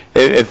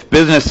 if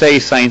business A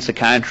signs the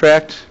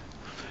contract,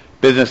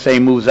 business A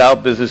moves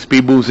out, business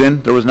B moves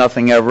in, there was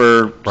nothing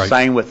ever Right.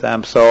 signed with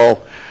them. So,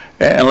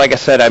 and like I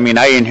said, I mean,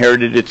 I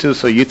inherited it too,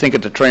 so you think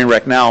it's a train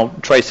wreck now.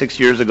 Try 6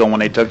 years ago when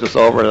they took this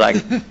over, like,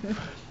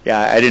 yeah,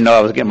 I didn't know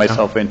I was getting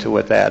myself into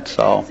with that,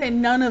 so.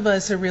 And none of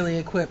us are really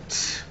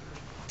equipped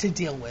to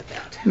deal with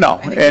that. No,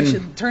 I think and- we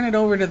should turn it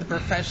over to the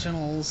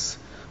professionals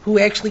who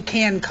actually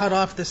can cut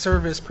off the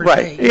service per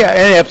Right, day. yeah,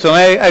 and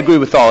absolutely, I agree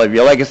with all of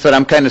you. Like I said,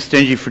 I'm kind of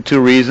stingy for two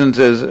reasons,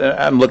 is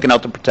I'm looking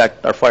out to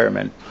protect our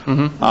firemen.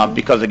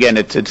 Because again,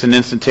 it's an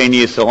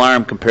instantaneous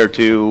alarm compared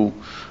to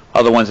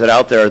other ones that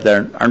out there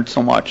that aren't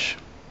so much.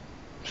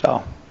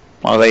 So,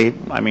 well,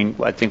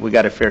 I think we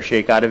got a fair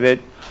shake out of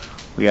it.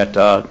 We got,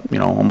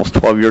 almost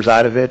 12 years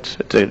out of it.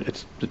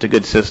 It's a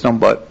good system,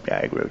 but yeah, I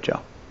agree with you.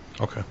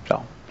 Okay.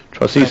 So,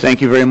 trustees,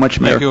 thank you very much,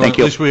 Mayor. Thank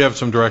you. At least we have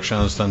some direction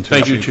on this then too.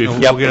 Thank you, Chief.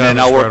 We'll Yep, get and on then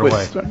this I'll right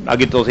work away. I'll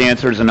get those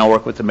answers, and I'll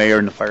work with the mayor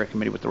and the fire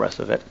committee with the rest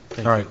of it.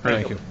 All right,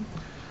 thank you.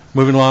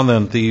 Moving along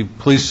then, the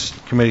police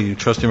committee,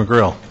 trustee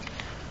McGrill.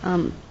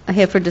 I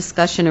have for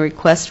discussion a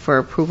request for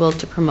approval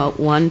to promote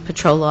one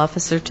patrol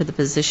officer to the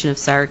position of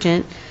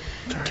sergeant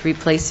to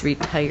replace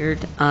retired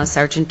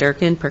Sergeant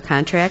Durkin per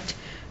contract.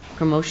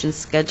 Promotion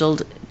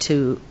scheduled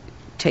to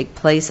take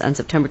place on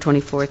September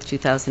 24th,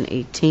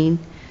 2018. I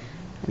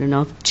don't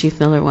know if Chief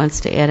Miller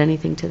wants to add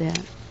anything to that.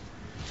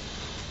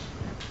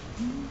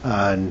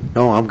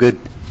 No, I'm good.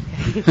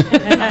 Thanks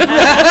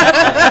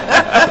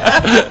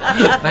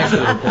for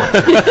the report.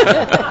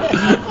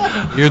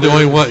 You're the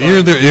only one.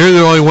 You're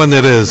the only one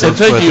that is. Let's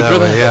thank put it you that for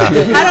way, that.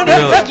 Yeah. I don't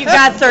even think you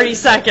got 30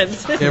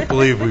 seconds. Can't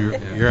believe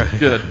you're.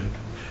 Good.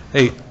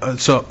 Hey,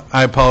 so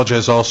I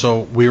apologize.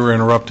 Also, we were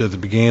interrupted at the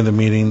beginning of the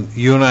meeting.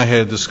 You and I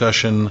had a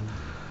discussion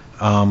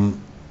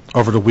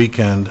over the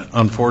weekend.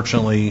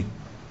 Unfortunately,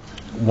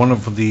 one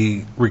of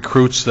the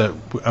recruits that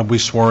we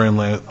swore in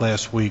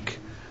last week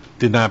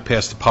did not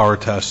pass the power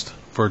test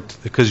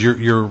because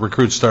your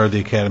recruit started the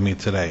academy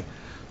today.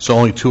 So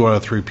only 2 out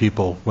of 3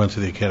 people went to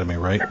the academy,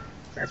 right?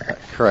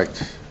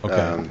 Correct.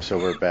 Okay. So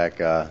we're back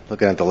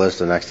looking at the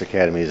list of next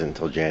academies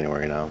until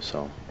January now,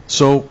 so.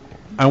 So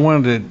I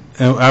wanted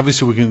to,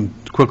 obviously we can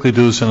quickly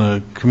do this in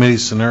a committee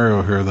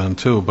scenario here then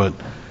too, but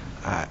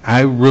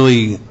I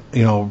really,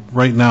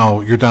 right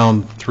now, you're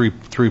down three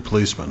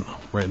policemen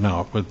right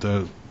now. With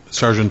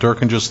Sergeant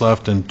Durkin just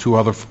left and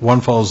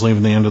one fellow's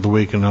leaving the end of the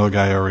week and another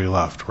guy already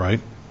left, right?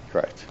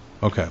 Correct.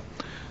 Okay.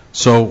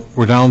 So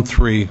we're down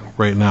 3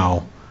 right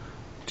now.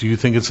 Do you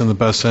think it's in the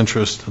best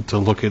interest to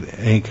look at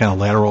any kind of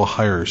lateral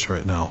hires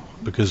right now?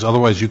 Because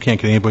otherwise you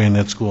can't get anybody in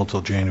that school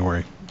until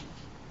January.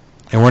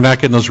 And we're not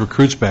getting those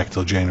recruits back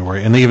till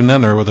January. And even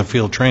then, they're with a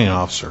field training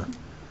officer.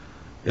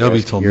 It'll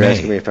be till You're May.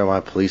 asking me if I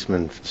want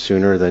policemen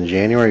sooner than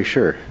January?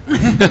 Sure.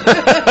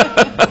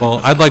 Well,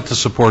 I'd like to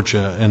support you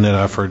in that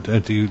effort.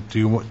 Do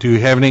you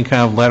have any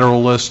kind of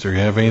lateral list, or you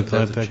have anything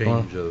like That's a that going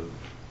on? change of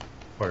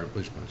fire and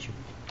police master.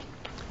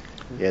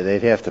 Yeah,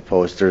 they'd have to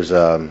post. There's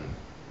a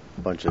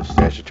bunch of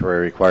statutory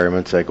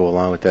requirements that go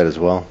along with that as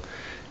well.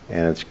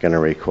 And it's going to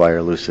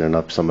require loosening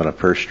up some of the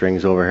purse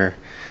strings over here.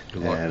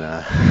 Good luck.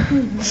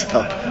 And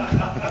so,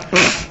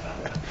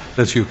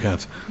 That's you,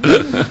 Kent.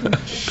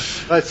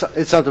 but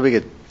it's something we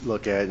could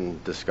look at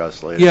and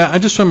discuss later. Yeah, I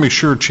just want to make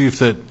sure, Chief,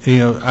 that,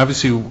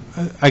 obviously,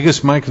 I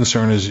guess my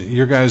concern is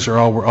your guys are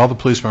all the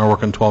policemen are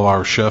working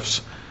 12-hour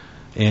shifts,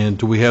 and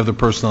do we have the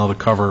personnel to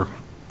cover,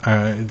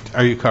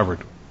 are you covered?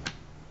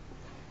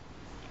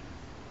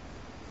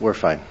 We're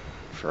fine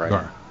for right You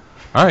are. now.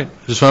 All right,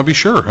 just want to be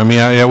sure. I mean,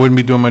 I wouldn't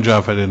be doing my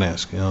job if I didn't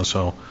ask,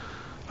 so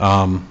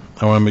I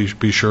want to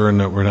be sure and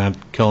that we're not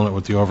killing it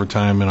with the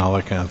overtime and all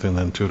that kind of thing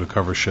then, too, to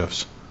cover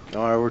shifts.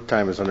 No, our work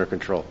time is under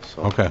control,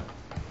 so. Okay.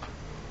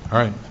 All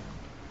right.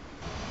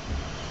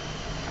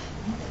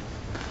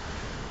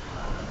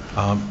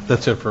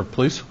 That's it for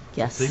police?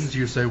 Yes. Things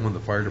you say when the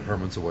fire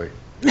department's away.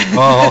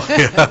 Oh,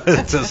 yeah,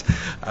 it's just,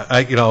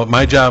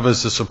 my job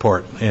is to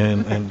support,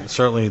 and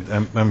certainly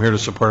I'm here to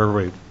support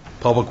everybody.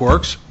 Public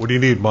Works, what do you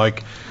need,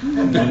 Mike?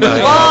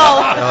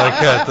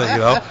 That kind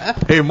of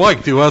thing, Hey,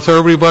 Mike, do you want to tell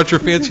everybody about your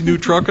fancy new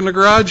truck in the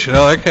garage?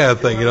 That kind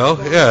of thing, Yeah,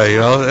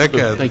 that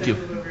kind of thing. Thank you.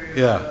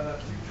 Yeah.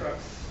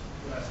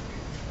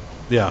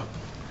 Yeah.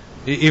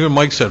 Even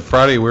Mike said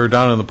Friday we were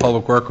down in the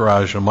Public Work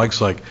garage, and Mike's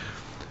like,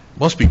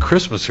 must be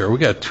Christmas here. We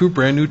got 2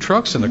 brand new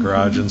trucks in the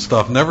garage and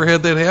stuff. Never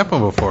had that happen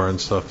before and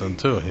stuff then,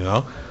 too,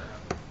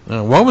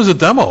 One was a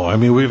demo. I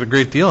mean, we had a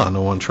great deal on the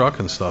one truck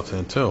and stuff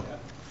then, too.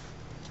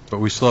 But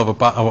we still have a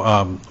front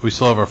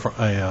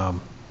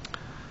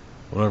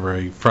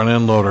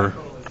end loader,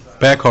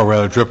 backhoe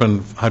rather,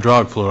 dripping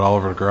hydraulic fluid all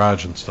over the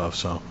garage and stuff.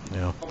 So,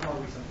 a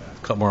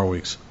couple more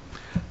weeks.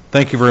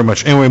 Thank you very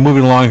much. Anyway,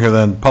 moving along here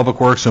then,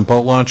 Public Works and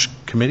Boat Launch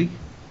Committee.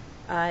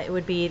 It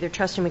would be either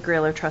Trustee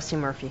McGrail or Trustee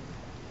Murphy.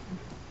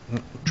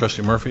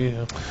 Trustee Murphy.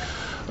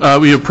 Yeah.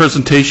 We have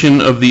presentation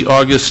of the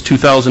August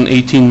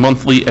 2018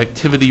 monthly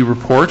activity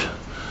report.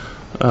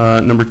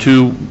 Number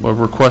 2, a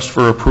request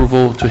for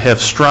approval to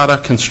have Strata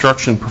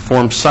Construction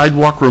perform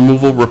sidewalk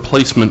removal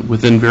replacement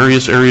within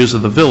various areas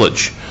of the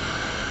village.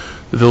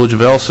 The Village of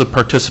Alsip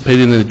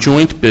participated in a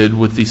joint bid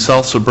with the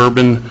South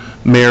Suburban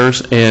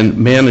Mayors and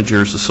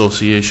Managers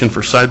Association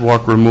for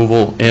sidewalk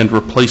removal and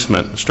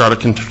replacement. Strata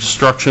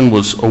Construction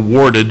was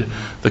awarded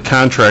the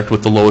contract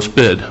with the lowest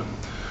bid.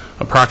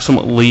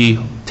 Approximately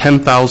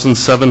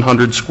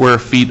 10,700 square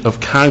feet of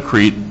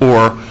concrete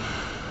or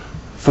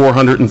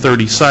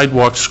 430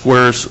 sidewalk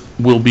squares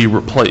will be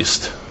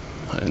replaced.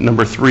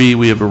 Number 3,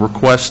 we have a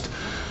request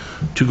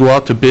to go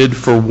out to bid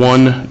for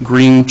one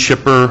green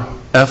chipper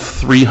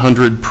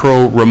F300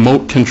 Pro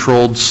remote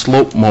controlled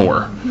slope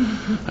mower.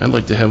 I'd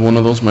like to have one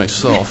of those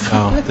myself.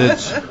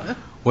 That's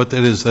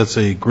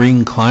a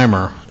green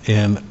climber,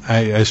 and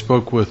I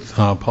spoke with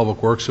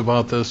Public Works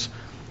about this.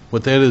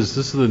 What that is,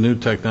 this is the new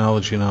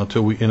technology now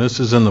too, and this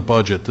is in the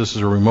budget. This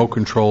is a remote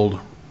controlled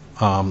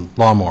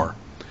lawnmower.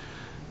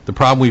 The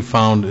problem we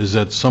found is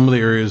that some of the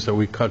areas that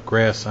we cut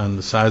grass on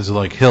the sides of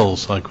like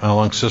hills, like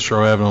along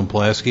Cicero Avenue and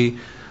Pulaski,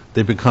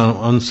 they become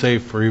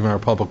unsafe for even our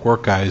public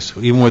work guys,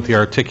 even with the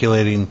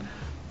articulating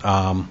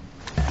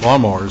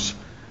lawnmowers,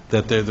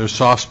 that there's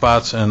soft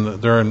spots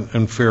and they're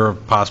in fear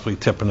of possibly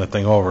tipping the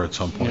thing over at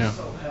some point. Yeah.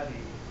 So heavy,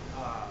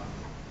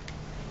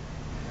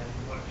 and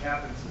what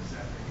happens is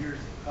after years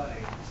of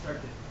cutting, you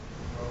start to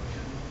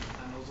erosion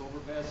on those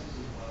overpasses as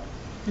well.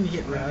 And you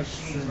get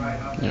ruts. Machines right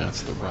up. Yeah,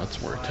 it's the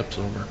ruts where it tips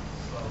over.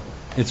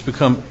 It's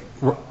become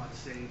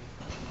Unsafe to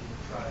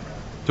try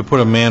to put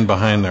a man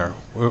behind there.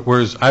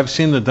 Whereas I've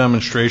seen the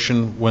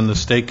demonstration when the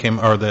state came,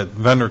 or that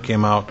vendor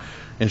came out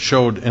and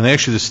showed, and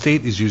actually the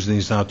state is using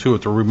these now too,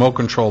 with the remote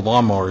controlled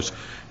lawnmowers,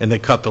 and they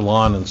cut the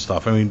lawn and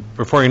stuff. I mean,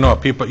 before you know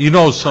it, people,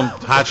 some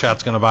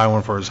hotshot's going to buy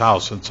one for his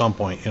house at some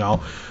point,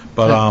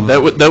 But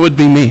that would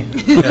be me.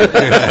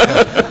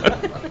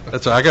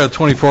 That's I got a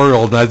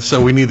 24-year-old, and I'd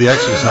say we need the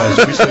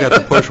exercise. We still got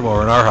the push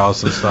mower in our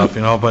house and stuff,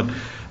 But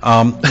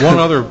one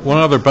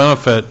other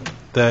benefit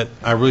that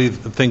I really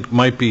think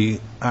might be,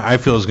 I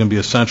feel is going to be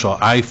essential.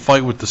 I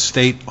fight with the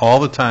state all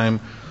the time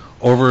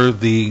over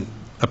the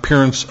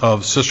appearance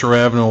of Cicero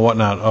Avenue and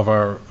whatnot of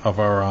our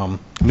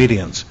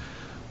medians.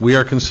 We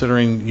are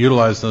considering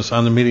utilizing this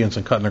on the medians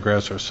and cutting the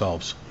grass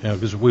ourselves,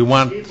 because we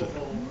want.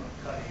 capable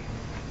of cutting.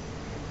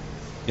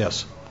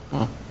 Yes,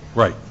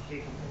 right.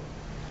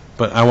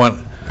 But I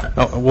want.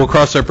 We'll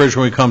cross that bridge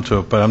when we come to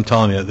it. But I'm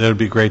telling you, that would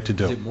be great to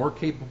do. Is it more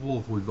capable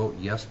if we vote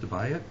yes to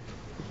buy it?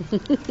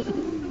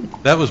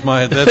 That's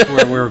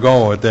where we were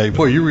going with that.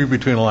 Boy, you read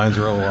between the lines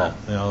real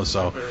well,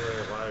 so.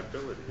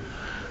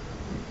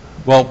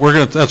 Well,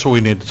 that's what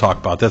we need to talk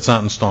about. That's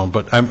not in stone,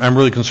 but I'm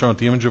really concerned with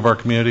the image of our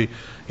community,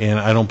 and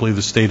I don't believe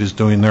the state is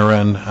doing their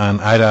end on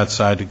IDOT's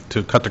side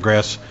to cut the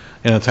grass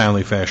in a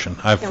timely fashion.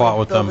 I've fought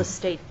with them. Will the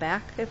state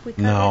back if we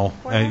cut No, it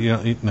for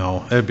them? no,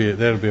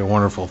 that'd be a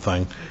wonderful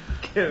thing.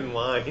 Get in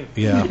line.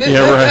 Yeah,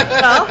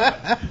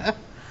 right.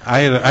 I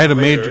had a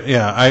major,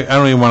 I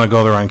don't even want to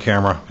go there on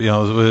camera.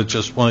 It's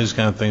just one of these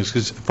kind of things.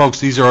 Because, folks,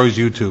 these are always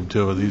YouTube,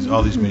 too,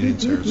 all these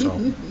meetings here.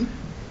 So,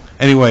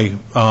 anyway,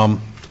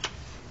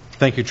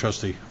 thank you,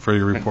 Trustee, for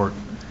your report.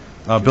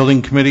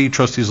 Building Committee,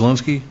 Trustee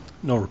Zelinski?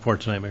 No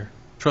report tonight, Mayor.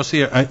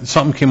 Trustee,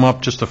 something came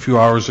up just a few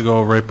hours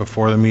ago, right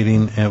before the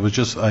meeting, and it was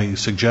just a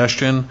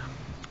suggestion,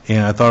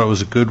 and I thought it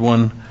was a good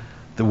one,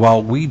 that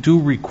while we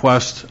do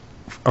request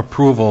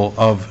approval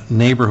of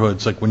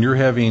neighborhoods, like when you're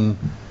having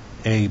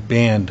a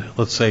band,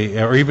 let's say,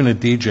 or even a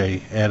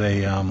DJ at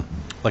a,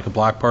 like a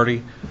block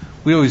party,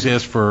 we always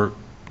ask for,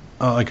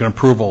 like an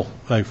approval,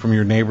 like from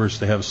your neighbors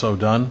to have so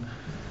done.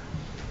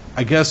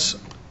 I guess,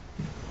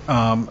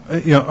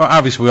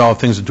 obviously we all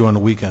have things to do on the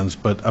weekends,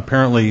 but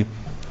apparently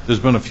there's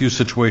been a few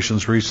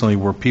situations recently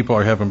where people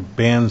are having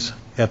bands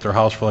at their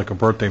house for like a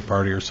birthday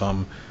party or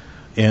something,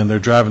 and they're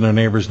driving their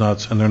neighbors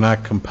nuts, and they're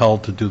not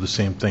compelled to do the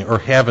same thing, or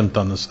haven't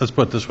done this. Let's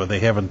put it this way, they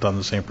haven't done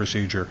the same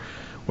procedure.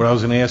 What I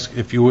was going to ask,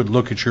 if you would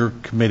look at your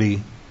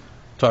committee,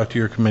 talk to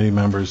your committee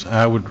members,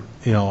 I would,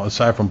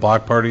 aside from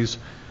block parties,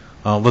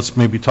 let's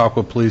maybe talk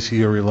with police.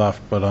 He already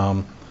left, but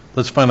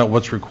let's find out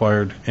what's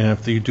required, and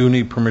if you do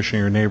need permission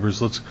of your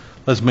neighbors,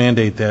 let's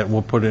mandate that, and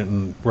we'll put it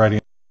in writing.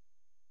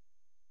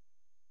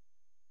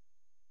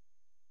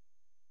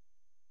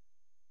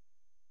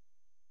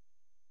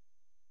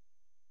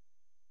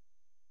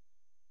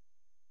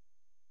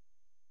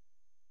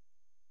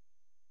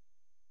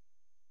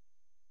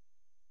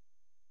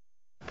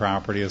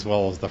 Property as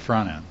well as the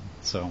front end.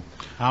 So,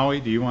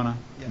 Howie, do you want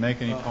to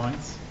make any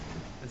points?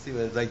 Let's see,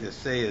 what I'd like to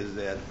say is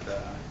that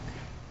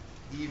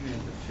even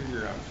at the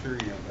figure I'm sure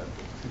you have the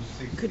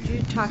 260. Could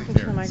you talk into the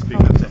Speak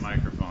microphone? into the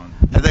microphone.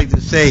 I'd like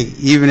to say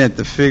even at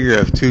the figure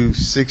of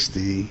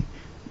 260,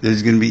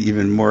 there's going to be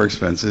even more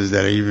expenses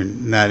that are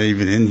not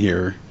even in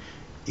here,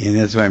 and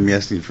that's why I'm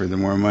asking for the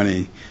more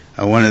money.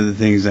 One of the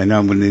things I know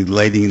I'm going to need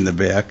lighting in the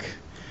back.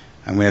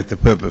 I'm going to have to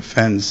put up a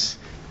fence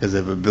because I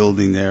have a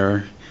building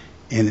there.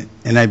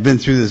 And I've been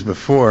through this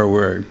before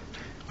where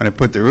when I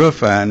put the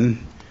roof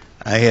on,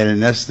 I had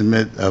an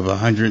estimate of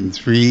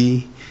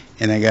 103,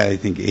 and I got, I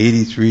think,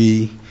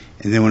 83,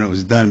 and then when it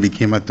was done, it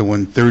became up to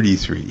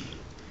 133.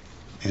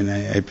 And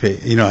I pay,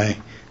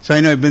 so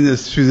I know I've been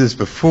through this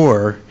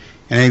before,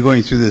 and I'm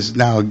going through this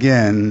now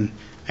again.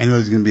 I know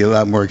there's going to be a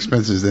lot more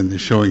expenses than they're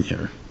showing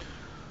here.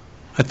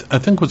 I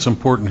think what's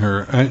important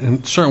here,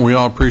 and certainly we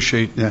all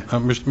appreciate,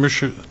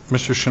 Mr.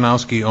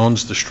 Shanowski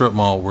owns the strip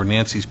mall where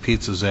Nancy's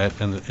Pizza's at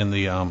in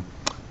the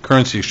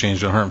currency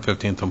exchange on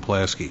 115th and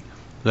Pulaski.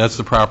 That's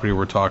the property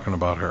we're talking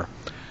about here.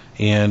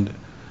 And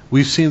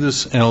we've seen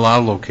this in a lot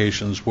of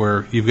locations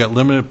where you've got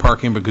limited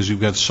parking because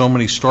you've got so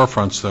many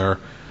storefronts there.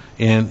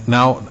 And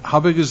now, how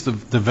big is the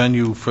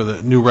venue for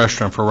the new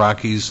restaurant for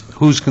Rocky's?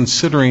 Who's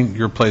considering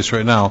your place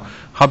right now?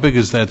 How big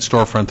is that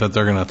storefront that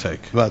they're going to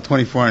take? About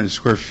 2,400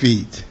 square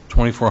feet.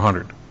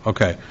 2,400,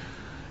 okay.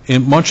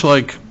 And much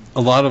like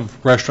a lot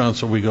of restaurants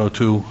that we go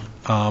to,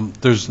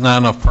 there's not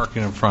enough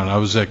parking in front. I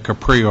was at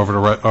Capri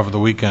over the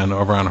weekend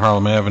over on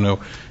Harlem Avenue,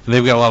 and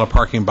they've got a lot of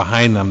parking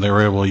behind them they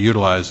were able to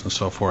utilize and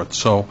so forth.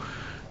 So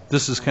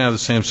this is kind of the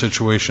same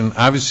situation.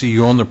 Obviously,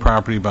 you own the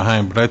property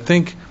behind, but I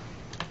think,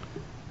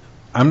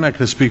 I'm not going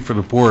to speak for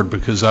the board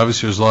because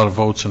obviously there's a lot of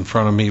votes in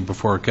front of me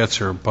before it gets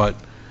here, but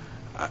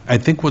I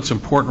think what's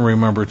important to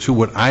remember, too,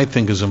 what I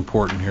think is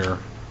important here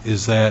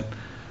is that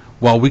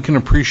while we can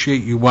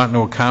appreciate you wanting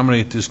to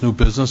accommodate this new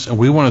business, and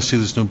we want to see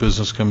this new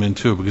business come in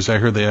too, because I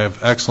heard they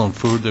have excellent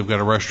food. They've got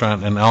a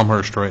restaurant in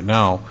Elmhurst right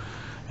now,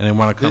 and they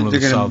want to come to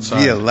the south side.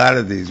 There's going to be a lot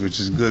of these, which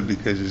is good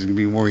because there's going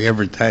to be more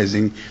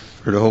advertising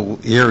for the whole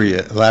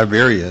area, a lot of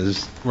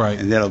areas. Right.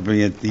 And that'll bring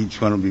it, each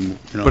one will be,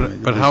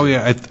 But Howie,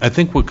 I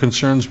think what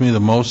concerns me the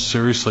most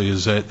seriously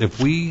is that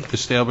if we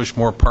establish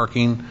more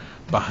parking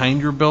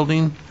behind your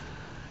building,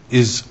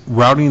 is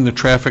routing the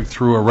traffic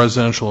through a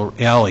residential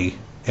alley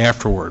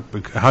afterward.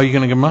 How are you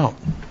going to get them out?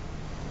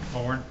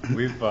 Well,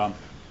 we've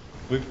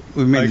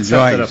made the accepted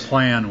drawings. a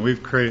plan.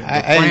 We've created. The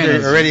I plan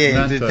is already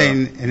meant to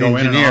entertained an go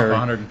in and engineer.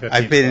 off 115th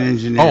I paid an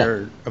place.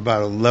 engineer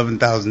about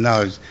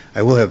 $11,000.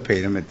 I will have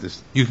paid him at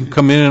this. You can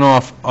come in and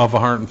off of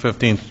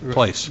 115th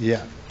place.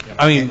 Yeah.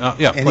 I mean,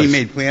 yeah, And place. he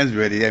made plans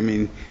ready. I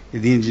mean,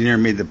 the engineer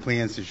made the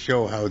plans to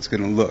show how it's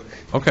going to look.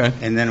 Okay.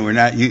 And then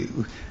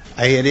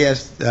I had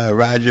asked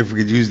Roger if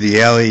we could use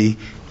the alley.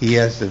 He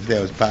asked if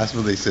that was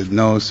possible. They said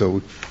no,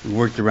 so we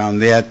worked around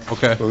that.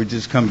 Okay. But we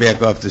just come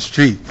back off the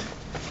street.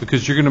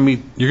 Because you're going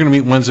to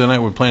meet Wednesday night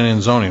with planning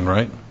and zoning,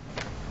 right?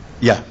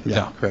 Yeah,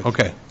 correct.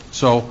 Okay.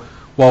 So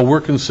while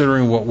we're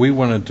considering what we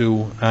want to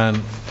do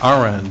on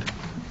our end,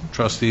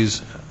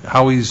 trustees,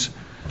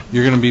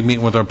 you're going to be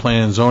meeting with our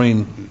planning and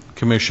zoning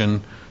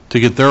commission to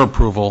get their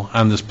approval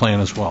on this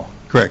plan as well.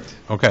 Correct.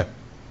 Okay.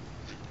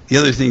 The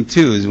other thing,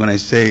 too, is when I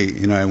say,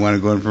 I want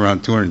to go in for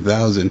around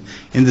 200,000,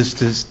 and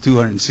this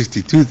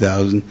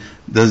 262,000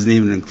 doesn't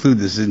even include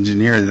this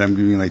engineer that I'm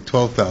giving like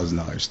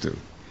 $12,000 to.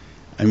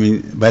 I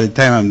mean, by the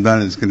time I'm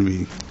done, it's going to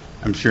be,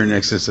 I'm sure, in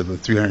excess of a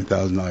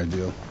 $300,000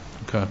 deal.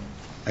 Okay.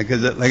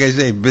 Because, like I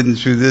say, I've been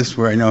through this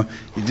where I know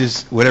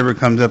whatever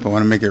comes up, I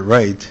want to make it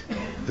right,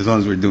 as long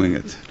as we're doing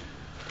it.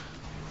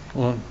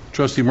 Well,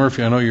 Trustee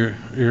Murphy, I know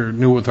you're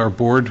new with our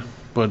board,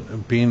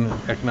 but being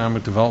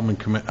Economic Development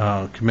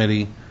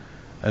Committee,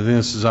 I think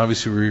this is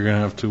obviously where you're going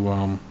to have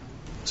to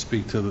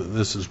speak to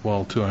this as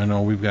well, too. I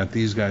know we've got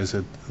these guys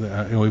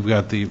we've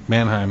got the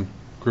Mannheim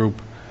group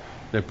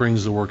that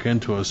brings the work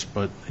into us,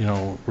 but, you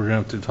know, we're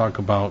going to have to talk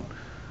about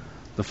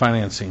the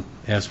financing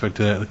aspect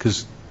of that,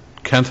 because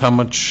Kent, how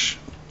much,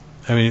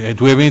 I mean,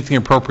 do we have anything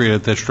appropriate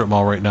at that strip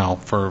mall right now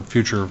for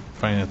future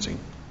financing?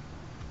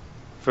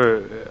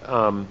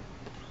 We're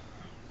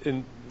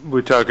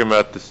talking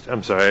about this,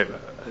 I'm sorry,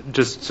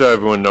 just so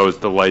everyone knows,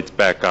 the light's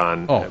back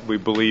on. Oh. We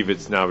believe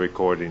it's now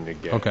recording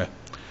again. Okay.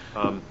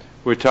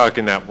 We're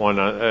talking that one,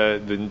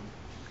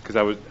 because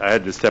I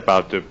had to step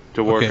out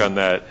to work Okay. on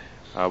that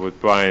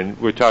with Brian.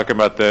 We're talking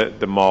about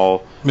the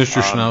mall.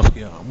 Mr.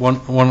 Shinowski,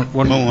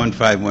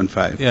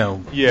 11515. Yeah,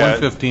 Yeah.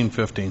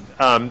 11515.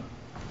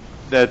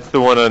 That's the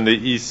one on the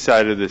east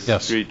side of the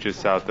Yes. street, just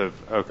south of,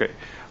 okay.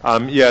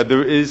 Yeah,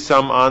 there is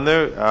some on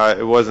there.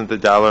 It wasn't the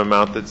dollar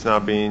amount that's now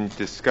being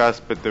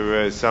discussed, but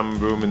there is some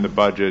room in the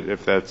budget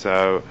if that's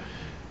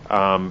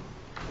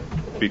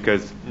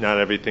because not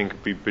everything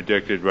could be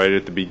predicted right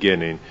at the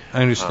beginning.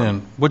 I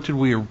understand. What did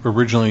we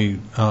originally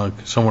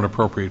somewhat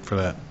appropriate for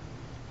that?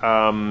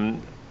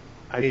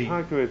 I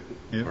talked with...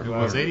 It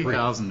was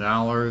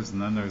 $80,000,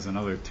 and then there's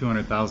another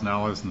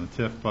 $200,000 in the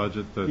TIF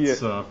budget that's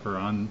for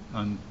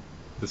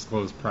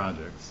undisclosed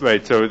projects.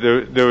 Right, so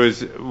there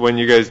was, when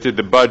you guys did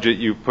the budget,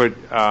 you put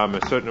a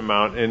certain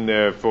amount in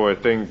there for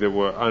things that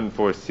were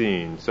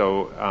unforeseen.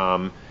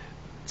 So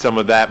some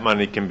of that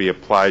money can be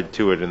applied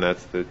to it, and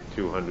that's the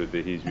 200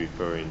 that he's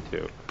referring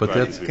to. But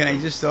that's... Can I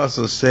just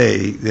also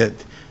say that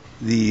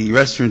the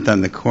restaurant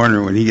on the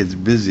corner, when he gets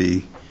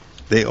busy,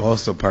 they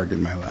also park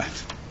in my lot.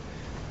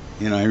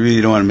 You know, I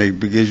really don't want to make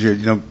big issue.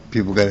 You know,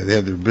 people got to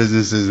have their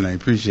businesses, and I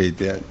appreciate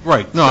that.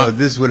 Right. No, So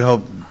this would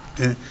help.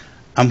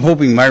 I'm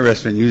hoping my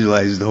restaurant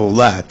utilizes the whole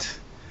lot,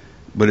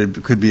 but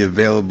it could be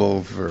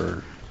available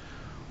for,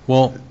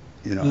 well,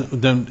 you know.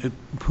 then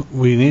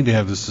we need to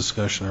have this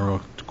discussion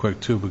real quick,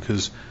 too,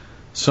 because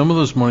some of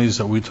those monies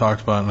that we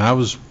talked about, and I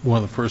was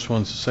one of the first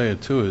ones to say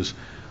it, too, is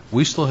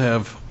we still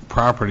have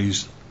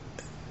properties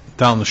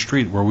down the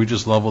street where we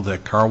just leveled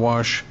that car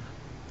wash,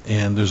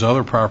 and there's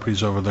other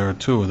properties over there,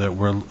 too, that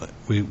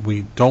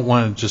we don't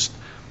want to just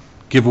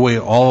give away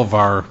all of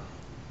our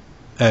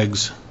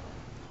eggs,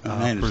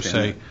 per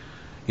se,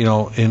 you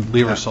know, and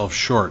leave ourselves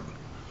short.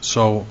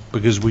 So,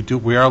 because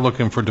we are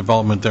looking for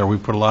development there. We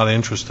put a lot of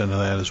interest into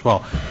that as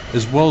well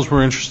as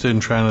we're interested in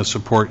trying to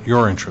support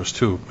your interest,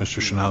 too,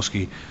 Mr.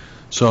 Shinowski.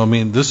 So, I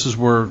mean, this is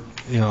where,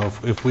 you know,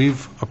 if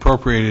we've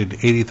appropriated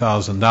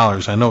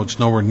 $80,000, I know it's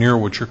nowhere near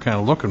what you're kind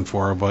of looking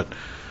for, but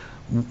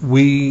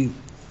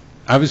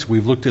obviously,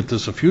 we've looked at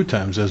this a few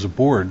times as a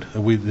board.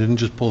 We didn't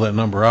just pull that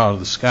number out of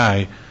the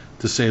sky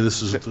to say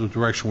this is the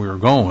direction we were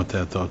going with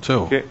that, though, too.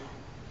 Okay.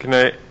 Can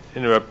I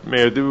interrupt,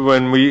 Mayor?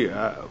 When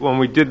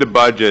we did the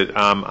budget,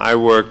 I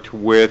worked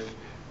with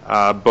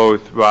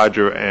both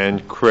Roger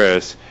and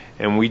Chris,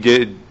 and we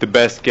did the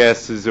best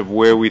guesses of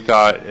where we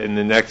thought in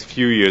the next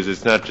few years,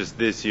 it's not just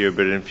this year,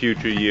 but in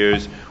future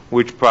years,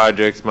 which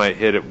projects might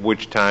hit at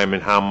which time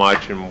and how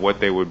much and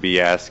what they would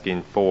be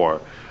asking for.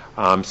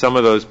 Some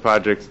of those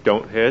projects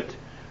don't hit,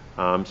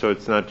 so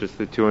it's not just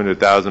the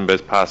 200,000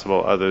 best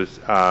possible. Others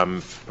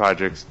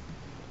projects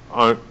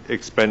aren't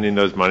expending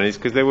those monies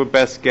because they were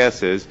best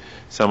guesses.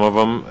 Some of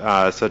them,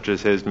 such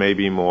as his, may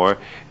be more.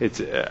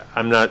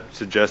 I'm not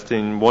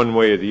suggesting one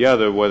way or the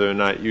other whether or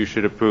not you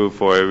should approve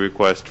for a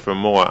request for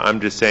more.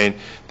 I'm just saying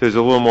there's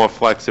a little more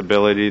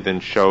flexibility than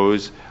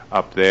shows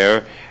up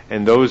there,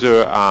 and those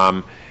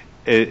are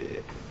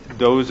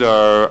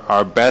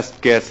our best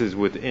guesses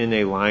within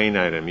a line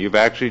item. You've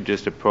actually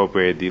just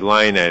appropriated the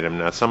line item.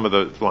 Now, some of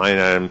the line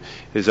item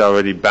is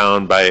already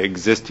bound by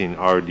existing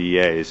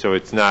RDA, so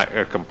it's not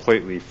a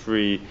completely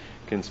free,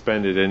 can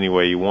spend it any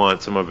way you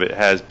want. Some of it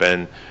has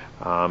been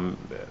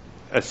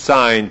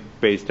assigned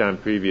based on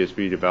previous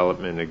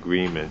redevelopment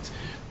agreements.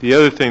 The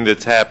other thing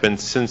that's happened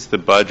since the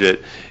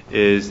budget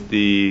is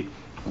the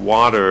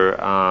water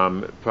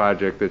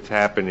project that's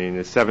happening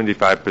is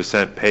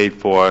 75% paid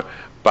for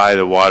by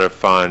the water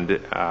fund,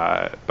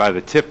 by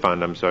the TIF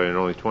fund, I'm sorry, and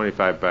only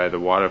 25 by the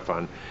water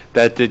fund.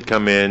 That did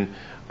come in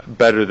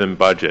better than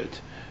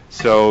budget.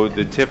 So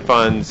the TIF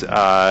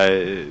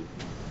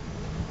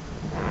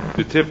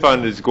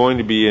fund is going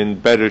to be in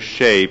better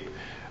shape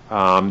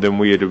than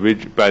we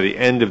had by the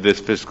end of this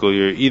fiscal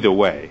year, either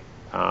way,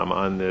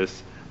 on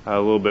this, a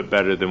little bit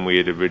better than we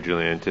had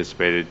originally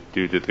anticipated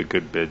due to the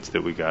good bids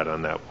that we got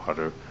on that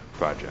water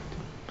project.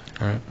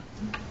 All right.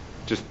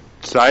 Just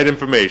side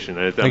information.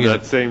 I'm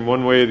not saying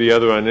one way or the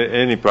other on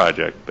any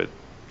project, but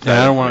yeah,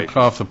 I don't want to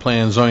cut off the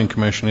Planning and Zoning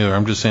Commission either.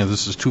 I'm just saying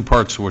this is two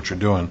parts of what you're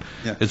doing.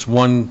 Yeah. It's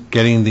one,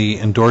 getting the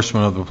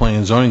endorsement of the Planning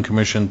and Zoning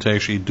Commission to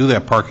actually do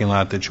that parking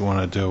lot that you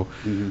want to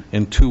do,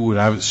 and two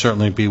would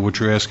certainly be what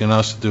you're asking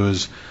us to do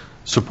is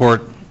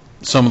support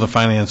some of the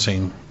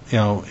financing. You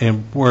know,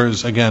 and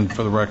whereas again,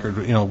 for the record,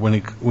 you know, when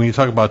you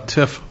talk about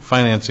TIF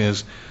financing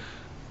is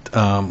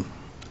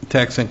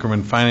tax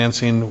increment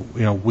financing,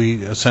 you know,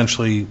 we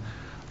essentially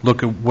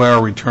look at where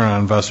our return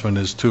on investment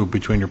is too,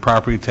 between your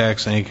property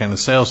tax and any kind of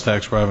sales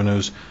tax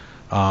revenues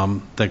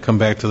that come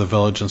back to the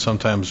village, and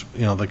sometimes,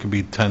 you know, that could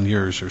be 10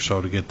 years or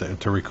so to get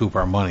to recoup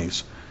our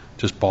monies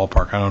just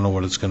ballpark. I don't know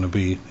what it's going to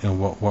be,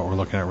 what we're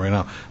looking at right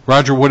now.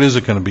 Roger, what is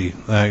it going to be?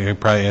 I could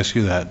probably ask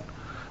you that.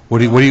 What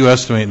do you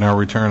estimate in our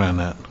return on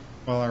that?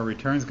 Well, our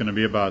return's going to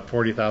be about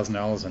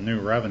 $40,000 in new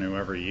revenue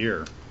every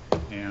year.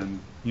 And,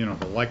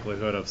 the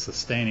likelihood of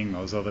sustaining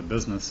those other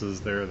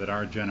businesses there that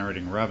are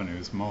generating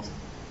revenues, most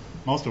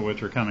of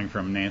which are coming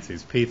from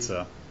Nancy's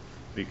Pizza,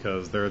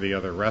 because they're the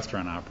other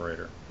restaurant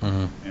operator,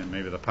 and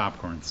maybe the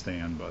popcorn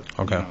stand. But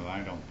okay. I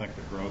don't think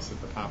the gross at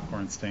the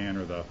popcorn stand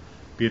or the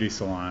beauty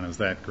salon is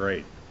that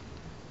great.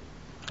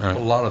 A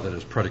lot of it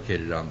is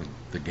predicated on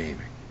the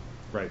gaming.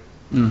 Right.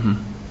 Mm-hmm.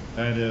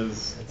 That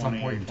is, at some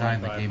point in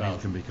time, the gaming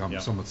can become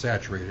somewhat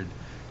saturated,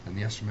 and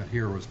the estimate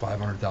here was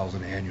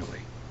 $500,000 annually.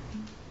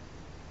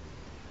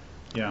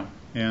 Yeah,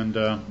 and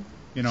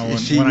when I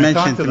She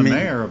talked to the me-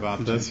 mayor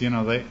about this,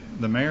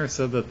 the mayor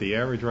said that the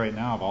average right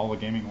now of all the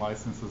gaming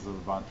licenses is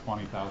about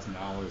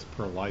 $20,000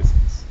 per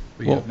license.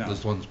 But yet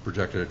this one's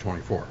projected at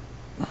 24.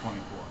 24,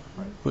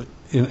 right. But,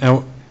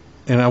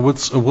 and I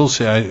will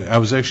say, I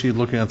was actually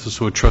looking at this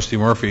with Trustee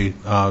Murphy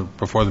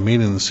before the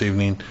meeting this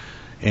evening,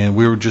 and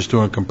we were just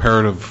doing a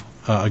comparative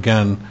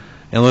again,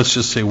 and let's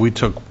just say we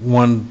took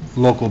one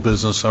local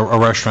business, a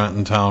restaurant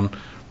in town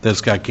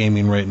that's got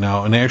gaming right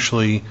now, and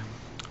actually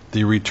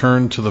the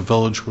return to the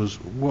village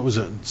was, what was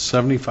it,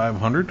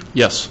 7,500?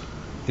 Yes.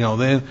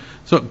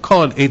 So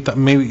call it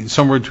maybe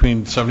somewhere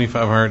between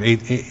 $7,500 and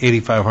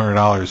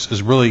 $8,500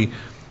 is really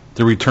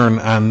the return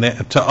on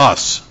that, to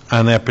us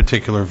on that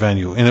particular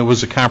venue, and it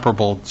was a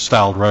comparable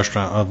styled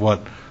restaurant of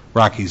what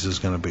Rocky's is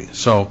going to be.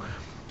 So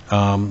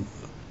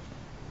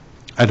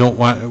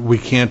we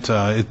can't.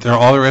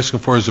 All they're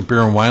asking for is a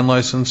beer and wine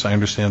license. I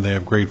understand they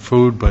have great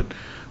food, but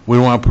we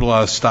don't want to put a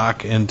lot of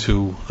stock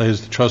into,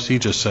 as the trustee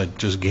just said,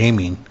 just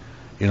gaming.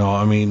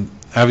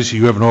 Obviously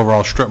you have an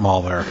overall strip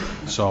mall there,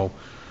 so.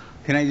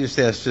 Can I just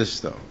ask this,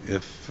 though?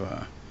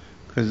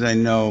 Because I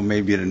know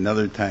maybe at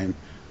another time,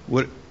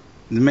 the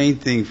main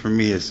thing for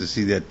me is to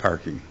see that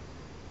parking.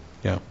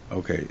 Yeah.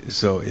 Okay,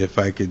 so if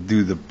I could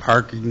do the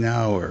parking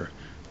now, or,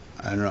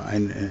 I don't know,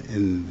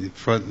 in the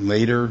front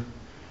later,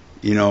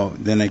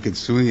 then I could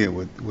swing it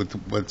with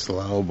what's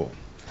allowable.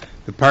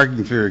 The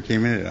parking figure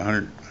came in at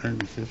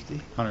 150?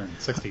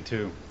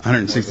 162.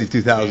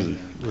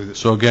 162,000.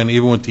 So again,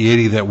 even with the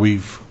 80 that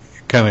we've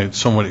kind of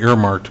somewhat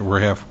earmarked, we're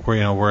in a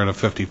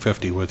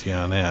 50-50 with you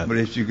on that. But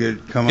if you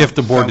could come up. If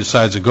the board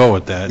decides to go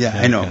with that. Yeah,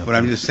 I know, but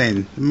I'm just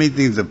saying, the main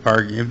thing is the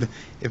parking.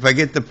 If I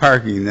get the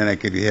parking, then I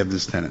could have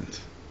this tenant.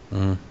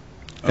 Mm-hmm.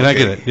 And I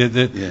get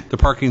it. The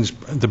parking's,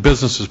 the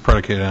business is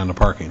predicated on the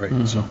parking. Right.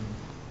 Mm-hmm. So,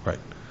 right.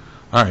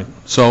 All right.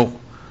 So,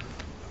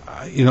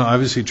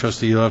 obviously,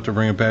 trustee, you'll have to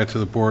bring it back to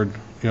the board,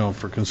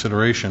 for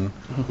consideration.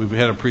 We've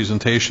had a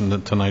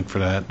presentation tonight for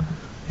that,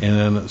 and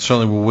then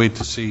certainly we'll wait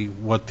to see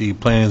what the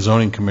Planning and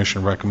Zoning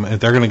Commission recommend.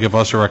 If they're going to give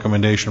us a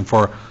recommendation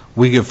the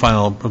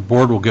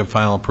board will give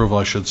final approval,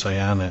 I should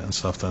say, on it and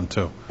stuff then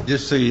too.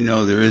 Just so you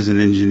know, there is an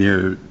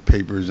engineer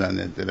papers on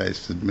it that I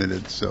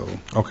submitted, so.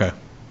 Okay.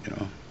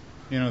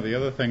 The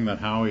other thing that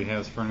Howie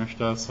has furnished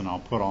us, and I'll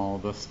put all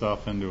of this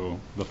stuff into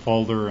the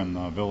folder in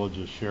the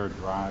village's shared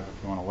drive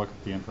if you want to look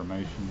at the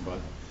information, but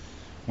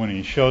when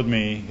he showed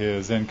me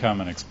his income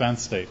and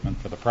expense statement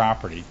for the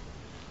property,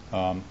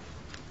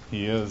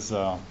 he is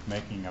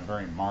making a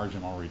very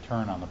marginal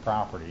return on the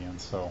property,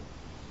 and so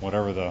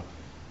whatever the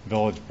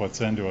village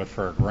puts into it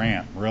for a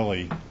grant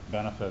really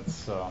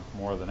benefits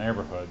more the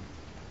neighborhood,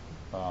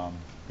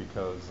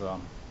 because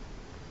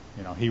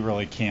he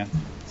really can't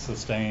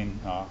sustain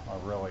a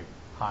really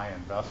high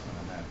investment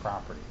in that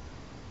property.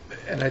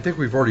 And I think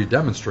we've already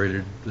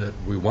demonstrated that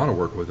we want to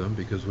work with them,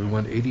 because we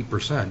went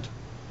 80%.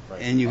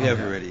 And you have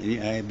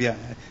already. I got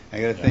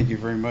to thank you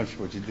very much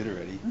for what you did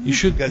already. You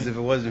should. Because if it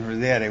wasn't for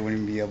that, I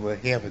wouldn't be able to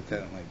have a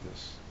tenant like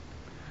this.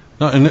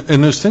 No,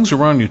 and there's things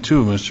around you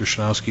too, Mr.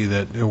 Shanowski,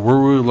 that we're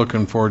really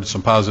looking forward to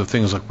some positive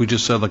things. Like we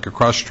just said, like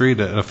across the street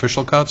at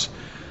Official Cuts,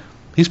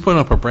 he's putting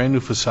up a brand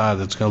new facade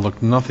that's going to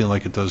look nothing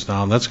like it does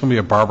now. And that's going to be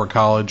a barber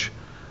college.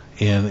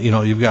 And,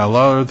 you've got a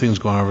lot of other things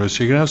going on over there.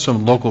 So you're going to have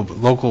some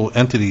local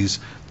entities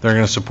that are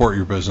going to support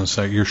your business,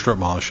 your strip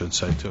mall, I should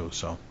say, too.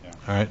 So, all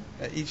right?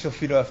 Each will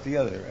feed off the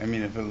other. I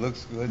mean, if it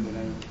looks good,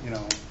 then,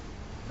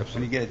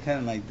 when you get a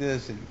tenant like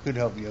this, it could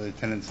help the other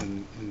tenants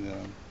in the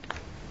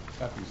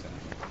shopping center.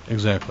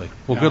 Exactly.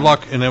 Well, good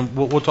luck, and then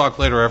we'll talk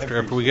later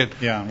after we get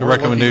the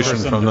recommendation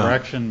from them.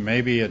 Direction,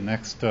 maybe at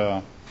next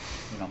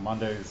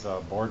Monday's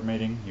board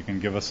meeting, you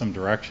can give us some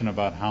direction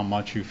about how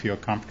much you feel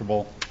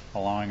comfortable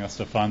allowing us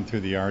to fund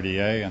through the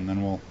RDA, and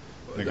then we'll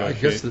negotiate.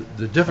 I guess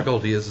the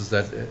difficulty is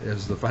that,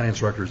 as the finance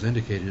director has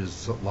indicated,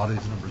 is a lot of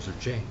these numbers have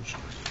changed.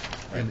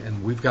 Right.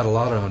 And we've got a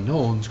lot of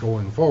unknowns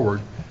going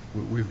forward.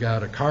 We've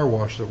got a car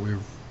wash that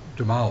we've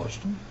demolished.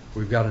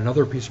 We've got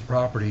another piece of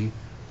property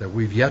that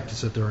we've yet to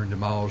sit there and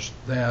demolish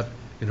that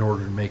in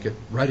order to make it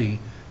ready.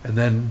 And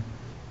then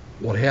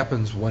what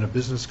happens when a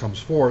business comes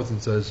forth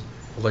and says,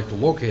 I'd like to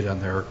locate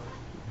on there,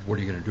 what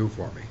are you going to do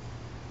for me?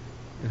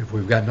 And if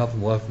we've got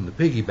nothing left in the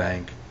piggy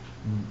bank,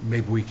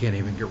 maybe we can't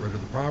even get rid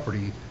of the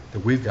property that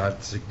we've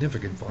got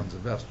significant funds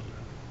invested in.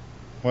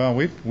 Well,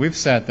 we've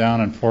sat down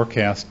and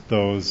forecast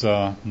those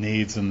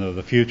needs into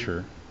the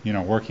future,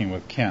 working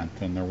with Kent,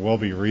 and there will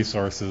be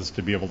resources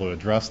to be able to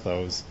address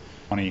those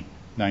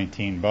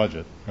 2019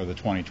 budget or the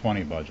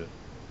 2020 budget,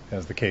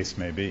 as the case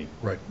may be.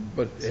 Right,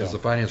 but as the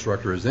finance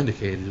director has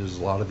indicated, is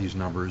a lot of these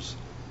numbers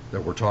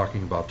that we're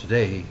talking about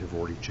today have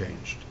already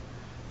changed.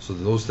 So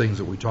those things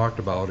that we talked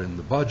about in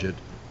the budget,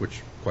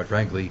 which quite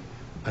frankly,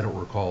 I don't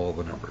recall all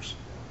the numbers.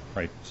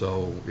 Right.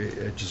 So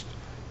it just,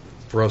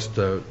 for us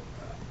to,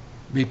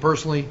 me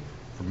personally,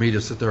 for me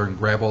to sit there and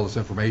grab all this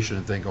information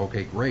and think,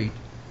 okay, great.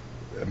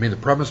 I mean, the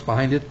premise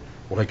behind it,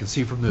 what I can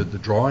see from the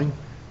drawing,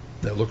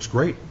 that looks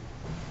great.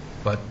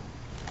 But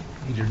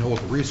you need to know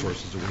what the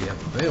resources that we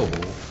have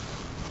available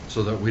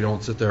so that we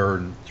don't sit there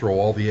and throw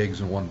all the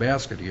eggs in one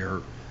basket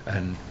here.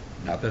 And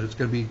not that it's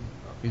going to be,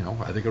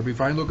 I think it'll be a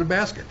fine looking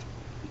basket.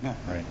 Yeah,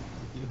 right.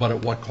 But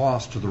at what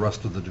cost to the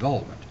rest of the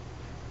development?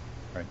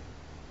 Right.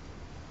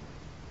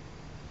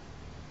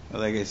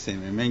 Well, like I say,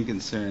 my main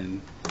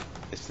concern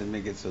is to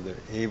make it so they're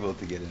able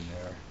to get in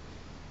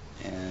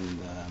there, and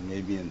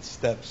maybe in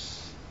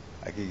steps,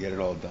 I could get it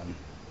all done.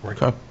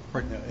 Okay.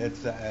 Right.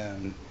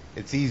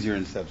 It's easier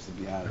in steps, to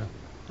be honest.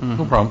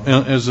 No problem.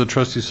 And as the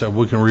trustee said,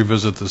 we can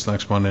revisit this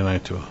next Monday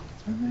night, too. All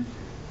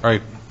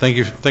right. Thank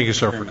you,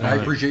 sir, for And I coming.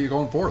 appreciate you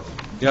going forth.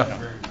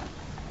 Yeah.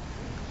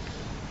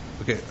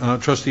 Okay,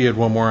 trustee, you had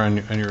one more on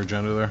your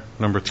agenda there,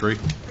 number 3.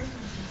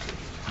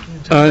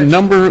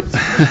 Number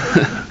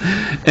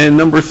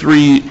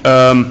 3,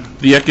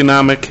 the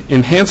Economic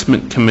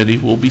Enhancement Committee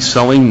will be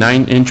selling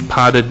 9-inch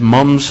potted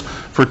mums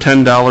for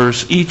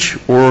 $10 each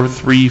or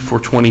 3 for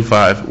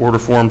 $25. Order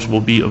forms will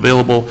be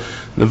available on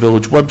the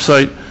village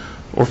website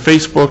or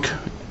Facebook,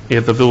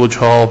 at the Village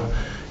Hall,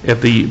 at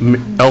the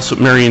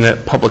Alsip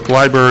Marionette Public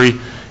Library,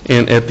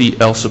 and at the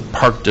Alsip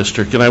Park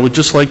District. And I would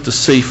just like to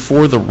say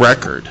for the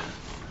record,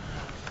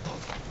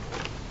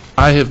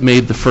 I have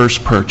made the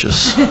first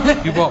purchase.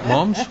 You bought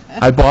mums?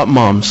 I bought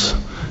mums.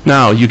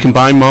 Now, you can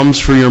buy mums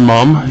for your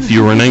mum, if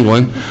you were in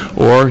England,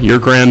 or your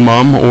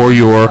grandmum, or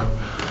your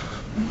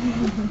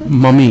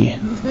mummy,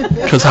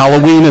 because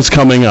Halloween is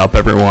coming up,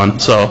 everyone.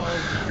 So,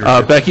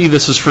 Becky,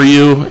 this is for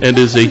you. It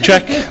is a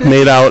check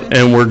made out,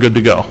 and we're good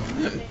to go.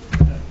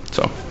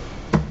 So,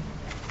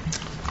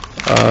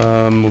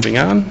 moving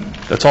on.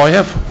 That's all I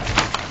have.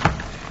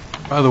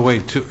 By the way,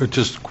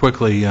 just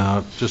quickly,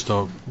 just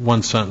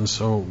one sentence.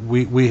 So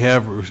we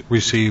have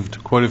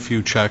received quite a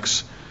few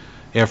checks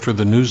after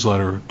the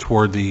newsletter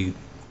toward the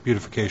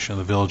beautification of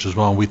the village as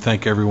well. And we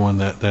thank everyone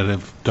that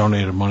have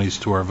donated monies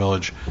to our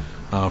village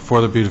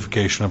for the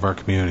beautification of our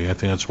community. I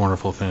think that's a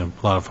wonderful thing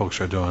a lot of folks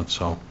are doing.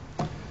 So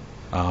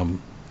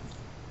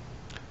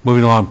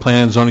moving along,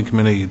 Plan and Zoning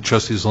Committee,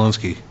 Trustee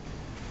Zelinski.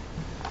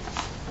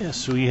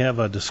 Yes, we have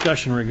a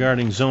discussion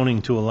regarding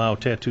zoning to allow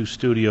tattoo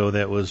studio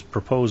that was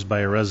proposed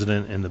by a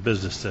resident in the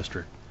business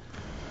district.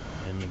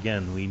 And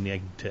again, we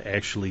need to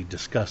actually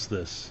discuss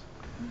this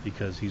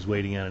because he's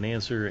waiting on an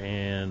answer,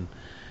 and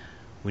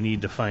we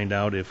need to find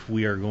out if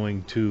we are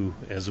going to,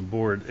 as a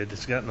board,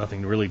 it's got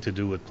nothing really to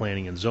do with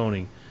planning and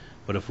zoning,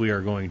 but if we are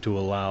going to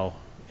allow,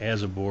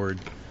 as a board,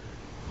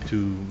 to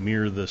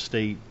mirror the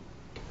state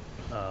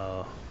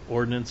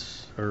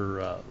ordinance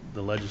or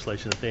the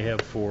legislation that they have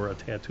for a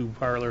tattoo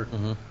parlor,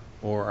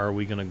 or are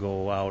we going to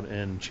go out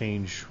and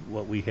change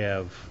what we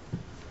have?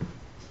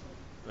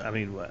 I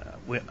mean,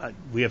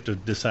 we have to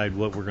decide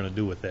what we're going to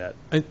do with that.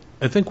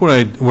 I think what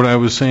I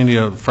was saying to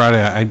you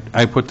Friday,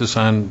 I put this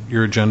on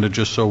your agenda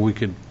just so we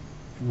could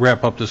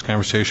wrap up this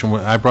conversation.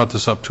 I brought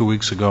this up 2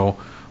 weeks ago.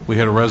 We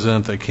had a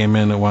resident that came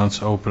in that wants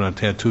to open a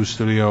tattoo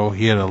studio.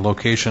 He had a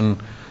location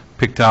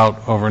picked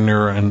out over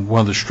near in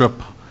one of the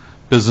strip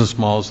business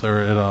malls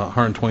there at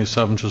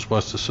 127 just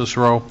west of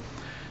Cicero,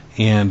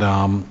 and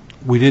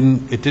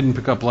it didn't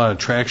pick up a lot of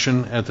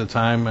traction at the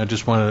time. I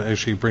just wanted to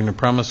actually bring the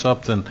premise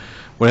up. Then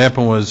what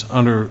happened was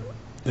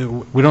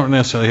we don't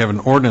necessarily have an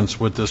ordinance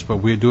with this, but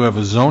we do have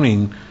a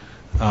zoning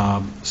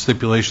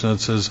stipulation that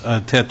says a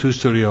tattoo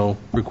studio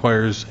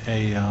requires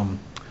a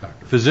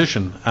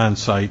physician on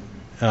site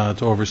to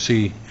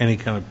oversee any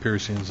kind of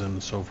piercings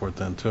and so forth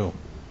then too.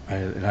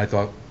 And I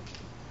thought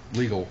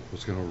legal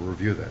was going to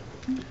review that.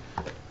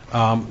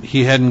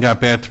 He hadn't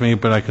got back to me,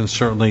 but I can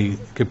certainly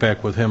get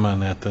back with him on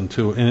that then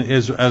too. And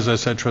as I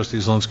said, Trustee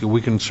Zelinski, we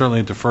can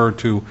certainly defer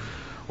to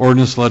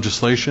ordinance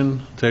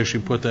legislation to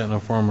actually put that in a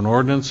form of an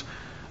ordinance.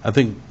 I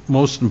think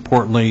most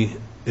importantly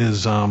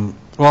is, I'm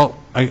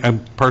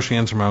partially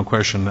answering my own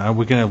question.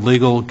 We can have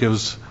legal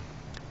gives,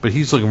 but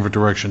he's looking for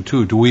direction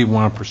too. Do we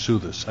want to pursue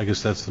this? I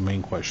guess that's the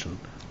main question.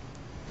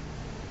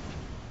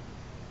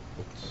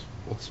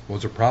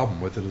 What's the problem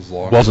with it as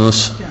long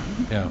Business.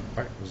 Yeah.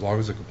 Right, as long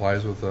as it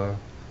complies with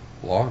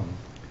law? All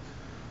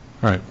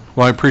right.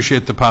 Well, I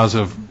appreciate the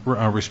positive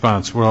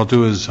response. What I'll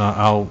do is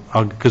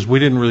because we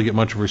didn't really get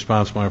much of a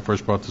response when I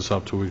first brought this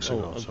up 2 weeks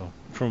ago. So,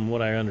 from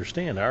what I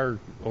understand, our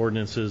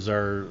ordinances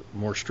are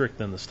more strict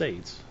than the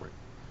state's. Right.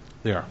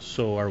 They are.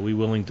 So, are we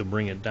willing to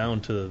bring it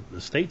down to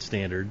the state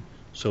standard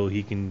so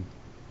he can?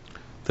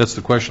 That's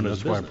the question.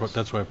 That's why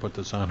I put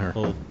this on here.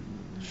 Well,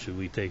 Should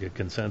we take a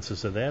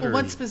consensus of that? Well, or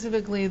what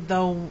specifically,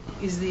 though,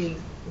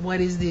 what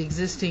is the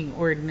existing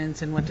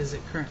ordinance and what does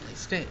it currently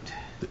state?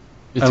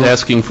 It's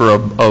asking for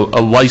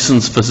a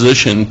licensed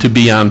physician to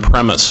be on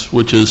premise,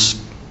 which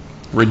is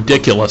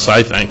ridiculous,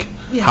 I think.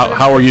 Yeah,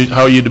 How are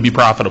you to be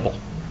profitable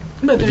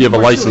But if you have a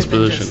there's more to licensed it than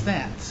physician? just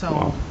that, so.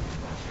 Wow.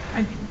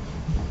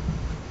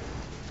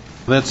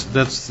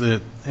 That's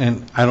the,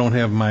 and I don't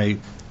have my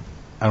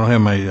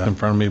in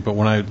front of me, but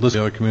when I listen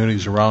to other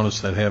communities around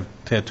us that have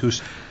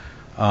tattoos,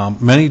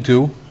 many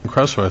do. In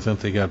Crestwood, I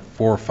think they got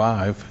 4 or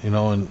 5, and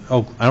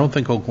I don't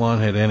think Oak Lawn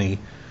had any.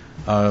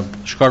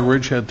 Chicago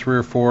Ridge had 3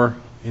 or 4,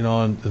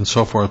 and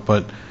so forth,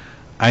 but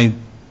I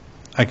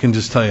can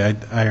just tell you,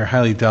 I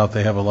highly doubt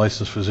they have a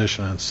licensed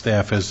physician on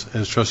staff.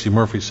 As Trustee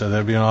Murphy said,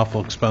 that'd be an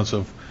awful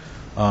expensive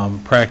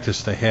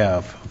practice to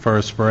have for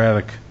a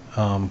sporadic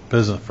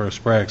business, for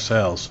sporadic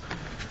sales.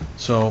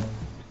 So,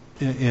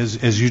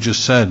 as you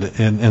just said,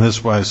 and this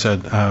is why I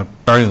said,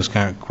 starting this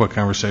kind of quick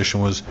conversation,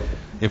 was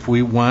if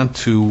we want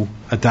to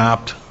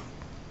adopt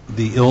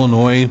the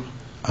Illinois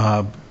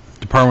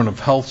Department of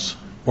Health's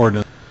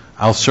ordinance,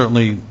 I'll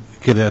certainly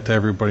get that to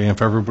everybody. And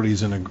if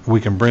everybody's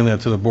we can bring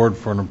that to the board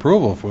for an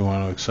approval if we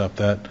want to accept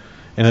that,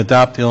 and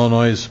adopt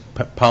Illinois'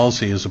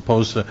 policy as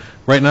opposed to,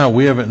 right now,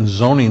 we have it in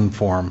zoning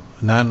form,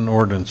 not in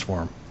ordinance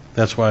form.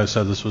 That's why I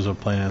said this was a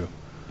plan.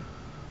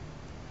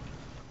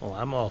 Well,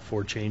 I'm all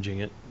for changing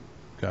it.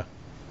 Okay.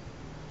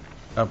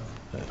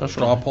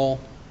 Straw poll?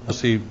 Let's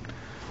see.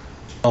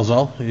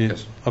 Elzell?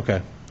 Yes.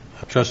 Okay.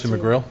 Trustee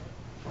McGrill?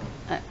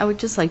 I would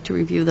just like to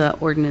review the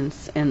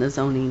ordinance and the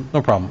zoning.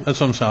 No problem. That's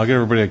what I'm saying. I'll get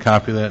everybody a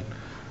copy of that.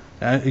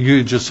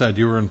 You just said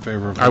you were in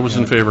favor of it. I was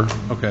in favor.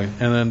 Okay.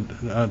 And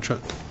then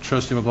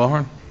Trustee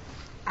McGlohorn?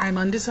 I'm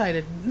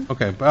undecided.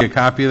 Okay. But a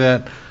copy of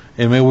that,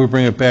 and maybe we'll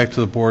bring it back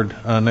to the board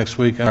next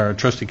week. Or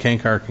Trustee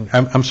Kankar can,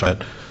 I'm sorry,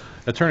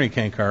 Attorney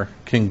Kankar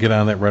can get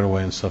on that right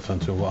away and stuff,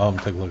 and so I'll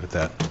take a look at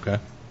that. Okay?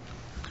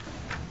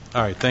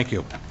 All right. Thank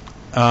you.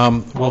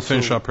 We'll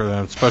finish up here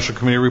then. Special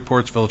committee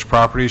reports, village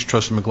properties,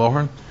 Trustee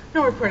McGlohorn.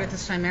 No report at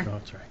this time, Mayor. Oh,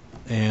 that's right.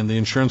 And the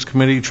insurance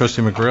committee,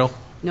 Trustee McGrill.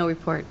 No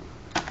report.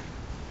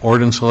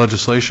 Ordinance and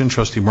legislation,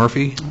 Trustee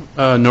Murphy.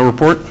 No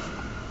report.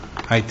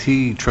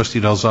 IT, Trustee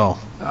Dalzell.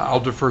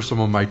 I'll defer some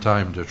of my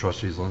time to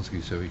Trustee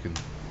Zelinski so he can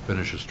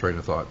finish his train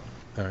of thought.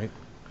 All right.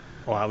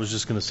 Well, I was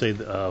just going to say,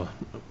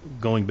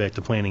 going back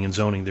to planning and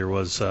zoning, there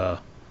was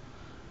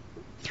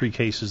 3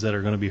 cases that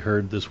are going to be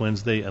heard this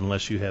Wednesday,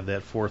 unless you have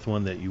that 4th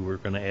one that you were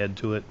going to add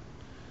to it.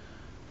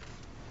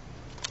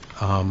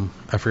 I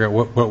forgot,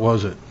 what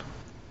was it?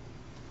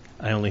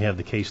 I only have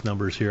the case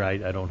numbers here.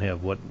 I don't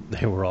have what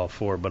they were all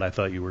for, but I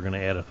thought you were going to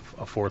add a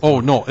 4th Oh,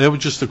 one. no, it was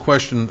just a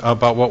question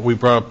about what we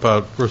brought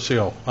up,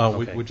 Rocio,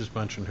 Okay. we just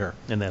mentioned here.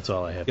 And that's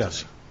all I have.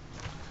 Yes.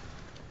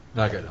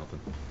 I got nothing.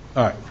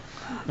 All right.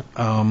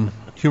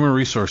 Human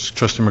resource,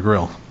 Trustee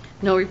McGrill.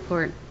 No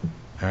report.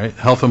 All right.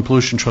 Health and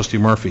pollution, Trustee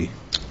Murphy.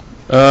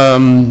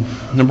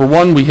 Number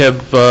 1, we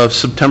have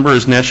September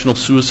is National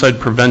Suicide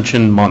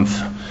Prevention Month.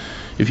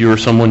 If you or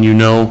someone you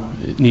know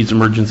needs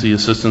emergency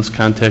assistance,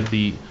 contact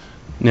the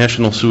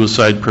National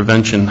Suicide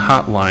Prevention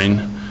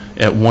Hotline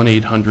at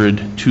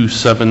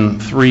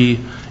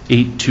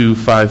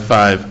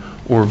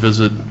 1-800-273-8255 or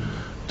visit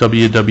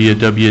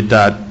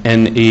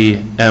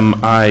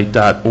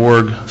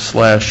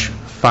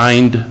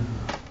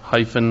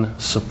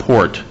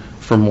www.nami.org/find-support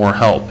for more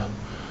help.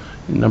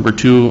 Number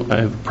 2, I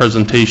have a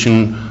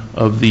presentation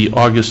of the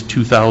August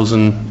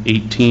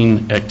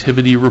 2018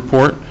 activity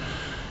report.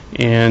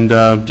 And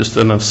just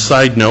on a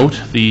side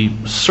note, the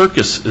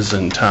circus is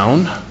in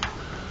town,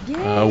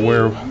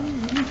 where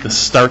this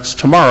starts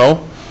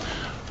tomorrow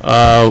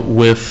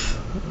with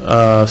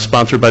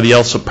sponsored by the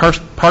Alsip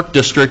Park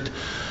District.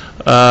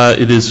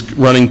 It is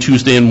running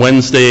Tuesday and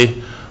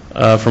Wednesday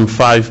from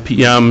 5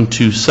 p.m.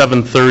 to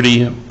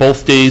 7:30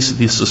 both days.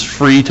 This is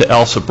free to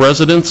Alsip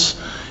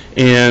residents,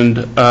 and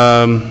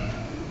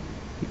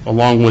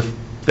along with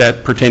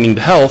that pertaining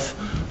to health,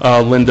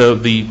 Linda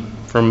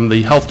from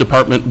the health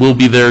department will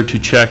be there to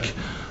check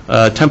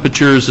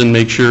temperatures and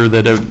make sure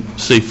that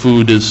safe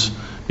food is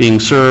being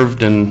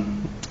served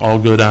and all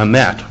good on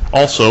that.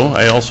 Also,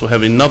 I also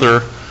have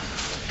another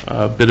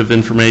bit of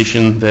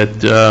information that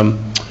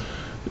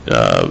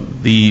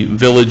the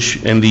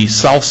village and the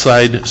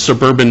Southside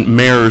Suburban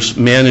Mayor's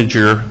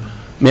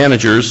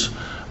managers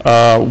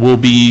will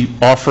be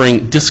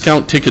offering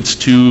discount tickets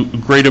to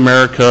Great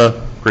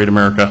America,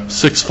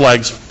 Six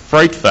Flags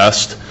Fright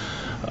Fest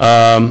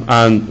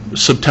on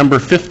September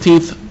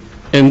 15th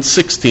and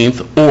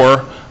 16th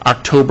or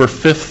October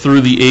 5th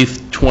through the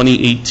 8th,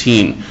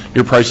 2018.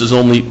 Your price is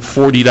only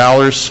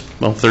 $40,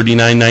 well,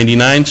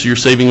 $39.99, so you're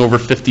saving over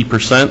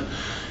 50%.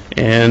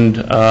 And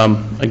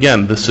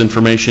again, this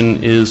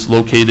information is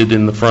located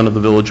in the front of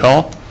the Village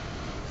Hall.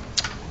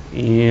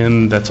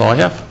 And that's all I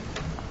have.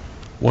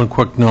 One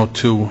quick note,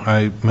 too.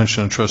 I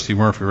mentioned to Trustee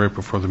Murphy right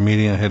before the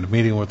meeting. I had a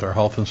meeting with our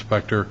health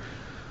inspector,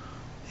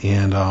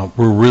 and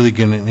we're really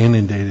getting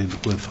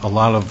inundated with a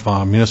lot of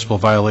municipal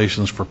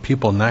violations for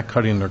people not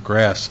cutting their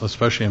grass,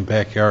 especially in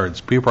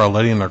backyards. People are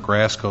letting their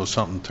grass go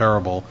something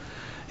terrible,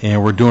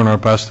 and we're doing our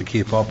best to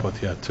keep up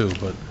with you, too,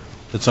 but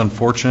it's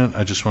unfortunate.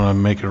 I just want to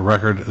make it a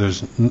record,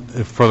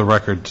 for the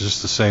record,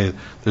 just to say,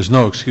 there's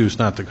no excuse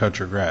not to cut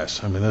your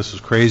grass. I mean, this is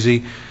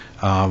crazy.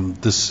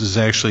 This is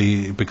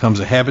actually, becomes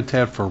a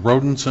habitat for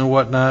rodents and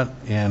whatnot,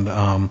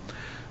 and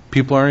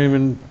people aren't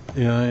even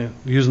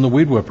using the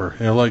weed whipper,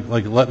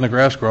 like letting the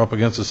grass grow up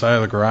against the side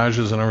of the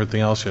garages and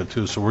everything else yet,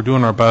 too. So we're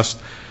doing our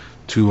best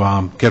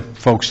to get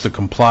folks to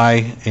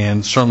comply,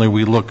 and certainly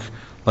we look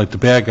like the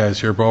bad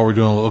guys here, but all we're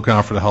doing is looking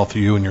out for the health of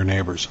you and your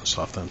neighbors and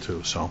stuff then,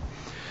 too. So,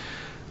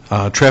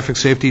 traffic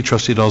safety,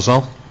 Trustee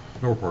Dalzell?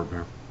 No report,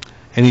 Mayor.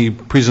 Any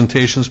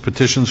presentations,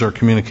 petitions, or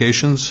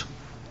communications?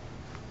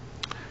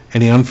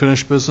 Any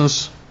unfinished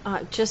business?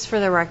 Just for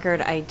the record,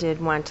 I did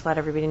want to let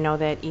everybody know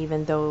that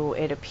even though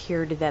it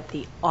appeared that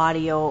the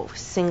audio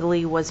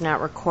singly was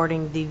not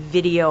recording, the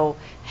video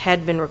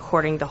had been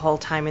recording the whole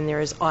time, and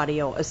there is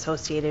audio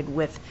associated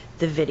with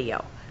the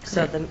video.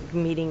 So the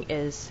meeting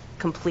is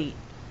complete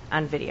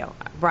on video.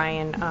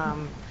 Brian,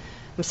 I'm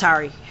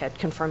sorry, had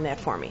confirmed that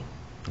for me.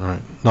 All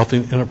right.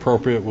 Nothing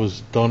inappropriate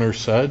was done or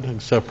said,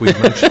 except we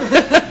mentioned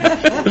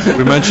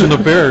we mentioned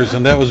the Bears,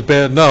 and that was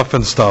bad enough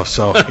and stuff.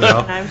 So,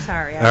 I'm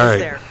sorry, I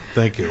was there.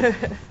 Thank you.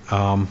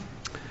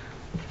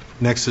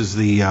 Next is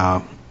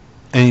the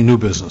any new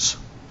business.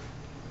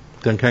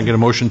 Then can I get a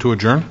motion to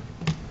adjourn?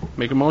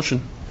 Make a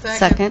motion.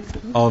 Second.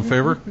 All in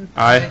favor?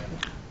 Aye.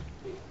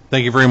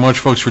 Thank you very much,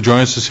 folks, for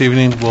joining us this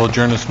evening. We'll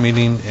adjourn this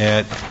meeting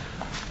at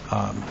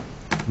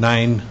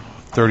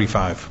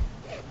 9:35.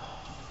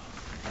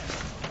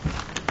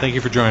 Thank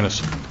you for joining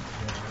us.